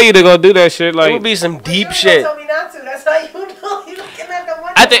gonna tell you to go do that shit. Like it would be some deep shit. Told me not to. That's how you know you looking at the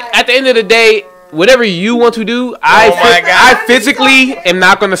money. At the end of the day, whatever you want to do, my God. I physically am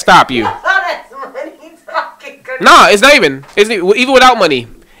not going to stop you. Nah, it's not even. Even without money.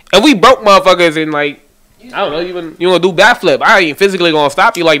 If we broke motherfuckers and like, I don't know, you want to do backflip, I ain't physically going to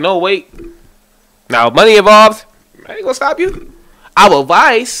stop you. Like, no, wait. Now, if money involved, I ain't going to stop you. I will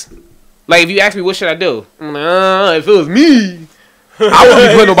advise. Like, if you ask me, what should I do? If it was me, I wouldn't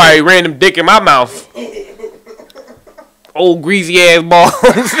be putting nobody random dick in my mouth. Old greasy ass balls.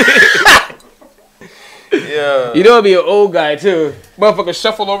 Yeah. You know it'd be an old guy too. Motherfucker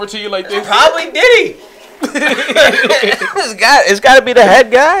shuffle over to you like this. Probably did he. It's got to be the head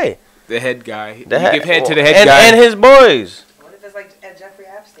guy. The head guy. You The give head to the head guy. And his boys. What if it's like a Jeffrey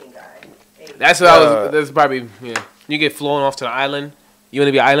Epstein guy? Hey. That's what I was. That's probably You get flown off to the island. You want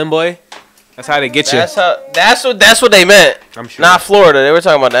to be an island boy? That's how they get you. That's what they meant. I'm sure. Not Florida. They were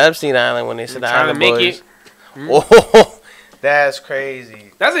talking about the Epstein Island when they said the Trying island to make boys. it. Oh, that's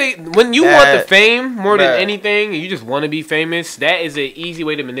crazy. That's when you want the fame more than Bruh. anything, and you just want to be famous. That is an easy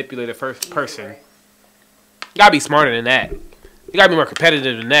way to manipulate a first person. You gotta be smarter than that. You gotta be more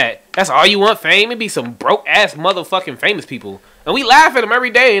competitive than that. That's all you want, fame. It'd be some broke ass motherfucking famous people, and we laugh at them every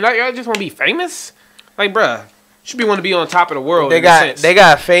day. And y'all just want to be famous, like, bruh. Should be want to be on top of the world. They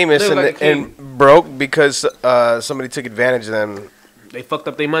got famous and broke because somebody took advantage of them. They fucked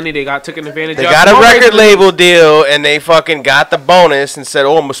up their money. They got taken advantage of. They got a record label deal, and they fucking got the bonus and said,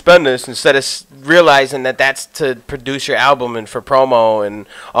 "Oh, I'm gonna spend this," instead of realizing that that's to produce your album and for promo and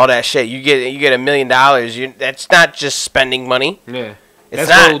all that shit. You get $1 million. That's not just spending money. Yeah, it's Let's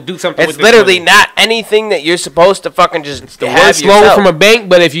not. go do something. It's with literally this money. not anything that you're supposed to fucking just. It's the have worst loan yourself. from a bank,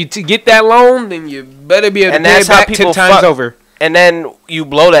 but if you get that loan, then you better be able to pay it back 10 times over. And then you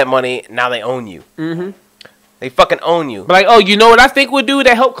blow that money. Now they own you. Mm-hmm. They fucking own you. But like, oh, you know what I think would do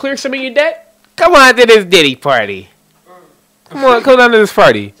to help clear some of your debt? Come on to this Diddy party. Come down to this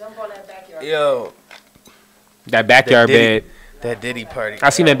party. Jump on that backyard. Yo, That backyard bed. that Diddy party.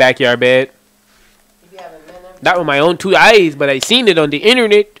 I seen that backyard bed. You be having men up. Not with my own 2 eyes, but I seen it on the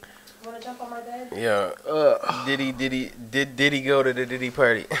internet. You wanna jump on my bed? Yeah. Did he go to the Diddy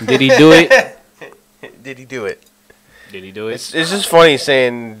party? Did he do it? Did he do it? Did he do it? It's just funny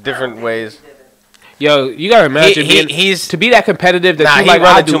saying different ways. Yo, you gotta imagine he's to be that competitive that you he like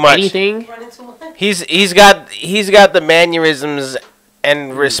running I'll do too much. anything. Running too much? he's got the mannerisms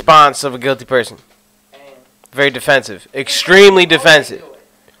and response of a guilty person. Very defensive, extremely defensive.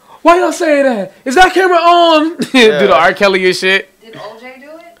 Why y'all say that? Is that camera on? Do the R. Kelly and shit. Did OJ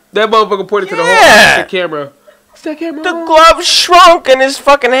do it? That motherfucker pointed to the whole Yeah. camera. Is that camera The on? glove shrunk and his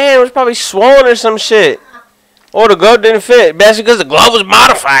fucking hand was probably swollen or some shit. Or the glove didn't fit. Basically because the glove was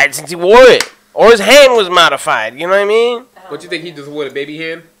modified since he wore it. Or his hand was modified. You know what I mean? What you think he just wore a baby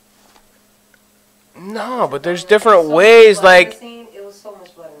hand? No, but there's different ways. Like, It was so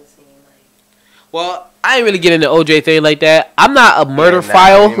much blood in the scene. Well, I ain't really get into OJ thing like that. I'm not a murder nah,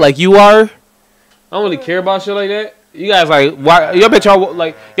 file man. like you are. I don't really care about shit like that. You guys like, why? Y'all bet y'all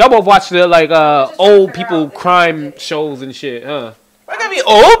like y'all both watch the like old people crime shows and shit, huh? why gotta be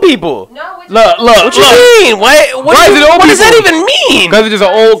old people? No, Look, What you mean? Why is it old what does that even mean? Because it's just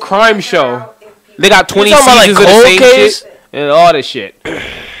an old crime show. They got 20 You talking about, seasons like, of the Cold same Case? shit and all this shit.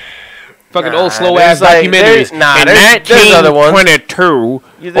 Fucking old slow ass there's, like, documentaries. there's other ones. 1922,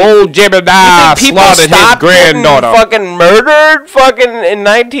 You think- old Jebediah slaughtered his granddaughter. Fucking murdered fucking in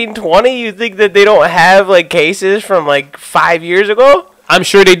 1920? You think that they don't have like cases from like 5 years ago? I'm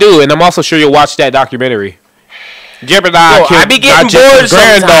sure they do, and I'm also sure you'll watch that documentary. Jebediah I be getting bored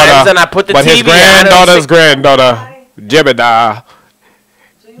sometimes, and I put the but his TV on and granddaughter's sit- granddaughter, Jebediah.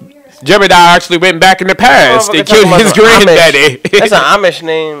 Jebediah actually went back in the past and killed his granddaddy. That's an Amish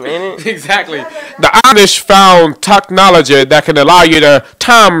name, ain't it? Exactly. The Amish found technology that can allow you to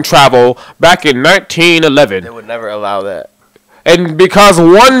time travel back in 1911. They would never allow that. And because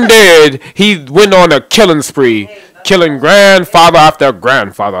one did, he went on a killing spree, killing grandfather after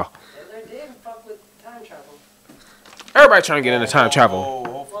grandfather. They did fuck with time travel. Everybody trying to get into time travel.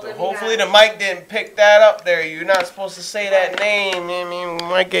 Hopefully the mic didn't pick that up there. You're not supposed to say that name. I mean, we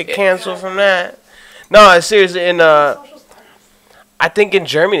might get canceled from that. No, seriously, I think in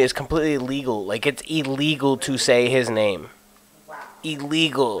Germany it's completely illegal. Like, it's illegal to say his name. Wow.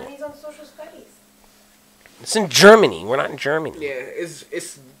 Illegal. And he's on social studies. It's in Germany. We're not in Germany. Yeah,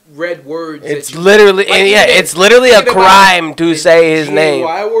 it's red words. It's literally, it's literally a crime to say his name.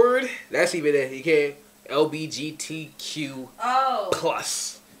 Y word? That's even it. You can't. LBGTQ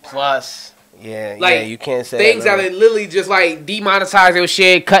plus. Plus, yeah, Like, you can't say Things that that. are literally just like demonetize their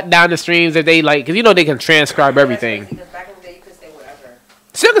shit, cut down the streams if they like, because you know they can transcribe everything. Because back in the day, you could say whatever.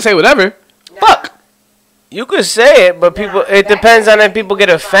 Still can say whatever. Now, Fuck. You could say it, but people. It depends on if people get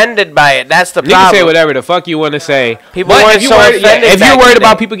offended by it. That's the You problem. can say whatever the fuck you want to say. People But weren't if you so worried, offended if back you're in worried the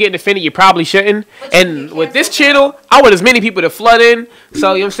about day. people getting offended, you probably shouldn't. But you And can with this cancel channel, I want as many people to flood in.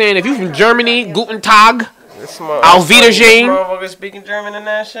 So, you know what I'm saying? If you from Germany, Guten Tag. Auf Wiedersehen. This motherfucker speaking German and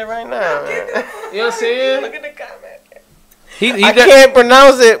that shit right now. You know what I'm saying? Look at the comment. He I can't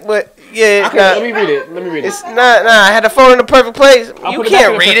pronounce it, but yeah. let me read it. Let me read it. It's not. Nah, I had the phone in the perfect place. I'll You put it back in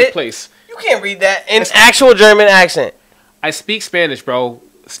can't the read perfect it. place. You can't read that in actual German accent. I speak Spanish, bro.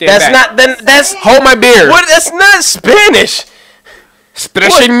 Stand That's back. not. Then that's. Hold my beer. What? That's not Spanish.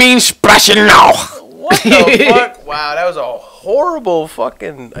 Sprechen means sprechen now. What the fuck? Wow, that was a horrible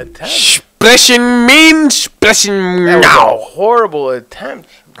fucking attempt. Sprechen means sprechen That was a now. horrible attempt.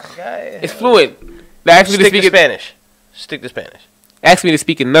 Guy. It's fluent. They asked me to Stick to speak it. Spanish. Stick to Spanish. Asked me to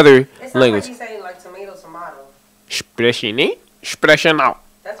speak another It's not language. like he's saying like tomato. Sprechen me, sprechen now.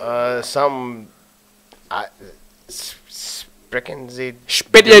 That's what Some. Sprechen Sie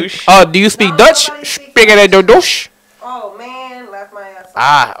Spit douche? do you speak No, Dutch? nobody speaks Speak it in Dutch. Oh man, laugh my ass off.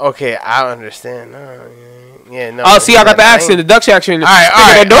 Ah, okay, I understand. Yeah, no. Oh, see, I got the I accent, the ain't- Dutch accent. All right, Speak all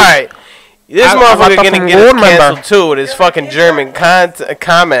it right, in all Dutch. right. This I motherfucker thought gonna from get board member. canceled too with his fucking German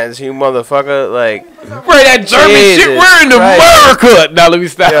comments, you motherfucker. Like, Bro, that German shit, Jesus we're in Christ. America. Now let me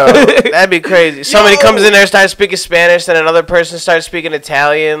stop. yo, that'd be crazy. Somebody comes in there, starts speaking Spanish, then another person starts speaking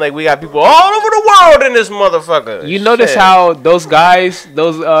Italian. Like, we got people all over the world in this motherfucker. You notice Shit. how those guys,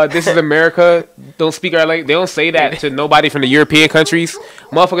 This is America, don't speak our language. They don't say that to nobody from the European countries.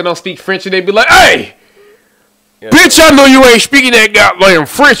 Motherfucker don't speak French, and they be like, "Hey, bitch, I know you ain't speaking that goddamn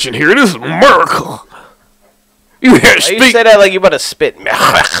French in here. This is America. You gotta Why you speak say that like you about to spit?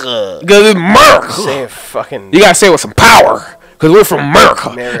 because it's America. Saying fucking. You gotta say it with some power, because we're from America,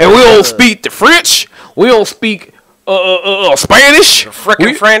 America. and we don't speak the French. We don't speak Spanish. frickin'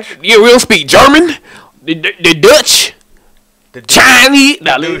 We- French. Yeah, we don't speak German. The Dutch. The Chinese,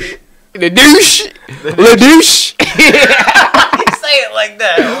 douche. the douche, the douche. Say it like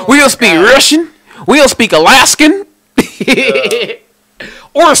that. We don't speak Russian. We don't speak Alaskan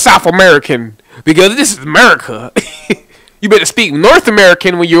or South American because this is America. You better speak North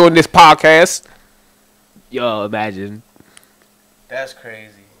American when you're on this podcast. Yo, imagine. That's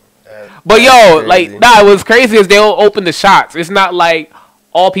crazy. But yo, That's like, crazy. nah, what's crazy is they don't open the shots. It's not like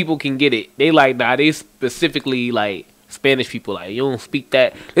all people can get it. They like, nah, they specifically like Spanish people. Like, you don't speak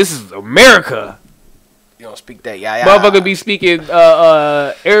that. This is America. You don't speak that, yeah. Motherfucker be speaking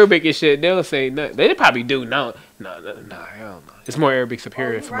Arabic and shit. They'll say nothing. They probably do. No, hell no. It's more Arabic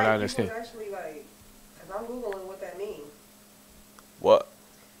superior you're from what I understand. People's actually like, cause I'm googling what that means. What?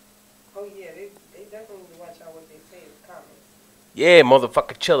 Oh yeah, they definitely need to watch out what they say in the comments. Yeah,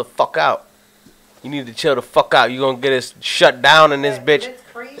 motherfucker, chill the fuck out. You need to chill the fuck out. You gonna get us shut down in this bitch. That's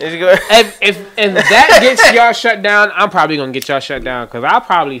crazy. It's gonna- If that gets y'all shut down, I'm probably gonna get y'all shut down because I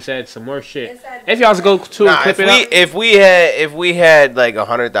probably said some more shit. If y'all go to and Nah, clip it up, if we had like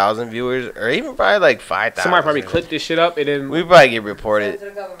 100,000 viewers or even probably like 5,000, somebody probably clip this shit up and then we probably get Send reported. to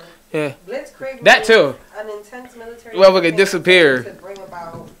the government. yeah. Blitzkrieg That means too. An intense military Well, we could campaign disappear. to bring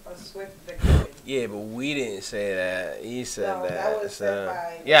about a swift victory. Yeah, but we didn't say that. He said No, that was said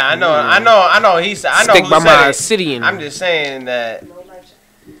by- yeah, I know. He said. I know Stick who by said my it. city and I'm just saying that No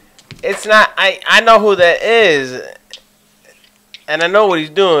legend. it's not. I know who that is, and I know what he's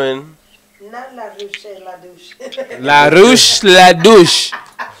doing. Not la douche, la douche. La Rouge La Douche.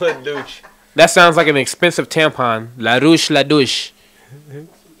 Douche. That sounds like an expensive tampon. La Rouge La Douche.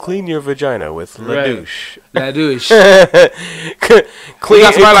 Clean your vagina with La Right. Douche. La Douche. clean,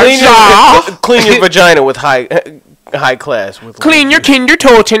 That's why I like Shaw. clean your vagina with high class. With Clean your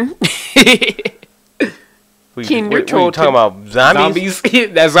kindertoten. We Kindertoten. talking about zombies.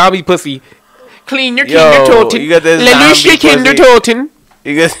 Zombies. That zombie pussy. Clean your Yo, kindertoten. you got that La Douche zombie kindertoten.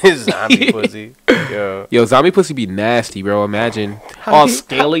 You got this zombie pussy. Yo. Yo, zombie pussy be nasty, bro. Imagine all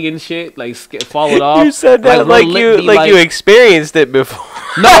scaly and shit, like falling off. You said that like little lip be you experienced it before.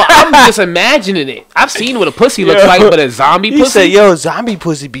 No, I'm just imagining it. I've seen what a pussy looks Yo. like, but a zombie He pussy. said, "Yo, zombie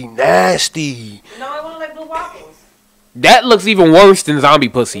pussy be nasty." No, I want like blue waffles. That looks even worse than zombie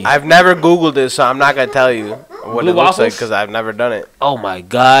pussy. I've never Googled this, so I'm not gonna tell you what Blue it looks like waffles? because I've never done it. Oh my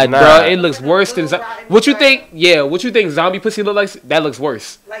god, Nah. bro! It looks worse than. What you think? Yeah, what you think? Zombie pussy look like? That looks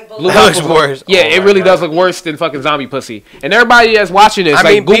worse. Like Blue That looks waffles- worse. Yeah, Oh it my really God. does look worse than fucking zombie pussy. And everybody that's watching this, I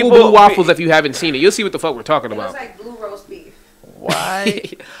like mean, Google people- blue waffles if you haven't seen it. You'll see what the fuck we're talking It looks about. like blue roast beef. Why?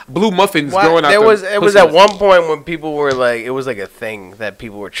 Blue muffins Why? growing out. There the was it was pussy. at one point when people were like, it was like a thing that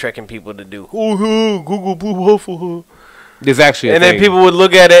people were tricking people to do. Google blue waffle. There's actually a And then thing. people would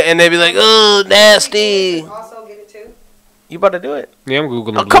look at it and they'd be like, "Oh, nasty." Also get it too. You about to do it? Yeah, I'm googling.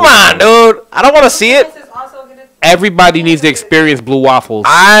 Oh, blue come on, waffles. dude. I don't want to see it. This is also Everybody needs to experience blue waffles.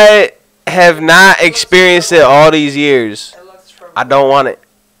 I have not experienced it all these years. It looks I don't want it.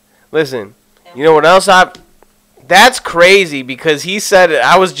 Listen, you know what else that's crazy because he said it.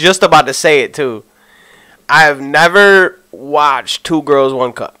 I was just about to say it too. I have never watched Two Girls,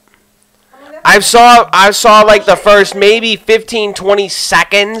 One Cup. I saw like the first maybe 15, 20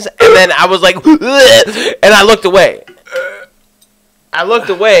 seconds, and then I was like, and I looked away. I looked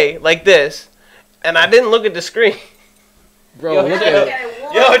away like this, and I didn't look at the screen. Bro, Yo, look chill. at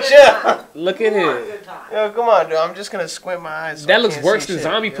it. Yo, chill. Look at it. Yo, come on, dude. I'm just gonna squint my eyes. So That I looks can't worse see than shit.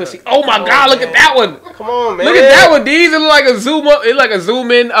 zombie Yo, pussy. Oh my come god, on, look man. at that one. Come on, man. Look at that one, D's. It look like a zoom up. It like a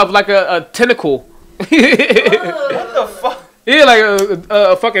zoom in of like a tentacle. What the fuck? Yeah, like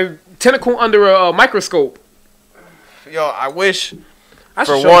a fucking tentacle under a microscope. Yo, I wish. I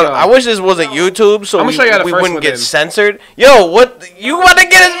For should show one, y'all. I wish this wasn't YouTube, so I'ma we show y'all the first wouldn't one get then. censored. Yo, what? You about to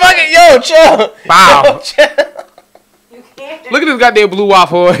get his fucking? Yo, chill. Wow. Yo, chill. You can't. Look at this goddamn blue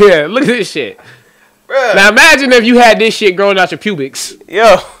waffle here. Look at this shit. Bruh. Now imagine if you had this shit growing out your pubics.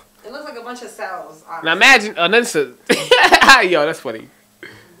 Yo. It looks like a bunch of cells. Now imagine another. Yo, that's funny.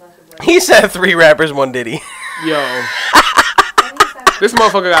 He said 3 rappers, 1 Diddy. Yo, this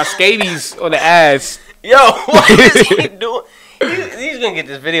motherfucker got scabies on the ass. Yo, what is he doing? He's gonna get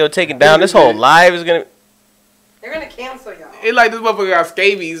this video taken down. This whole live is gonna. They're gonna cancel y'all. It like this motherfucker got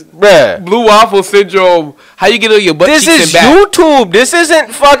scabies. Bruh. Blue waffle syndrome. How you get on your butt This cheeks is and back? YouTube. This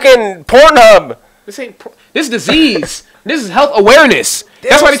isn't fucking Pornhub. This ain't. This disease. This is health awareness.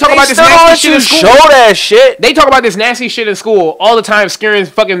 That's why they talk about this still don't nasty let shit you in school. show that shit. They talk about this nasty shit in school all the time, scaring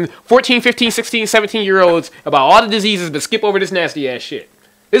fucking 14, 15, 16, 17-year-olds about all the diseases, but skip over this nasty ass shit.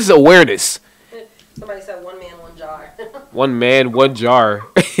 This is awareness. Somebody said 1 man, 1 jar. One man, one jar.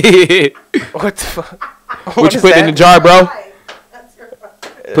 What the fuck? What you put in the jar, bro? That's your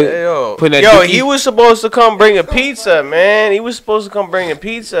Yo, put that yo, dookie- he was supposed to come bring a pizza, man. He was supposed to come bring a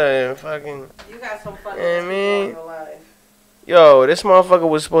pizza and fucking. You got some fun Yeah, people man. in your life. Yo, this motherfucker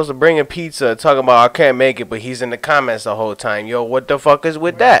was supposed to bring a pizza, talking about I can't make it, but he's in the comments the whole time. Yo, what the fuck is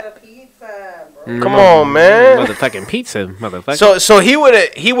with that? Bring the pizza, bro. Come on, man. Motherfucking pizza, motherfucker. So he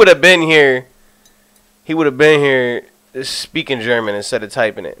would have been here. He would have been here speaking German instead of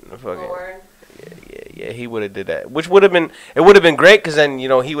typing it. Fucking, Or yeah, he would have did that, which would have been great because then he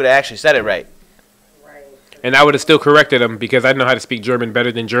would have actually said it right. right. And I would have still corrected him because I know how to speak German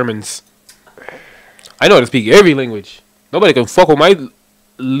better than Germans. I know how to speak every language. Nobody can fuck with my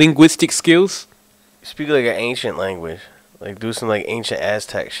linguistic skills. Speak like an ancient language, like do some like ancient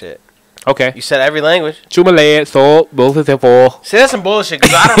Aztec shit. Okay. You said every language. Chumalad, so both of them four. See, that's some bullshit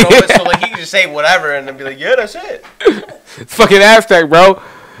because I don't know it, so like he can just say whatever and then be like, yeah, that's it. It's fucking Aztec, bro.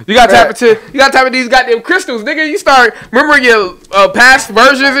 You gotta tap Right. into these goddamn crystals, nigga. You start remembering your past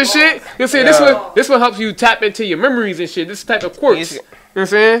versions and shit. You see, Yeah. this one helps you tap into your memories and shit. This type of quartz. You know what I'm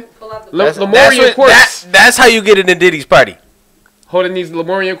saying? Pull out the Lemurian quartz. That's how you get into Diddy's party. Holding these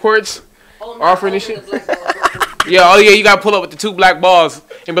Lemurian quartz. Oh, no, offering this holding shit? the black ball. Yeah, oh yeah, you gotta pull up with the 2 black balls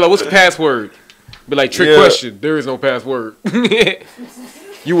and be like, what's the password? Be like, trick Yeah. question. There is no password.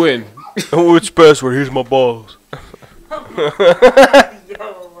 You win. Which password? Here's my balls. Yo,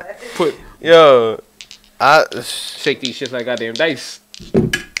 what? Put Yo, shake these shits like goddamn dice.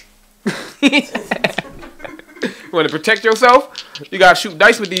 Want to protect yourself? You gotta shoot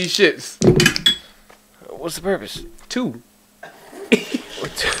dice with these shits. what's the purpose? 2.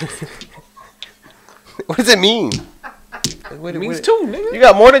 What does it mean? Like, It means 2, nigga. You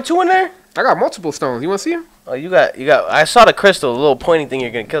got more than 2 in there? I got multiple stones. You wanna see them? Oh, you got. I saw the crystal, the little pointy thing you're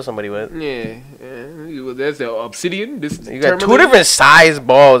gonna kill somebody with. Yeah. That's the obsidian. This You got 2 tourmaline. different size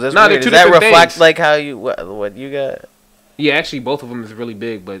balls. That's Nah, they're weird. 2 Does that different reflect things. like how you what you got? Yeah, actually, both of them is really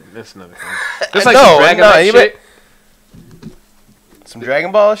big, but that's another thing. I That's like know, some Dragon Knight you shit. Some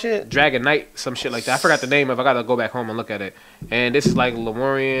Dragon Ball shit. Dragon Knight, some shit like that. I forgot the name of it. I gotta go back home and look at it. And this is like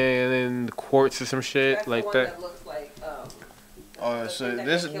Lemurian and quartz or some shit That's like the one that. that looks like, Oh, the so thing that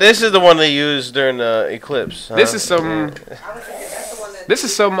this can kill this you. is the one they used during the eclipse. Huh? This is some. I was thinking that's the one that. This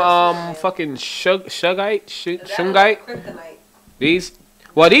is some fucking shungite. That Shungite. was kryptonite. These.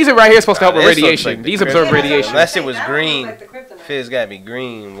 Well, these are right here supposed to help with This looks radiation. like the These kryptonite. absorb Yeah, that's what I'm radiation. Unless it saying. was That one green. looks like the kryptonite. Fizz gotta be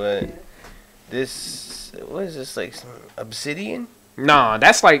green, but this what is this like some obsidian? Nah,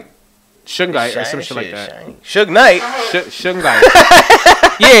 that's like shungite or Shiny some shit like that. shiny. Suge Knight. Shungite.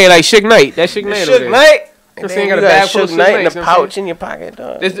 Yeah, like Suge Knight. That's Suge Knight over Suge there. Knight. I'm And saying then got you a got bag full of Suge Suge Knight in Knights, the you know what I'm pouch in your pocket,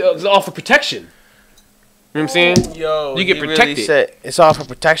 dog. It's all for protection. You know what I'm saying? Yo, You get he really protected. said it's all for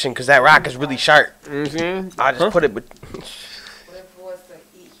protection because that rock is really sharp. You know what I'm saying? I just put it. What if it was to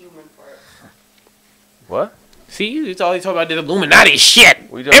eat human for What? See, it's all you talk about this Illuminati shit.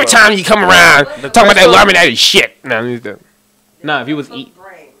 We talk Every about- time you come around, talking about that crystal- Illuminati shit. Nah, if you was eat,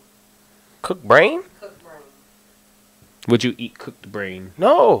 Cook brain? Cooked brain. would you eat cooked brain?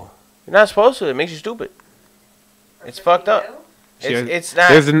 No, you're not supposed to. It makes you stupid. It's fucked up. Mil? It's not.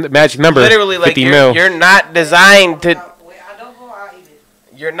 There's a magic number. Literally, like 50 mil. you're not designed to. Wait, I don't go, I'll eat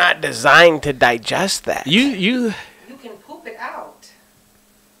it. You're not designed to digest that. You You can poop it out.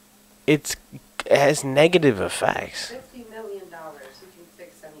 It has negative effects. $50 million. You can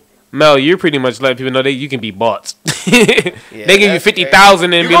fix anything. Mel, you're pretty much letting people know that you can be bought. They give you that's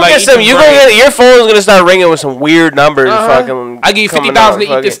 50,000 and You be gonna like, get some. eat You the gonna brain. get your phone's gonna start ringing with some weird numbers. Uh-huh. Fucking. I give you coming 50,000 out,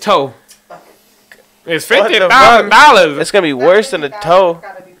 to eat this fucking- toe. It's What the $50,000. It's gonna be worse than a toe.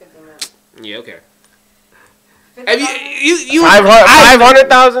 Gotta be 50 mil. Yeah, okay. 50 Have you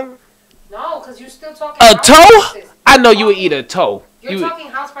 500,000. No, because you're still talking A house toe? prices. I know you would eat a toe. You're You talking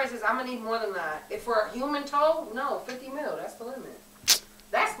house prices. I'm gonna need more than that. If for a human toe, no, 50 mil. That's the limit.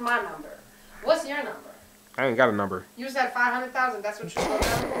 That's my number. What's your number? I ain't got a number. You said 500,000. That's what you wrote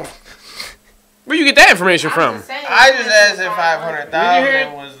down. Where you get that information I'm from? just saying, I just you asked said if 500,000.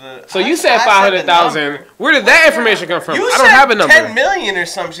 500,000 was the. So you said I 500,000. number. Where did that information come from? You I don't said have a number. 10 million or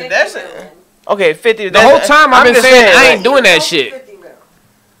some shit. 50 That's million. okay. 50. The whole time I've been just saying I ain't like, doing that Toe shit. 50 mil.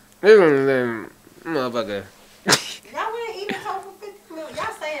 Motherfucker. Y'all wouldn't eat a toe for 50 mil.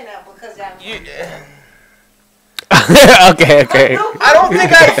 Y'all saying that because y'all. Okay. I don't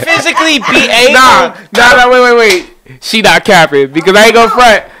think I'd physically be able. Nah, wait. She not capping because I ain't gonna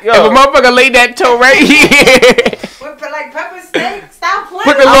front. Yo. If a motherfucker laid that toe right here, With like pepper steak, stop playing.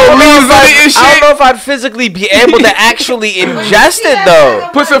 put the little leaves on it and I don't shit. know if I'd physically be able to actually ingest it though.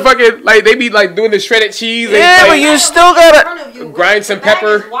 Put some fucking like they be like doing the shredded cheese. and, Yeah, like, but you still gotta grind some The bag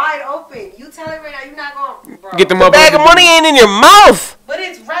pepper. is wide open. You tell it right now, you're not going. Bro. Get the the bag of motherfucker. money ain't in your mouth. But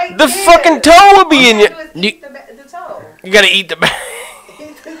it's right The there. fucking toe would be in All you your. gotta do is eat the toe. You gotta eat the bag.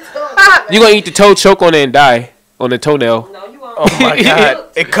 Eat the toe. You gonna eat the toe, choke on it, and die on the toenail. No, you won't. Oh my god!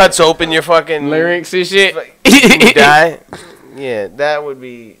 It cuts open your fucking Larynx and shit. You die. Yeah, that would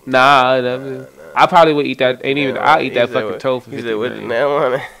be. Nah, I probably would eat that. Ain't even. I'll eat that He said fucking with- toe for he 50 said with the million. nail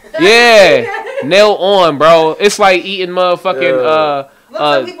on it. Yeah, nail on, bro. It's like eating motherfucking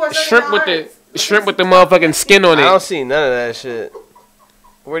some people are shrimp saying with hearts. the shrimp with the motherfucking skin on I don't it. see none of that shit.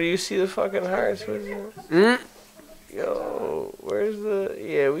 Where do you see the fucking hearts? Where's it? Mm? Yo, where's the?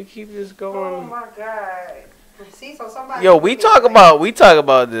 Yeah, we keep just Oh going. my god. See, so somebody. Yo, we talk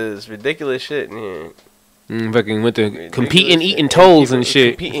about this ridiculous shit in here. Fucking went to Ridiculous competing shit. eating toes and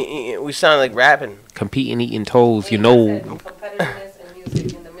shit. Competing, we sound like rapping. Competing eating toes, you know. Competitiveness and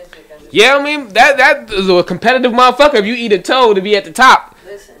music in the music industry. Yeah, I mean that is a competitive motherfucker. If you eat a toe to be at the top,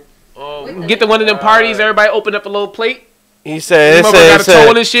 Listen. Oh, get to one of them parties. Everybody open up a little plate. he said. This motherfucker got a toe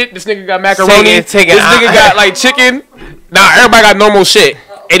on his shit. This nigga got macaroni. This taking- nigga got like chicken. Nah, everybody got normal shit,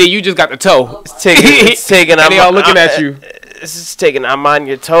 and then you just got the toe. It's taking. And they all looking at you. This is taking. I'm on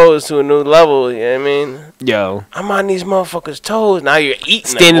your toes to a new level. You know what I mean? Yo, I'm on these motherfuckers' toes. Now you're eating.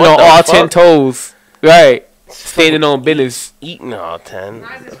 standing them. on What the all fuck? 10 toes. Right. Standing on business. Eating all 10.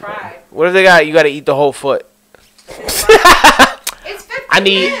 Mine's is fried. What if they got? You got to eat the whole foot. It's fried. It's 50 I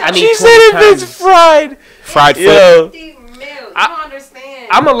need She 20 said if pounds. it's fried. Fried foot. Yo. 50 mil. You I- don't understand.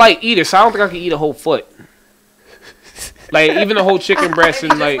 I'm a light eater, so I don't think I can eat a whole foot. Like even the whole chicken breast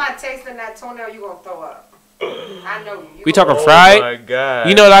and like. Just by tasting that toenail, you gonna throw up. I know you. We talking Oh fried? my god.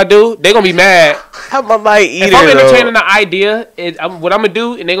 You know what I do? They gonna be mad. I'm a light eater. If I'm though. entertaining the idea, what I'm gonna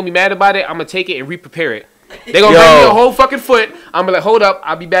do, and they gonna be mad about it, I'm gonna take it and re-prepare it. They gonna Yo. bring me a whole fucking foot. I'm gonna like, hold up,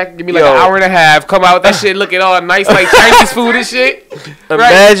 I'll be back. Give me like Yo. an hour and a half. Come out with that shit looking all nice, like Chinese food and shit. Imagine.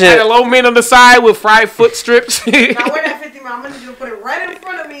 Right? And a low man on the side with fried foot strips. Now where that 50 mil? I'm gonna need you to put it right in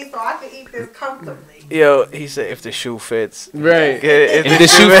front of me so I can eat this comfortably. Yo, he said if the shoe fits. Right. Get it? If the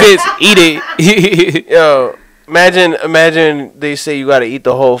shoe fits, eat it. Yo, imagine they say you gotta eat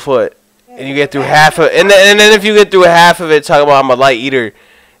the whole foot, and you get through half of, and then if you get through half of it, talk about I'm a light eater.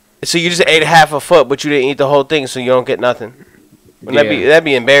 So you just ate half a foot, but you didn't eat the whole thing, so you don't get nothing. Wouldn't that'd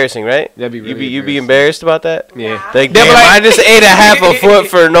be embarrassing, right? That'd be really you'd be embarrassed about that. Yeah. Like, They'll be damn, like- I just ate a half a foot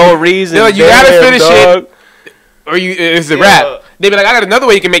for no reason. They're like, you gotta Damn, finish dog. it. Or it's a Yeah. wrap. They be like, I got another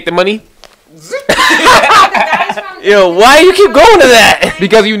way you can make the money. Yo, why you keep going to that?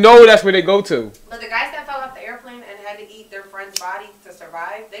 Because you know that's where they go to. But the guys that fell off the airplane and had to eat their friend's body to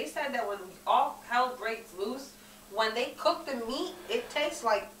survive, they said that when all hell breaks loose, when they cook the meat, it tastes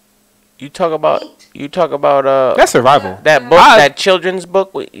like You talk about That's survival. that book, I- that children's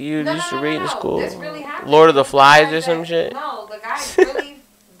book you no, used to read in school. This really happened. Lord of the Flies Guys or some that- shit. No, the guys really,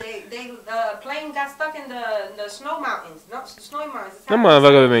 the plane got stuck in the snow mountains. No, snowy mountains. It's That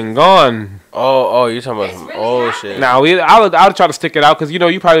happening. motherfucker been gone. Oh, you're talking about It's some really old happening. shit. Nah, I would try to stick it out because you know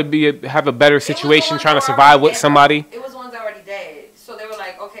you probably have a better situation trying to survive with somebody. It was ones already dead, so they were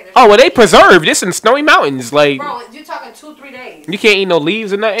like, okay. Oh, well, they preserved. This in snowy mountains. Like, Bro, you're talking 2-3 days. you can't eat no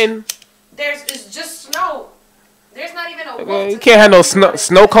leaves or nothing. It's just snow. There's not even a wolf. You can't have no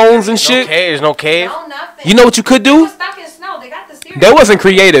snow cones and No shit. cave, there's no cave. No, nothing. You know what you could They do? were stuck in snow. They got the steering. That wasn't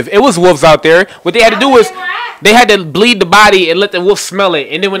creative. It was wolves out there. What they had to do was That's where they were at. they had to bleed the body and let the wolf smell it.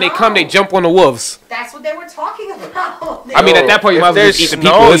 And then when they come, they No. jump on the wolves. That's what they were talking about. I mean, at that point, you If might as well there's just eat the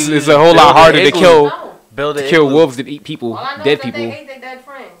snow, people. It's a whole build lot an harder to igloo. kill No. Build an kill igloo. wolves than eat people, All I know dead is that people. they ate their dead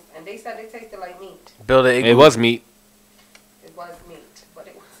friends, and they said they tasted like meat. Build an igloo. It was meat. It was meat, but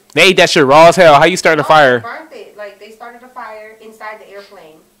it wasn't. They ate that shit raw as hell. How you starting a They fire? burnt it. Like, they started a fire inside the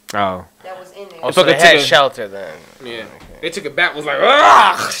airplane Oh. that was in there. Oh, so they Fucking had took a- shelter then. Yeah. They took it back. Was like,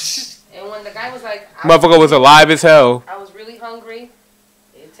 ugh. And when the guy was like, Motherfucker was alive as hell. I was really hungry,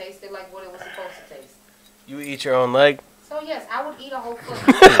 it tasted like what it was supposed to taste. You eat your own leg? So, yes, I would eat a whole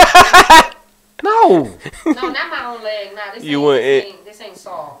foot. No. No, not my own leg. Nah, this, You ain't, wouldn't this, eat- ain't, this ain't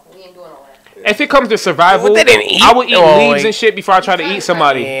Saul. We ain't doing all that. If it comes to survival, What, they didn't eat? I would eat Oh, leaves like- and shit before I try to eat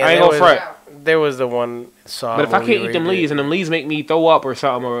somebody. Yeah, I ain't that gonna was- front. There was the one Saw. But if I movie can't where eat them he leaves did- and them leaves make me throw up or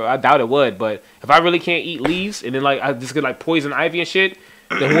something, or I doubt it would, but if I really can't eat leaves and then like I just get like poison ivy and shit,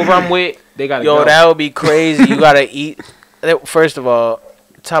 then whoever I'm with, they gotta Yo, go. that would be crazy. You gotta eat. First of all,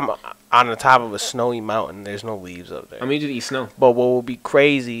 on the top of a snowy mountain, there's no leaves up there. I mean, you just eat snow. But what would be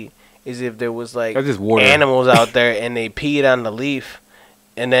crazy is if there was like That's just water. animals out there and they peed on the leaf,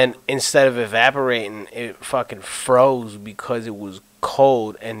 and then instead of evaporating, it fucking froze because it was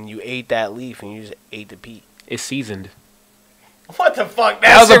cold, and you ate that leaf and you just ate the pee. It's seasoned. What the fuck?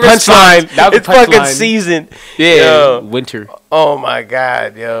 That was a your response. punchline. That was a It's fucking punchline. seasoned. Yeah, Yo. winter. Oh my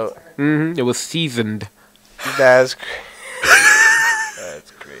god, yo, It was seasoned. that's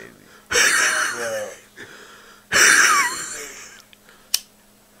that's crazy. Yo.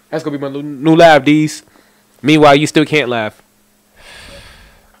 That's gonna be my new laugh, D's. Meanwhile, you still can't laugh.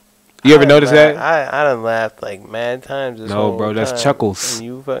 You ever notice that? I done laughed like mad times. This No, whole bro, that's time. chuckles. And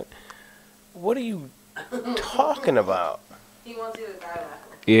you what are you talking about? He wants you to die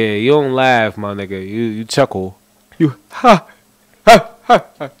laughing. Yeah, you don't laugh, my nigga. You chuckle. You ha ha ha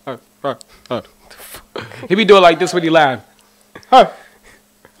ha ha ha. ha. He be doing like this when he laugh. Ha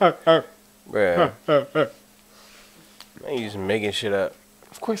ha ha Bruh, ha ha. man, you just making shit up.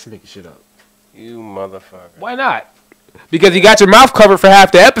 Of course, I'm making shit up. You motherfucker. Why not? Because you got your mouth covered for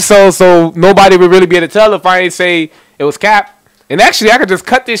half the episode, so nobody would really be able to tell if I ain't say it was cap. And actually, I could just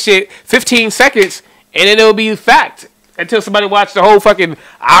cut this shit 15 seconds, and then it'll be fact until somebody watched the whole fucking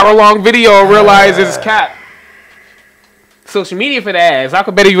hour-long video and realize it's cap. Social media for the ass. How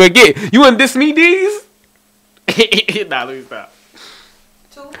could better you would get? You wouldn't diss me, D's? Nah, let me stop.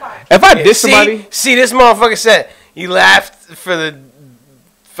 Tupac. If I diss somebody, See, this motherfucker said he laughed for the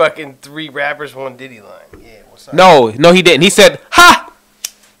fucking 3 rappers, 1 Diddy line. Yeah, what's up? no, he didn't. He said, "Ha."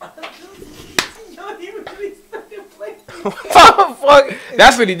 Yo, he really started playing. Fuck.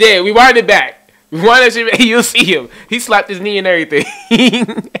 That's what he did. We wind it back. We wind that shit back. You'll see him. He slapped his knee and everything.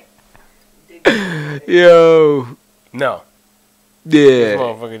 Yo. No. This Yeah.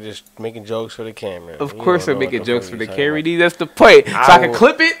 motherfucker just making jokes for the camera. Of You course don't I'm know what making the jokes fuck for you the talking carry about. D. That's the point. So I can will-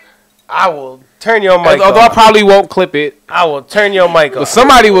 clip it. I will turn your mic Although I off. probably won't clip it. I will turn your mic But off.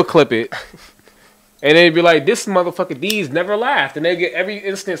 somebody will clip it. And they'd be like, this motherfucker D's never laughed. And they get every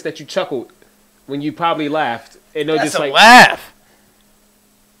instance that you chuckled when you probably laughed. And they'll That's just a like, laugh.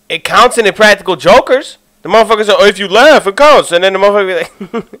 It counts in the practical jokers. The motherfuckers say, oh, if you laugh, it counts. And then the motherfucker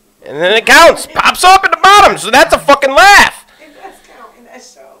be like, and then it counts. Pops up at the bottom. So that's a fucking laugh. It does count in that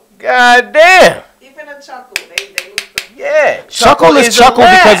show. God damn. Even a chuckle, they use the Yeah. chuckle is a chuckle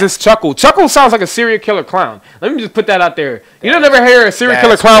laugh. because it's chuckle. Chuckle sounds like a serial killer clown. Let me just put that out there. You don't ever hear a serial killer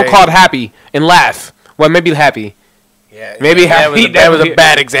That's clown crazy. called Happy and laugh. Well, maybe Happy. Yeah, Maybe that was, Happy- that was a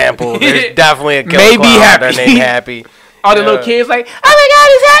bad example. There's definitely a killer Maybe clown out there Happy. named Happy. All the Yeah. little kids like, oh my God,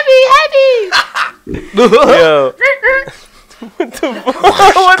 he's happy, happy. Yo.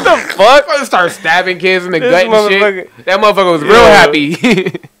 What the fuck? I start stabbing kids in the This gut and shit. motherfucker- That motherfucker was real Yo.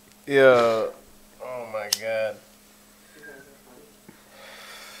 happy. Yo. Oh my god.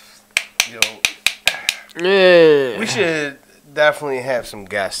 Yo. Yeah. We should definitely have some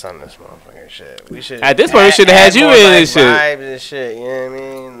guests on this motherfucking shit. We should. At this point, we should have had you more, in like, this shit. Vibes and shit. You know what I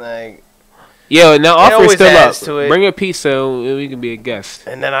mean? Like, Yo, now offer is always still up. adds to it. Bring a piece so we can be a guest.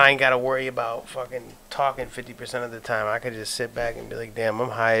 and then I ain't gotta worry about fucking talking 50% of the time. I could just sit back and be like, damn,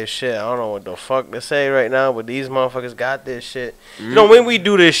 I'm high as shit. I don't know what the fuck to say right now, but these motherfuckers got this shit. You know, when we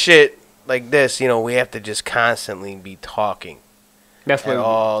do this shit like this, you know, we have to just constantly be talking. That's what at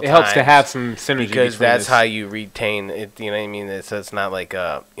all it helps to times, have some synergy because between that's this. how you retain it. You know what I mean? It's not like it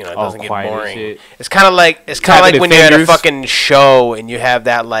doesn't get quiet and boring. shit. It's kind of like Tapping when the you're at a fingers. fucking show and you have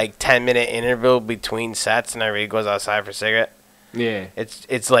that like 10-minute interval between sets and everybody goes outside for a cigarette. Yeah.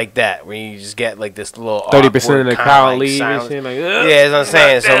 It's like that where you just get like this little 30% of awkward the kinda, crowd like, leave and silence. shit. Like, Yeah, that's what I'm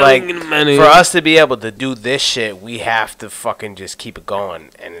saying. So like, for for us to be able to do this shit, we have to fucking just keep it going,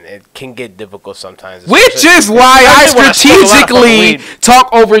 and it can get difficult sometimes. Which especially- is why I especially when I smoke a lot of fucking strategically weed. talk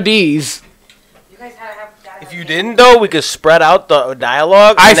over these. You guys gotta If you didn't though, we could spread out the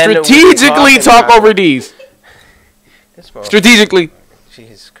dialogue. I and then we could strategically and talk over these. This motherfucker- Strategically.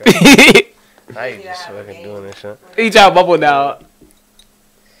 Jesus Christ. Each Now you just fucking doing this shit. out bubble now.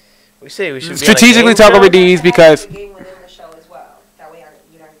 We say we should Strategically be on a talk game over show? these because game within the show as well. That way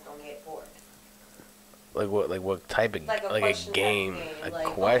you guys don't get bored. Like what? Like what type of Like a like question a game? type A game. Like,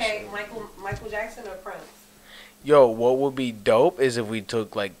 question. okay, Michael Jackson or Prince? Yo, what would be dope is if we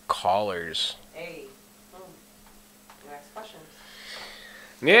took like callers. Hey, you ask questions.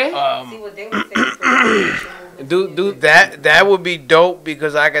 yeah. See what they would say. Do That would be dope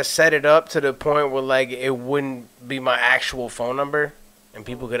because I could set it up to the point where like it wouldn't be my actual phone number, and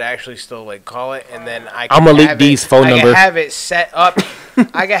people could actually still like call it, and then I. I'ma leak have D's phone I number. can have it set up.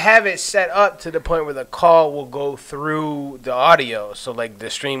 I can have it set up to the point where the call will go through the audio, so like the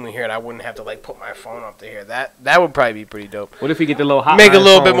stream we hear it, I wouldn't have to like put my phone up to hear that. That would probably be pretty dope. What if we get the little hotline Make it a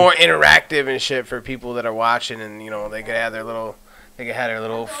little bit phone? more interactive and shit for people that are watching, and they could have their little. They could have their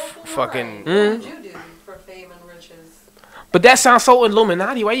little fucking. What would you do for fame and riches? But that sounds so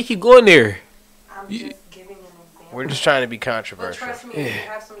Illuminati. Why you keep going there? I'm just giving an example. We're just trying to be But controversial. trust me, if you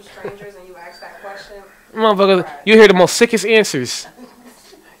have some strangers and you ask that question, Motherfucker, you hear the most sickest answers.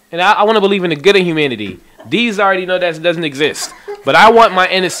 And I want to believe in the good of humanity. These already know that doesn't exist. But I want my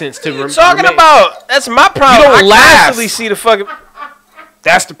innocence to What are you talking about? That's my problem. You don't I laugh. constantly see the fucking.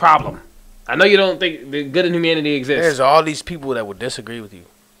 That's the problem. I know you don't think the good in humanity exists. There's all these people that would disagree with you.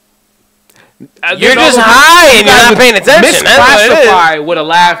 There's You're just all- high and you're guys not paying attention. That's what it is. Misclassify what a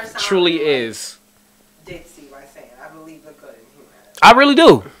laugh truly is. did see by saying, I believe the good in humanity. I really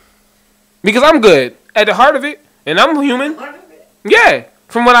do. Because I'm good at the heart of it. And I'm human. Yeah.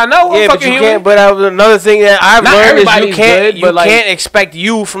 From what I know, I'm Yeah, but fucking you human. can't. But another thing that I've Not learned is everybody's you can't. good, You but, like- can't expect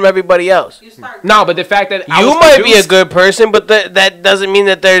you from everybody else. You start No, but the fact that I You was might be a produced- good person, but that doesn't mean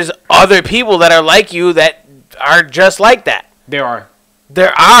that there's other people that are like you that are just like that. There are.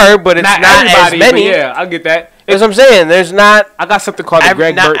 There are, but it's not, as everybody, but many. yeah, I get that. That's what I'm saying. There's not. I got something called the I've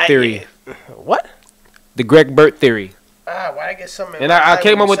Greg not- Burt theory. What? The Greg Burt theory. Why'd I get something? And I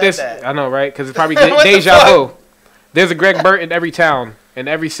came up with this. I know, right? Because it's probably What the deja fuck? vu. There's a Greg Burt in every town, in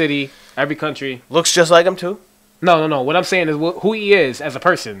every city, every country. Looks just like him too. No. What I'm saying is who he is as a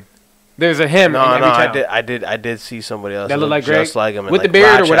person. There's a him No, in every town. I did see somebody else That look like just Greg? like him in, With the like,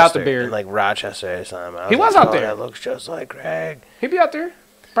 beard or without the Rochester, beard? in, like Rochester or something. He was out there. That looks just like Greg. He be out there.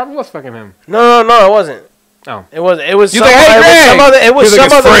 Probably was fucking him. No, it wasn't. Oh. It was. It was. You Some, think, hey, it was Greg! some other. It was He's like,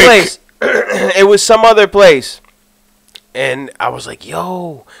 some "It's other Frank." place. It was some other place. And I was like,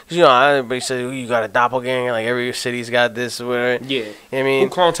 yo, 'cause, everybody said, "Ooh, you got a doppelganger. Like every city's got this or whatever." Yeah. I Who mean,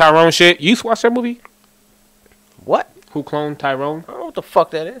 cloned Tyrone shit? You used to watch that movie? what? Who cloned Tyrone? I don't know what the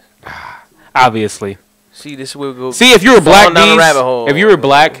fuck that is. Obviously. See, this will go. See, if you were black, falling down a D's, rabbit hole. if you were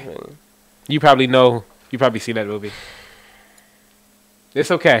black, you probably know. You probably seen that movie.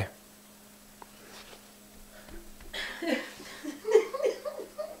 It's okay.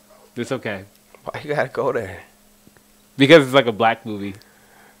 It's okay. Why you gotta go there? Because it's like a black movie.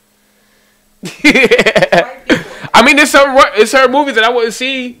 white people. I mean, there's certain movies that I wouldn't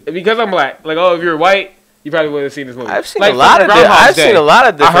see because I'm black. Like, oh, if you're white, you probably wouldn't have seen this movie. I've seen like, a lot of. fucking Groundhog's I've Day. seen a lot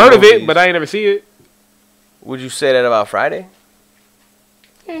of. I Different heard of it, movies. but I ain't never see it. Would you say that about Friday?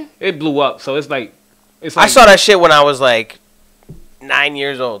 It blew up, so it's like I saw that shit when I was like 9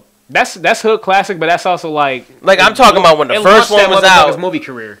 years old. That's hood classic, but that's also like I'm talking about when the it first launched one was that motherfucker's out. movie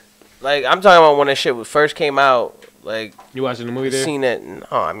career. Like I'm talking about when that shit first came out. Like You watching the movie there? seen it. No,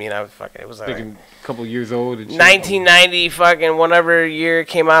 I mean I fucking it was like Thinking a couple years old. And shit. 1990 fucking whatever year it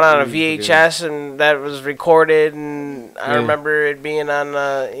came out on a Yeah. VHS and that was recorded and I Yeah. remember it being on you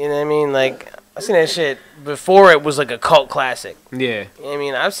know what I mean, like I seen that shit before it was like a cult classic. Yeah. You know what I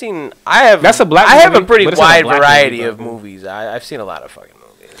mean, I have That's a black I have a movie, pretty but it's not a wide black variety movie, of bro. movies. I've seen a lot of fucking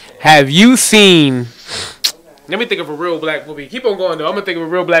movies. Have you seen? Let me think of a real black movie. Keep on going though. I'm gonna think of a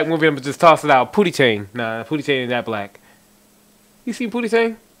real black movie. I'm gonna just toss it out. Pootie Tang. Nah, Pootie Tang ain't that black. You seen Pootie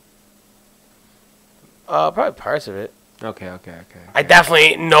Tang? Probably parts of it. Okay. I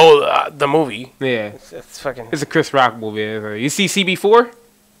definitely know the movie. Yeah, It's fucking. it's a Chris Rock movie. You see CB4?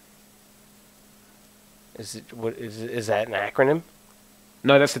 Is that an acronym?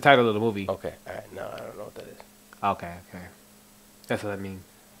 No, that's the title of the movie. Okay. All right. No, I don't know what that is. Okay. That's what I mean.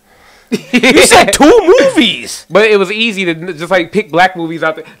 You said 2 movies. But it was easy to just like pick black movies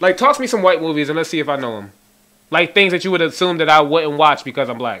out there. Like, toss me some white movies and let's see if I know them. Like things that you would assume that I wouldn't watch because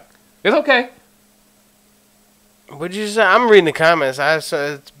I'm black. It's okay. What'd you say? I'm reading the comments. I was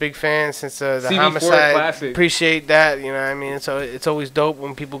a big fan since the CB4 homicide. classic. Appreciate that. You know what I mean? It's always dope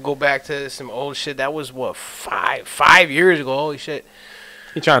when people go back to some old shit. That was, what, 5 years ago? Holy shit.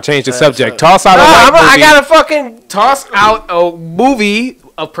 You trying to change the subject. Toss out I gotta fucking... Toss out a movie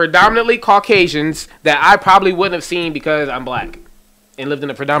of predominantly Caucasians that I probably wouldn't have seen because I'm black and lived in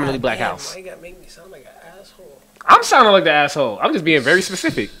a predominantly black house. Why you gotta make me sound like an asshole? I'm sounding like the asshole. I'm just being very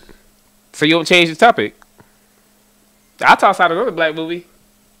specific. So you don't change the topic. I'll toss out another black movie.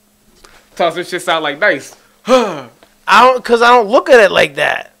 Toss this shit out like nice. Cause I don't look at it like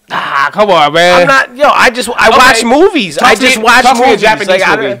that. Ah, come on, man. I'm not, I watch movies. I just watch movies. A Japanese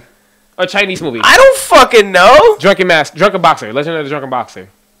movie. A Chinese movie. I don't fucking know. Drunken Boxer. Legend of the Drunken Boxer.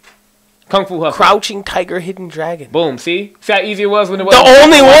 Kung Fu Hustle. Crouching Tiger, Hidden Dragon. Boom. See how easy it was when it was. The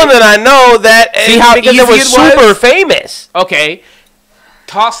only one that I know that see how because easy it was super famous. Okay.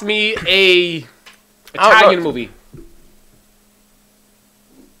 Toss me a Italian movie.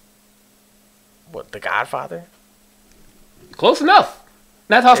 What, The Godfather? Close enough.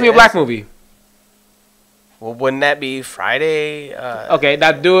 Now toss me a black movie. Well, wouldn't that be Friday? Okay,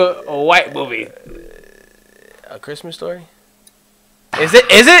 now do a white movie. A Christmas Story? Is it?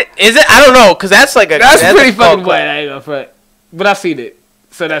 I don't know, cause that's like that's pretty fucking white. I ain't gonna front, but I've seen it,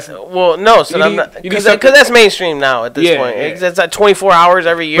 so that's well, no, so I'm not because that's mainstream now at this point. Yeah. It's like 24 hours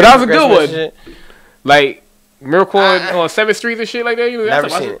every year. But that was a good one. Shit. Like Miracle on 7th Street and shit like that. Never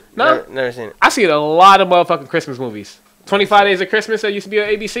seen it. No, never seen it. I seen a lot of motherfucking Christmas movies. 25 Days of Christmas that used to be on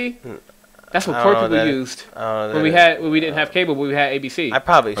ABC. That's what poor people used when we didn't have cable, but we had ABC. I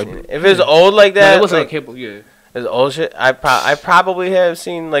probably seen it. If it was old like that, no, it wasn't like cable. Yeah. It's old shit. I probably have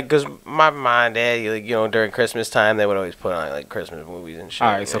seen, like, because my mom and dad, like, during Christmas time, they would always put on, like, Christmas movies and shit.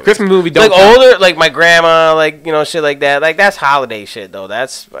 All right, so Christmas movie don't like count. Older, like my grandma, like, shit like that. Like, that's holiday shit, though.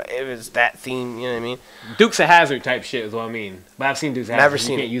 That's, if it's that theme, you know what I mean? Dukes of Hazzard type shit is what I mean. But I've seen Dukes of Hazzard. Never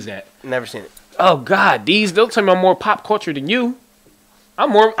seen you it. Can't use that. Never seen it. Oh, God. Don't tell me I'm more pop culture than you. I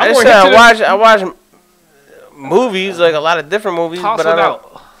watch movies, like, a lot of different movies, but I don't.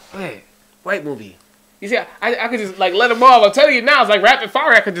 Wait, white movie. You see, I could just, like, let them off. I'm telling you now, it's like rapid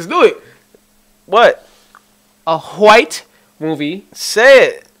fire. I could just do it. What? A white movie. Say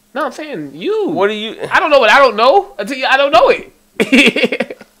it. No, I'm saying you. What do you... I don't know what I don't know until I don't know it.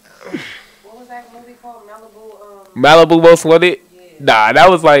 What was that movie called? Malibu Most Wanted? Yeah. Nah, that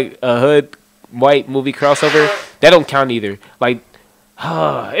was like a hood white movie crossover. That don't count either. Like,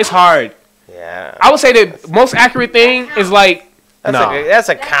 it's hard. Yeah. I would say the most accurate thing is like... That's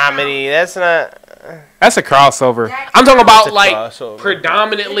a comedy. That's not... That's a crossover. I'm talking about like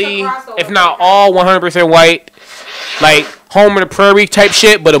predominantly, if not all, 100% white, like Home of the Prairie type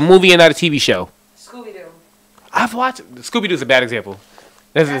shit, but a movie and not a TV show. Scooby Doo. I've watched Scooby Doo's a bad example.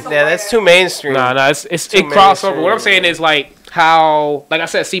 That's too mainstream. No, it's crossover. What I'm saying is like how, like I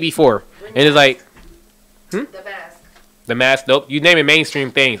said, CB4, and it's like The Mask. Nope. You name it, mainstream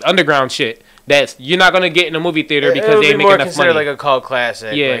things, underground shit. That's you're not gonna get in a movie theater because they ain't making enough money. Like a cult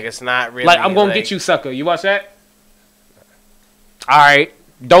classic. Yeah, like it's not really. Like I'm gonna get you, sucker. You watch that? All right,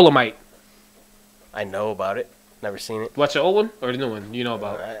 Dolomite. I know about it. Never seen it. Watch the old one or the new one? You know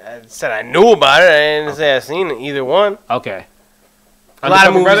about? I said I knew about it. I didn't say I seen it. Either one. Okay. A lot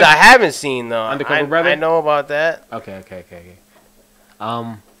of movies I haven't seen though. Undercover Brother. I know about that. Okay.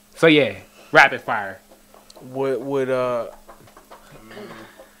 So yeah, rapid fire. What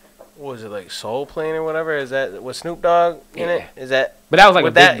was it, like Soul Plane or whatever? Is that with Snoop Dogg in it? Is that? But that was like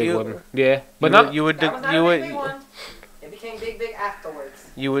a big one. Yeah, but not you would. Big one. It became big afterwards.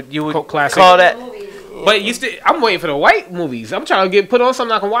 You would classic. call that. But I'm waiting for the white movies. I'm trying to get put on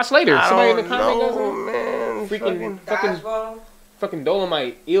something I can watch later. Somebody in the comments man. Fucking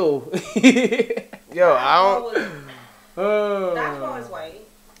Dolomite, ill. Yo, I don't. Dodgeball is white.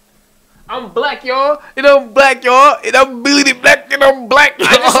 I'm black, y'all. And I'm black, y'all. And I'm Billy Black, and I'm black.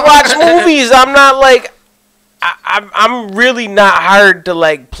 I just watch movies. I'm not like... I'm really not hard to,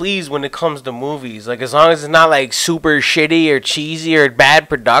 like, please when it comes to movies. Like, as long as it's not, like, super shitty or cheesy or bad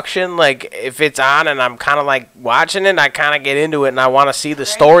production, like, if it's on and I'm kind of, like, watching it, I kind of get into it and I want to see the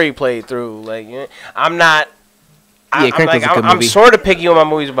story play through. Like, you know, I'm not... I'm sort of picky on my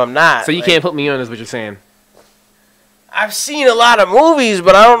movies, but I'm not. So you can't put me on, is what you're saying. I've seen a lot of movies,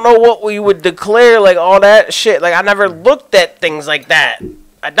 but I don't know what we would declare, like, all that shit. Like, I never looked at things like that.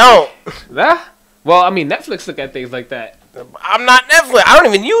 I don't. Well, I mean, Netflix look at things like that. I'm not Netflix. I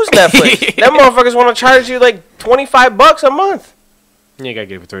don't even use Netflix. Them motherfuckers want to charge you like $25 a month. You ain't gotta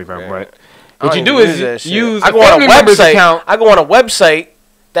get it for 35, Yeah. but I what you don't do even is that use shit. I go on a website. I go on a website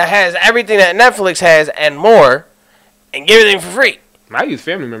that has everything that Netflix has and more, and give everything for free. I use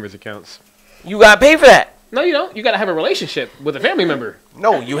family members' accounts. You gotta pay for that. No, you don't. You gotta have a relationship with a family member.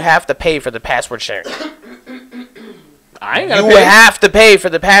 No, you have to pay for the password sharing. I ain't gotta You pay. have to pay for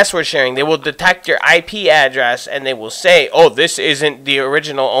the password sharing. They will detect your IP address and they will say, "Oh, this isn't the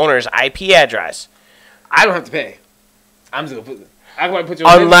original owner's IP address." I don't have to pay. I'm just gonna put. I'm gonna put you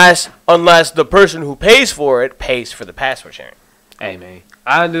on. Unless the person who pays for it pays for the password sharing. Hey man,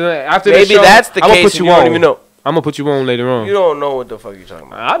 I do it after Maybe the show, that's the I'm gonna case. put You you don't on. even know. I'm gonna put you on later on. You don't know what the fuck you're talking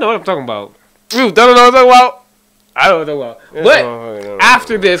about. I know what I'm talking about. You don't know what I'm talking about. I don't know what I'm talking about. But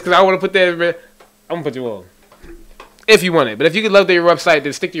after this, because I want to put that, I'm gonna put you on. If you want it, but if you could love your website,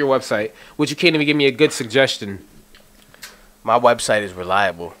 then stick to your website. Which you can't even give me a good suggestion. My website is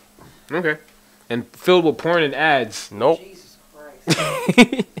reliable. Okay. And filled with porn and ads. Nope. Jesus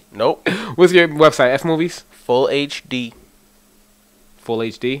Christ. Nope. What's your website? F Movies? Full HD. Full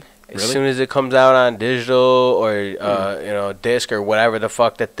HD? As soon as it comes out on digital or disc or whatever the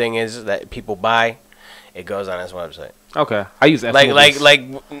fuck that thing is that people buy, it goes on his website. Okay. I use F Like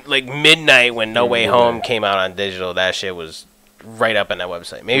Movies. like midnight when No Way Home came out on digital, that shit was right up on that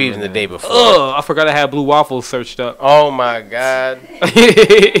website. Maybe even the day before. Oh, I forgot I had Blue Waffles searched up. Oh my god.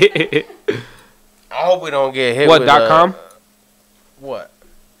 I hope we don't get hit What, with .com? What?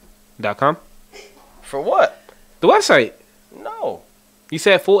 .com? For what? The website. No. You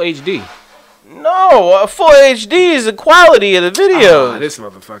said full HD. No, full HD is the quality of the video. This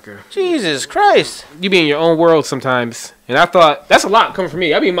motherfucker. Jesus Christ. You be in your own world sometimes. And I thought, that's a lot coming from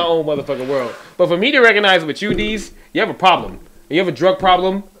me. I be in my own motherfucking world. But for me to recognize with you, Deez, you have a problem. You have a drug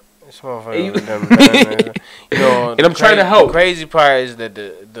problem. This motherfucker. And I'm trying to help. The crazy part is that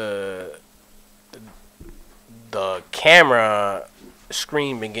the camera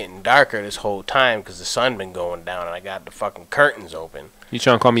screen been getting darker this whole time because the sun been going down and I got the fucking curtains open. You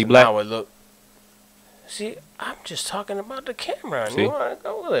trying to call me So black? now it look. See, I'm just talking about the camera. And See? you want to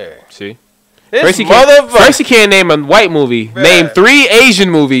go there? See? This First motherfucker. he can't name a white movie. Bruh. Name 3 Asian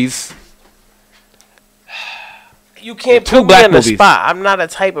movies. You can't Two put me black on the movies. spot. I'm not a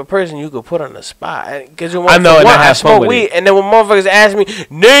type of person you could put on the spot. Cause I know, and I have fun smoke with weed, it. and then when motherfuckers ask me,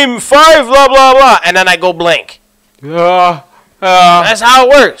 name 5, blah blah blah, and then I go blank. That's how it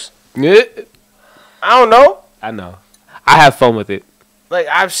works. I don't know. I know. I have fun with it. Like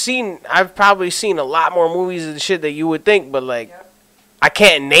I've probably seen a lot more movies and shit that you would think, but like, I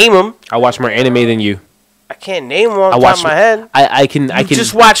can't name them. I watch more anime than you. I can't name them off the top of my head. I can You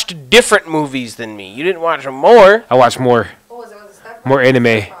just watched different movies than me. You didn't watch them more. I watch more What was it? Was it Step more anime.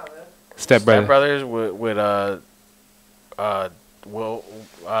 Brother? Step Brother. Brothers with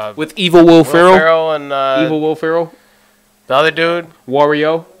With Evil Will Ferrell. Ferrell and Evil Will Ferrell. the other dude.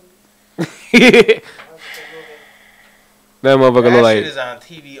 Wario. That motherfucker That look like. shit is on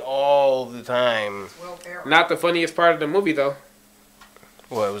TV all the time. Will Ferrell. Not the funniest part of the movie though.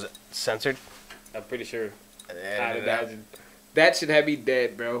 What was it? Censored? I'm pretty sure. Yeah, I'd imagine. That should have me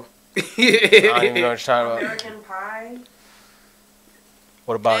dead, bro. I don't even know what you're talking about. American Pie.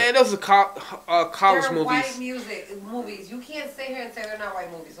 What about Man, those are college They're movies. white movies. You can't sit here and say they're not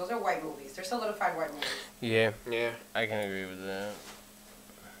white movies. Those are white movies. They're solidified white movies. Yeah, Yeah. I can agree with that.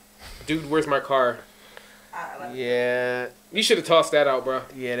 Dude, where's my car? I like Yeah, You should have tossed that out, bro.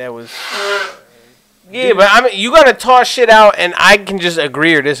 yeah, that was. Yeah, but I mean, you gotta toss shit out, and I can just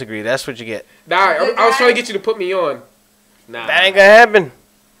agree or disagree. That's what you get. Nah, I was trying to get you to put me on. Nah. That ain't gonna happen.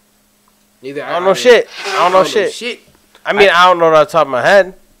 Neither. I don't know shit. I don't know shit. I mean, I don't know off the top of my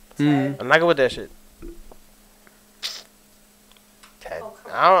head. I'm not good with that shit. Ted.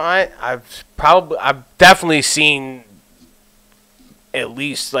 I've definitely seen at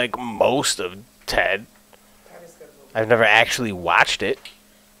least like most of Ted. that is good movie. I've never actually watched it.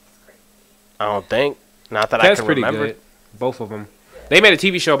 I don't think. Not that That's I can pretty remember. good. Both of them. They made a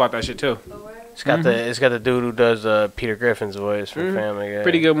TV show about that shit too. It's got the dude who does Peter Griffin's voice from Family Guy.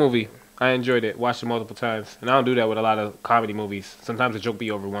 Pretty good movie. I enjoyed it. Watched it multiple times. And I don't do that with a lot of comedy movies. Sometimes a joke be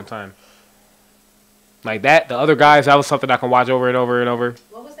over one time. Like that. The Other Guys, that was something I can watch over and over and over.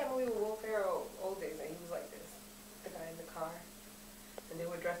 What was that movie with Will Ferrell old days and he was like this? The guy in the car. And they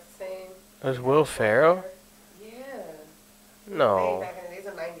were dressed the same. That's Will Ferrell? Yeah. No. Back in the days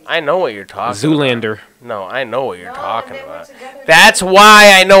of 90s. I know what you're talking Zoolander. about. No, I know what you're No, talking and they were about. together. That's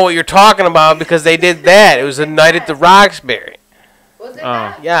why I know what you're talking about, because they did that. It was a night at the Roxbury. Was it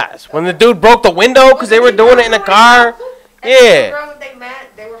that? Yes. When the dude broke the window because they were doing it in the car. And the Yeah. girls that they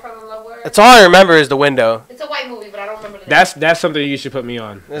met, they were from in love with. That's all I remember is the window. It's a white movie, but I don't remember the name. That's something you should put me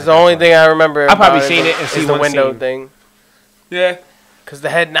on. That's the only thing I remember. I've probably about seen it and seen the one window scene. thing. Yeah. Because the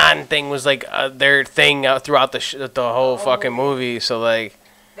head nodding thing was like their thing throughout the whole fucking movie. So like,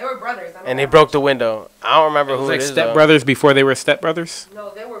 They were brothers. and they broke the window. I don't remember It was who like it is. Step though. Brothers before they were Step Brothers.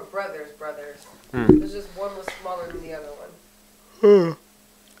 No, they were brothers. Hmm. It was just one was smaller than the other one.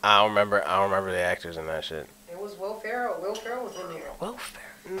 I don't remember the actors in that shit. It was Will Ferrell. Will Ferrell was in there. Will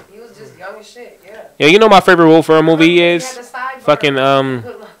Ferrell. He was just young as shit. Yeah. Yeah, you know my favorite Will Ferrell movie He had is the side fucking burn.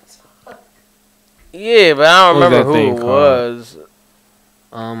 Yeah, but I don't What was remember that who thing it called? was.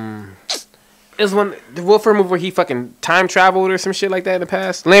 Is one the Will Ferrell movie where he fucking time traveled or some shit like that in the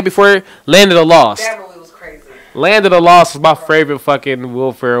past. Land of the Lost. That movie was crazy. Land of the Lost was my favorite fucking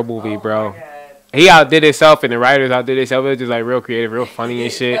Will Ferrell movie, bro. My God. He outdid himself and the writers outdid themselves. It was just like real creative, real funny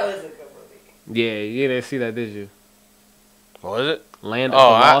and shit. That was a good movie. Yeah, you didn't see that, did you? What was it? Land of Oh, the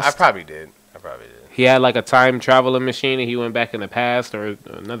Lost. I probably did. He had like a time traveling machine and he went back in the past or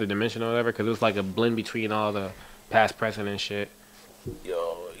another dimension or whatever because it was like a blend between all the past, present, and shit.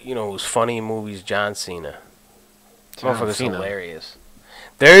 Yo, you know who's funny in movies? John Cena. John Motherfucker's Cena. hilarious.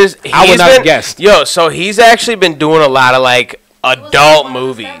 I would not have guessed. Yo, so he's actually been doing a lot of like adult It was one of the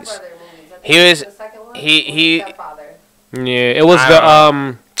movies. Stepbrother movies. I think He it was- the second one, he- or the Stepfather. Yeah, it was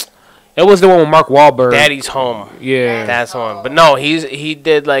I it was the one with Mark Wahlberg. Daddy's Home. Yeah. That's the one. But no, he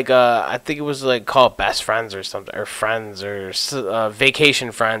did like I think it was like called Best Friends or something, or Friends or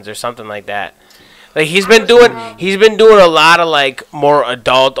Vacation Friends or something like that. Like he's been doing a lot of like more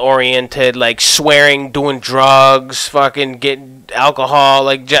adult oriented, like swearing, doing drugs, fucking getting alcohol,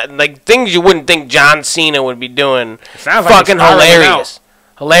 like things you wouldn't think John Cena would be doing. Sounds like Fucking he's spiraling hilarious.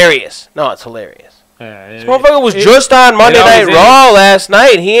 Hilarious. No, it's hilarious. Yeah, This motherfucker was just on Monday Night always is. Raw last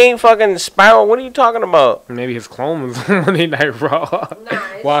night. He ain't fucking spiral. What are you talking about? Maybe his clone was on Monday Night Raw. Nah,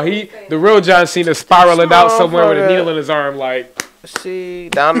 it's While the the real John Cena spiraling out somewhere with a motherfucker. needle in his arm, like, See,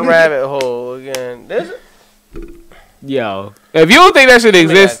 down the rabbit hole again. yo. If you don't think that should I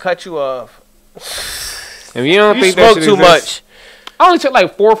exist, cut you off. if you don't You think that smoke should too exist, much. I only took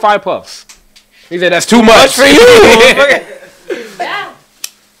like 4 or 5 puffs. He said that's too much for you. Yeah.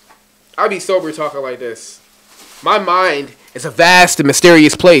 I'll be sober talking like this. My mind is a vast and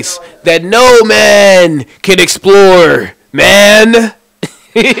mysterious place that no man can explore. Man.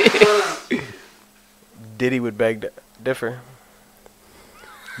 Diddy would beg to differ.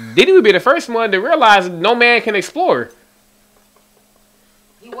 Diddy would be the first one to realize no man can explore.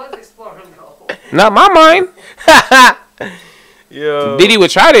 He was exploring though. Not my mind. Yo. Diddy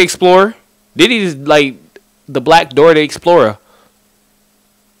would try to explore. Diddy's like the Black Door to Explorer.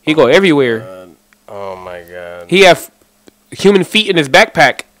 He go everywhere. Oh my god. He have human feet in his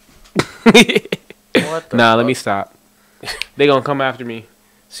backpack. What the Nah, let fuck? me stop. They gonna come after me.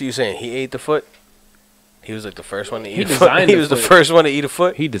 So you saying he ate the foot? He was like the first one to eat He a foot. designed He the was the foot. first one to eat a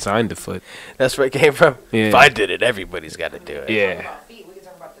foot. He designed the foot. That's where it came from. Yeah. If I did it, everybody's got to do it. Yeah. About feet, we can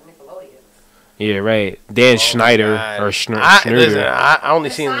talk about the Nickelodeons. Yeah, right. Dan Schneider God. or Listen, Schneider. I only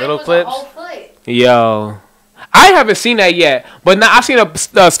The seen sign little was a clips. whole foot. Yo, I haven't seen that yet. But now I seen a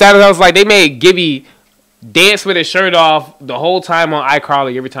status. I was like, they made Gibby dance with his shirt off the whole time on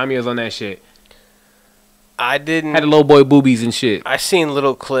iCarly. Every time he was on that shit, I didn't. had the little boy boobies and shit. I seen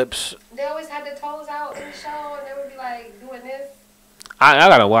little clips. They always had their toes out in the show, and they would be like doing this. I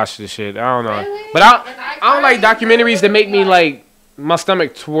gotta watch this shit. I don't know, Really? but I don't like documentaries that make me like my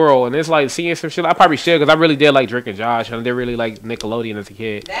stomach twirl, and it's like seeing some shit. I probably should because I really did like Drake and Josh, and I did really like Nickelodeon as a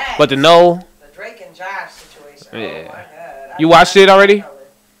kid. That. But to know, The Drake and Josh situation. Yeah. Oh my god. You watched it already?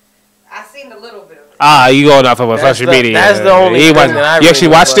 I seen a little bit of it. you going off of a That's social the- media. that's the only You thing watched- that I You really actually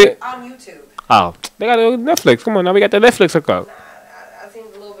know watched about it? On YouTube. Oh, they got it on Netflix. Come on, now we got the Netflix hook up. I seen a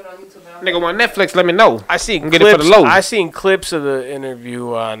little bit on YouTube. And Nigga want Netflix? Let me know. I seen Get it for clips. the low. I seen clips of the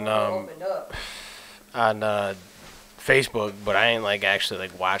interview on opened up. Facebook, but I ain't like actually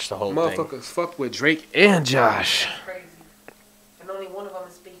like watch the whole thing. Motherfuckers fuck with Drake and Josh. Crazy. And only one of them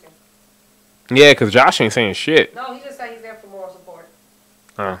is speaking. Yeah, cause Josh ain't saying shit. No, he just said he's there for moral support.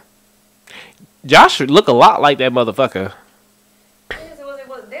 Josh should look a lot like that motherfucker.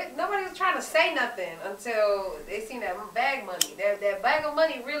 Nobody was trying to say nothing until they seen that bag money. That bag of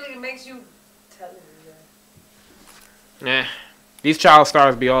money really makes you tell them. Yeah. These child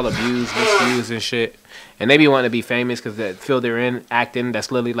stars be all abused, misused, and shit. And they be wanting to be famous because that field they're in, acting,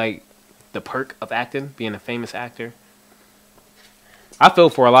 that's literally like the perk of acting, being a famous actor. I feel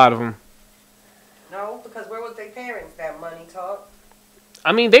for a lot of them. No, because where was their parents? That money talk.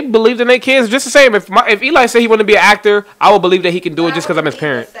 I mean, they believed in their kids just the same. If Eli said he wanted to be an actor, I would believe that he can do it just because I'm his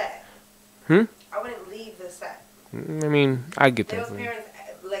parent. I wouldn't leave the set. I mean, I get Those that. parents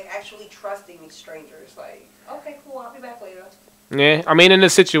like actually actually trusting these strangers. Like, okay, cool, I'll be back later. Yeah, I mean, in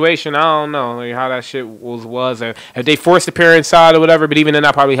this situation, I don't know like, how that shit was, and if they forced the pair inside or whatever. But even then,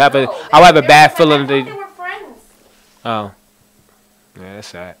 I probably have I'll have a bad feeling. They were friends. Oh, yeah, that's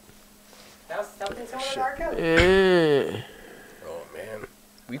sad. That was something similar to R. Kelly. Yeah. Oh man,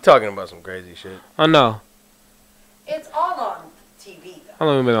 we talking about some crazy shit. Oh no. It's all on TV though. How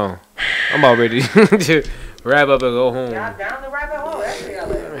long have we been on? I'm about ready to wrap up and go home. Down the rabbit hole. That's where y'all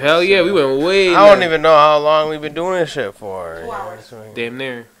live. Hell yeah, we went way. I don't even know how long we've been doing this shit for. 2 hours. Damn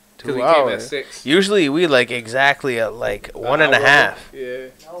near. 2 We hours. came at 6. Usually we like exactly at like 1.5. Yeah.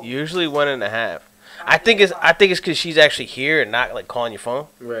 No. Usually 1.5. I think it's because she's actually here and not like calling your phone.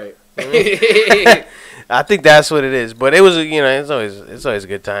 Right. I think that's what it is. But it was, it's always a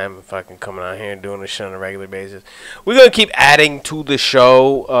good time fucking coming out here and doing this shit on a regular basis. We're gonna keep adding to the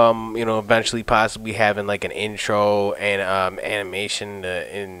show. Eventually, possibly having like an intro and animation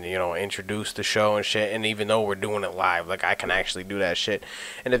to introduce the show and shit. And even though we're doing it live, like I can actually do that shit.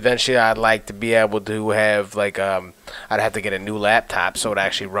 And eventually, I'd like to be able to have like I'd have to get a new laptop so it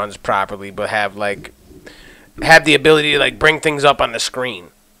actually runs properly, but have the ability to like bring things up on the screen.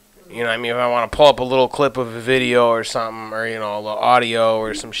 You know what I mean? If I want to pull up a little clip of a video or something, or, a little audio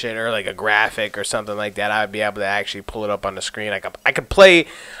or some shit, or like a graphic or something like that, I would be able to actually pull it up on the screen. I could play,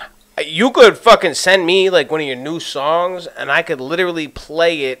 you could fucking send me like one of your new songs, and I could literally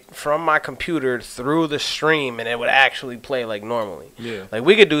play it from my computer through the stream, and it would actually play like normally. Yeah. Like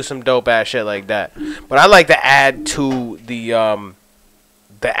we could do some dope ass shit like that. But I'd like to add to the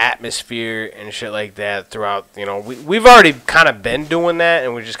atmosphere and shit like that throughout, we've already kind of been doing that,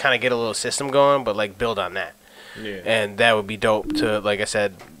 and we just kind of get a little system going, but like build on that. Yeah. And that would be dope to, like I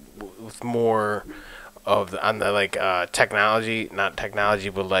said, with more of technology, not technology,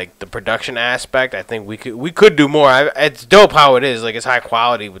 but like the production aspect. I think we could do more. It's dope how it is, like it's high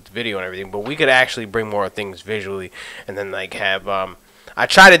quality with the video and everything, but we could actually bring more things visually, and then like have I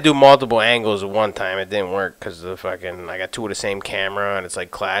tried to do multiple angles at one time. It didn't work because I got 2 of the same camera, and it's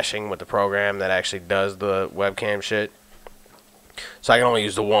like clashing with the program that actually does the webcam shit. So I can only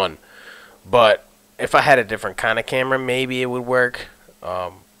use the one. But if I had a different kind of camera, maybe it would work.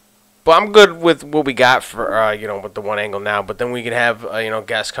 But I'm good with what we got for with the one angle now. But then we can have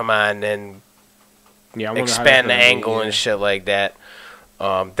guests come on and expand the angle and shit like that.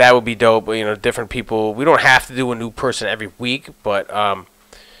 That would be dope. Different people. We don't have to do a new person every week, but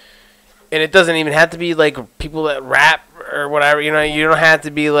and it doesn't even have to be like people that rap or whatever. You don't have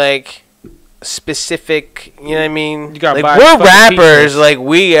to be like specific. You know what I mean? Like we're rappers, like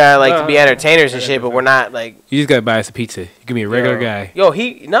we are like to be entertainers and shit, but we're not like. You just gotta buy us a pizza. You can be a regular guy. Yo,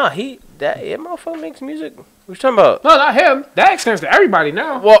 that motherfucker makes music. What you talking about? No, not him. That extends to everybody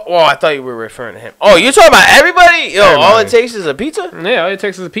now. Well, I thought you were referring to him. Oh, you're talking about everybody? Yo, all it takes is a pizza? Yeah, all it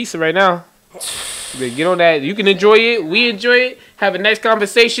takes is a pizza right now. Get on that. You can enjoy it. We enjoy it. Have a nice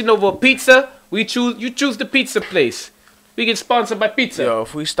conversation over a pizza. You choose the pizza place. We get sponsored by pizza. Yo,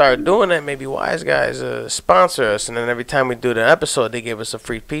 if we start doing that, maybe Wise Guys sponsor us, and then every time we do the episode, they give us a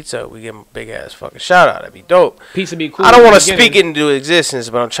free pizza. We give them a big ass fucking shout out. That'd be dope. Pizza be cool. I don't want to speak it into existence,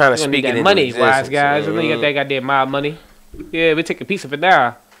 but I'm trying to speak it into money, existence. Wise Guys. I know you got that goddamn mob money. Yeah, we take a pizza for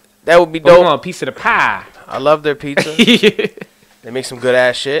now. That would be But we dope. want a piece of the pie. I love their pizza. They make some good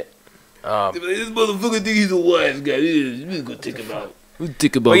ass shit. This motherfucker think he's a wise guy. We're gonna think about.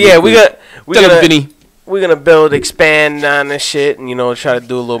 But yeah, we're gonna build, expand on this shit, and try to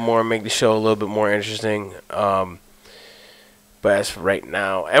do a little more, make the show a little bit more interesting. But as for right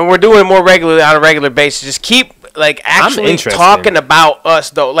now, and we're doing it more regularly on a regular basis. Just keep actually talking about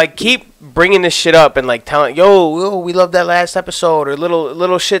us though. Like keep bringing this shit up and like telling, yo, we love that last episode, or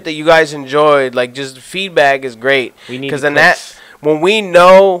little shit that you guys enjoyed. Like just feedback is great, because then when we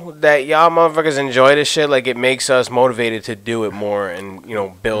know that y'all motherfuckers enjoy this shit, like it makes us motivated to do it more and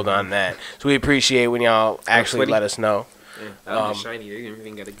build on that. So we appreciate when y'all actually let us know. Yeah, shiny. They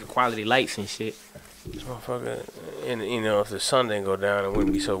even got good quality lights and shit. This motherfucker, and if the sun didn't go down, it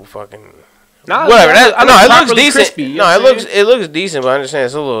wouldn't be so fucking. Nah, whatever. It looks decent. Crispy, no, it looks decent, but I understand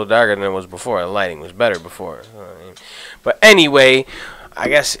it's a little darker than it was before. The lighting was better before. But anyway, I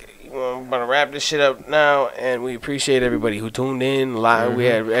guess. I'm going to wrap this shit up now, and we appreciate everybody who tuned in. We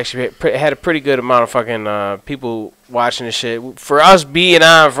had a pretty good amount of fucking people watching this shit. For us being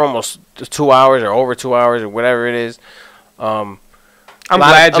on for almost 2 hours or over 2 hours or whatever it is, I'm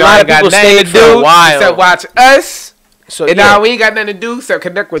glad y'all got nothing to do except watch us. So and now we ain't got nothing to do except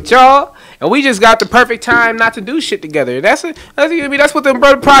connect with y'all and we just got the perfect time not to do shit together. That's what the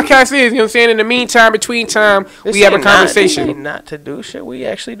Umbrella podcast is. You know what I'm saying? In the meantime, between time, we have a conversation. Not to do shit. We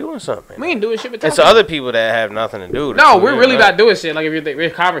actually doing something. We ain't doing shit. But it's other people that have nothing to do. No, we're really not doing shit. Like if we're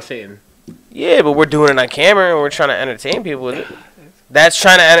conversating. Yeah, but we're doing it on camera and we're trying to entertain people with it. That's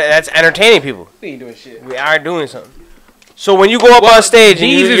entertaining people. We ain't doing shit. We are doing something. So when you go up on stage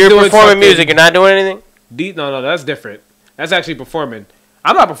and you're performing music, you're not doing anything? No, that's different. That's actually performing.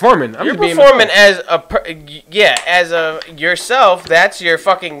 I'm not performing. I'm you're just performing as yourself. That's your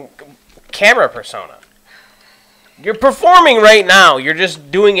fucking camera persona. You're performing right now. You're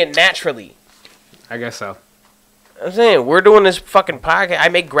just doing it naturally. I guess so. I'm saying we're doing this fucking podcast. I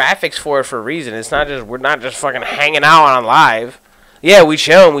make graphics for it for a reason. It's not just we're not just fucking hanging out on live. Yeah, we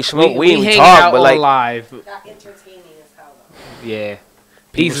chill and we smoke weed and we talk, but like live. Not entertaining as hell though. Yeah.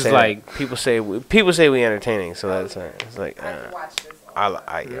 People say we entertaining, so that's it's like I can watch this.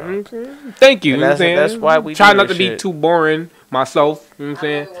 Thank you. That's why we try not to be too boring myself. You know what I'm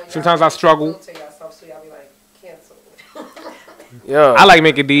saying? Sometimes I struggle. Yo, I like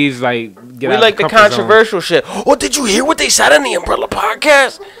making these like. We like the controversial shit. Oh, did you hear what they said on the Umbrella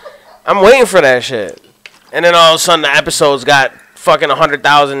podcast? I'm waiting for that shit. And then all of a sudden the episodes got fucking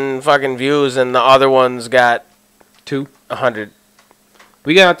 100,000 fucking views, and the other ones got 100.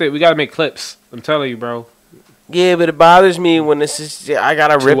 We gotta make clips. I'm telling you, bro. Yeah, but it bothers me when this is. I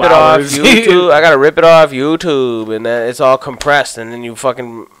gotta rip it off YouTube. I gotta rip it off YouTube, and then it's all compressed, and then you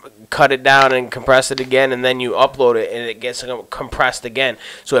fucking cut it down and compress it again, and then you upload it, and it gets compressed again,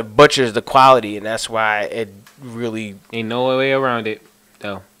 so it butchers the quality, and that's why it really ain't no way around it,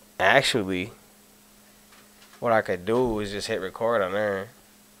 though. Actually, what I could do is just hit record on there.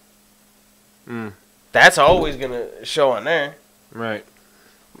 That's always gonna show on there, right?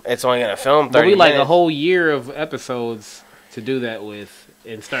 It's only gonna film 30 But we like minutes. a whole year of episodes to do that with,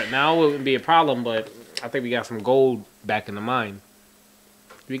 and start now wouldn't be a problem, but I think we got some gold back in the mine.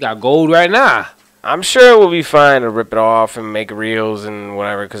 We got gold right now. I'm sure we'll be fine to rip it off and make reels and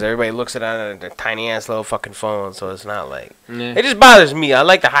whatever, because everybody looks at it on their tiny ass little fucking phone, so it's not like it just bothers me. I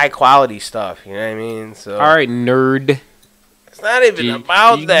like the high quality stuff, you know what I mean? So all right, nerd. It's not even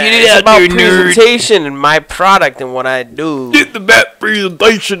about that. It's about presentation and my product and what I do. Get the best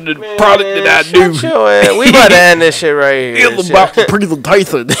presentation and product that I do. Chill, man. We about to end this shit right here. It's about the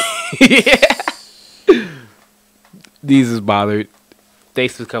presentation. These is bothered.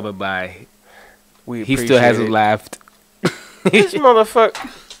 Thanks for coming by. He still hasn't laughed. This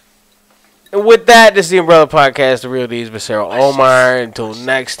motherfucker. And with that, this is the Umbrella Podcast, TheREALDeeZ and Vocero Omar. Until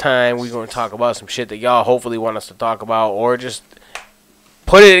next time, we're going to talk about some shit that y'all hopefully want us to talk about, or just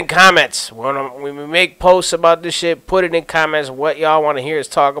put it in comments. When we make posts about this shit, put it in comments what y'all want to hear us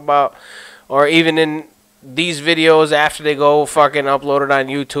talk about, or even in these videos after they go fucking upload it on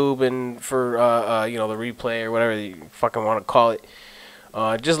YouTube and for the replay or whatever you fucking want to call it.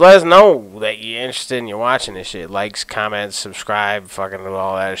 Just let us know that you're interested and you're watching this shit. Likes, comments, subscribe, fucking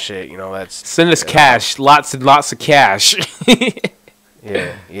all that shit. You know, that's send us cash, lots and lots of cash.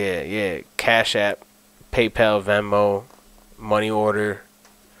 yeah. Cash App, PayPal, Venmo, money order,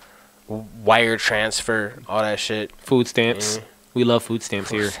 wire transfer, all that shit. Food stamps. We love food stamps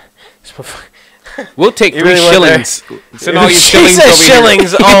here. We'll take 3 really shillings. Send all your shillings over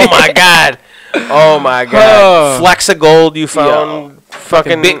shillings. Oh my god. Oh my god. Flecks of gold you found.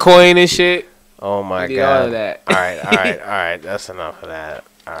 Fucking Bitcoin and shit. Oh my god. All of that. All right. That's enough of that.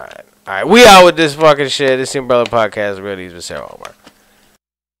 All right. We out with this fucking shit. This is the Umbrella Podcast. TheREALDeeZ and Vocero Omar.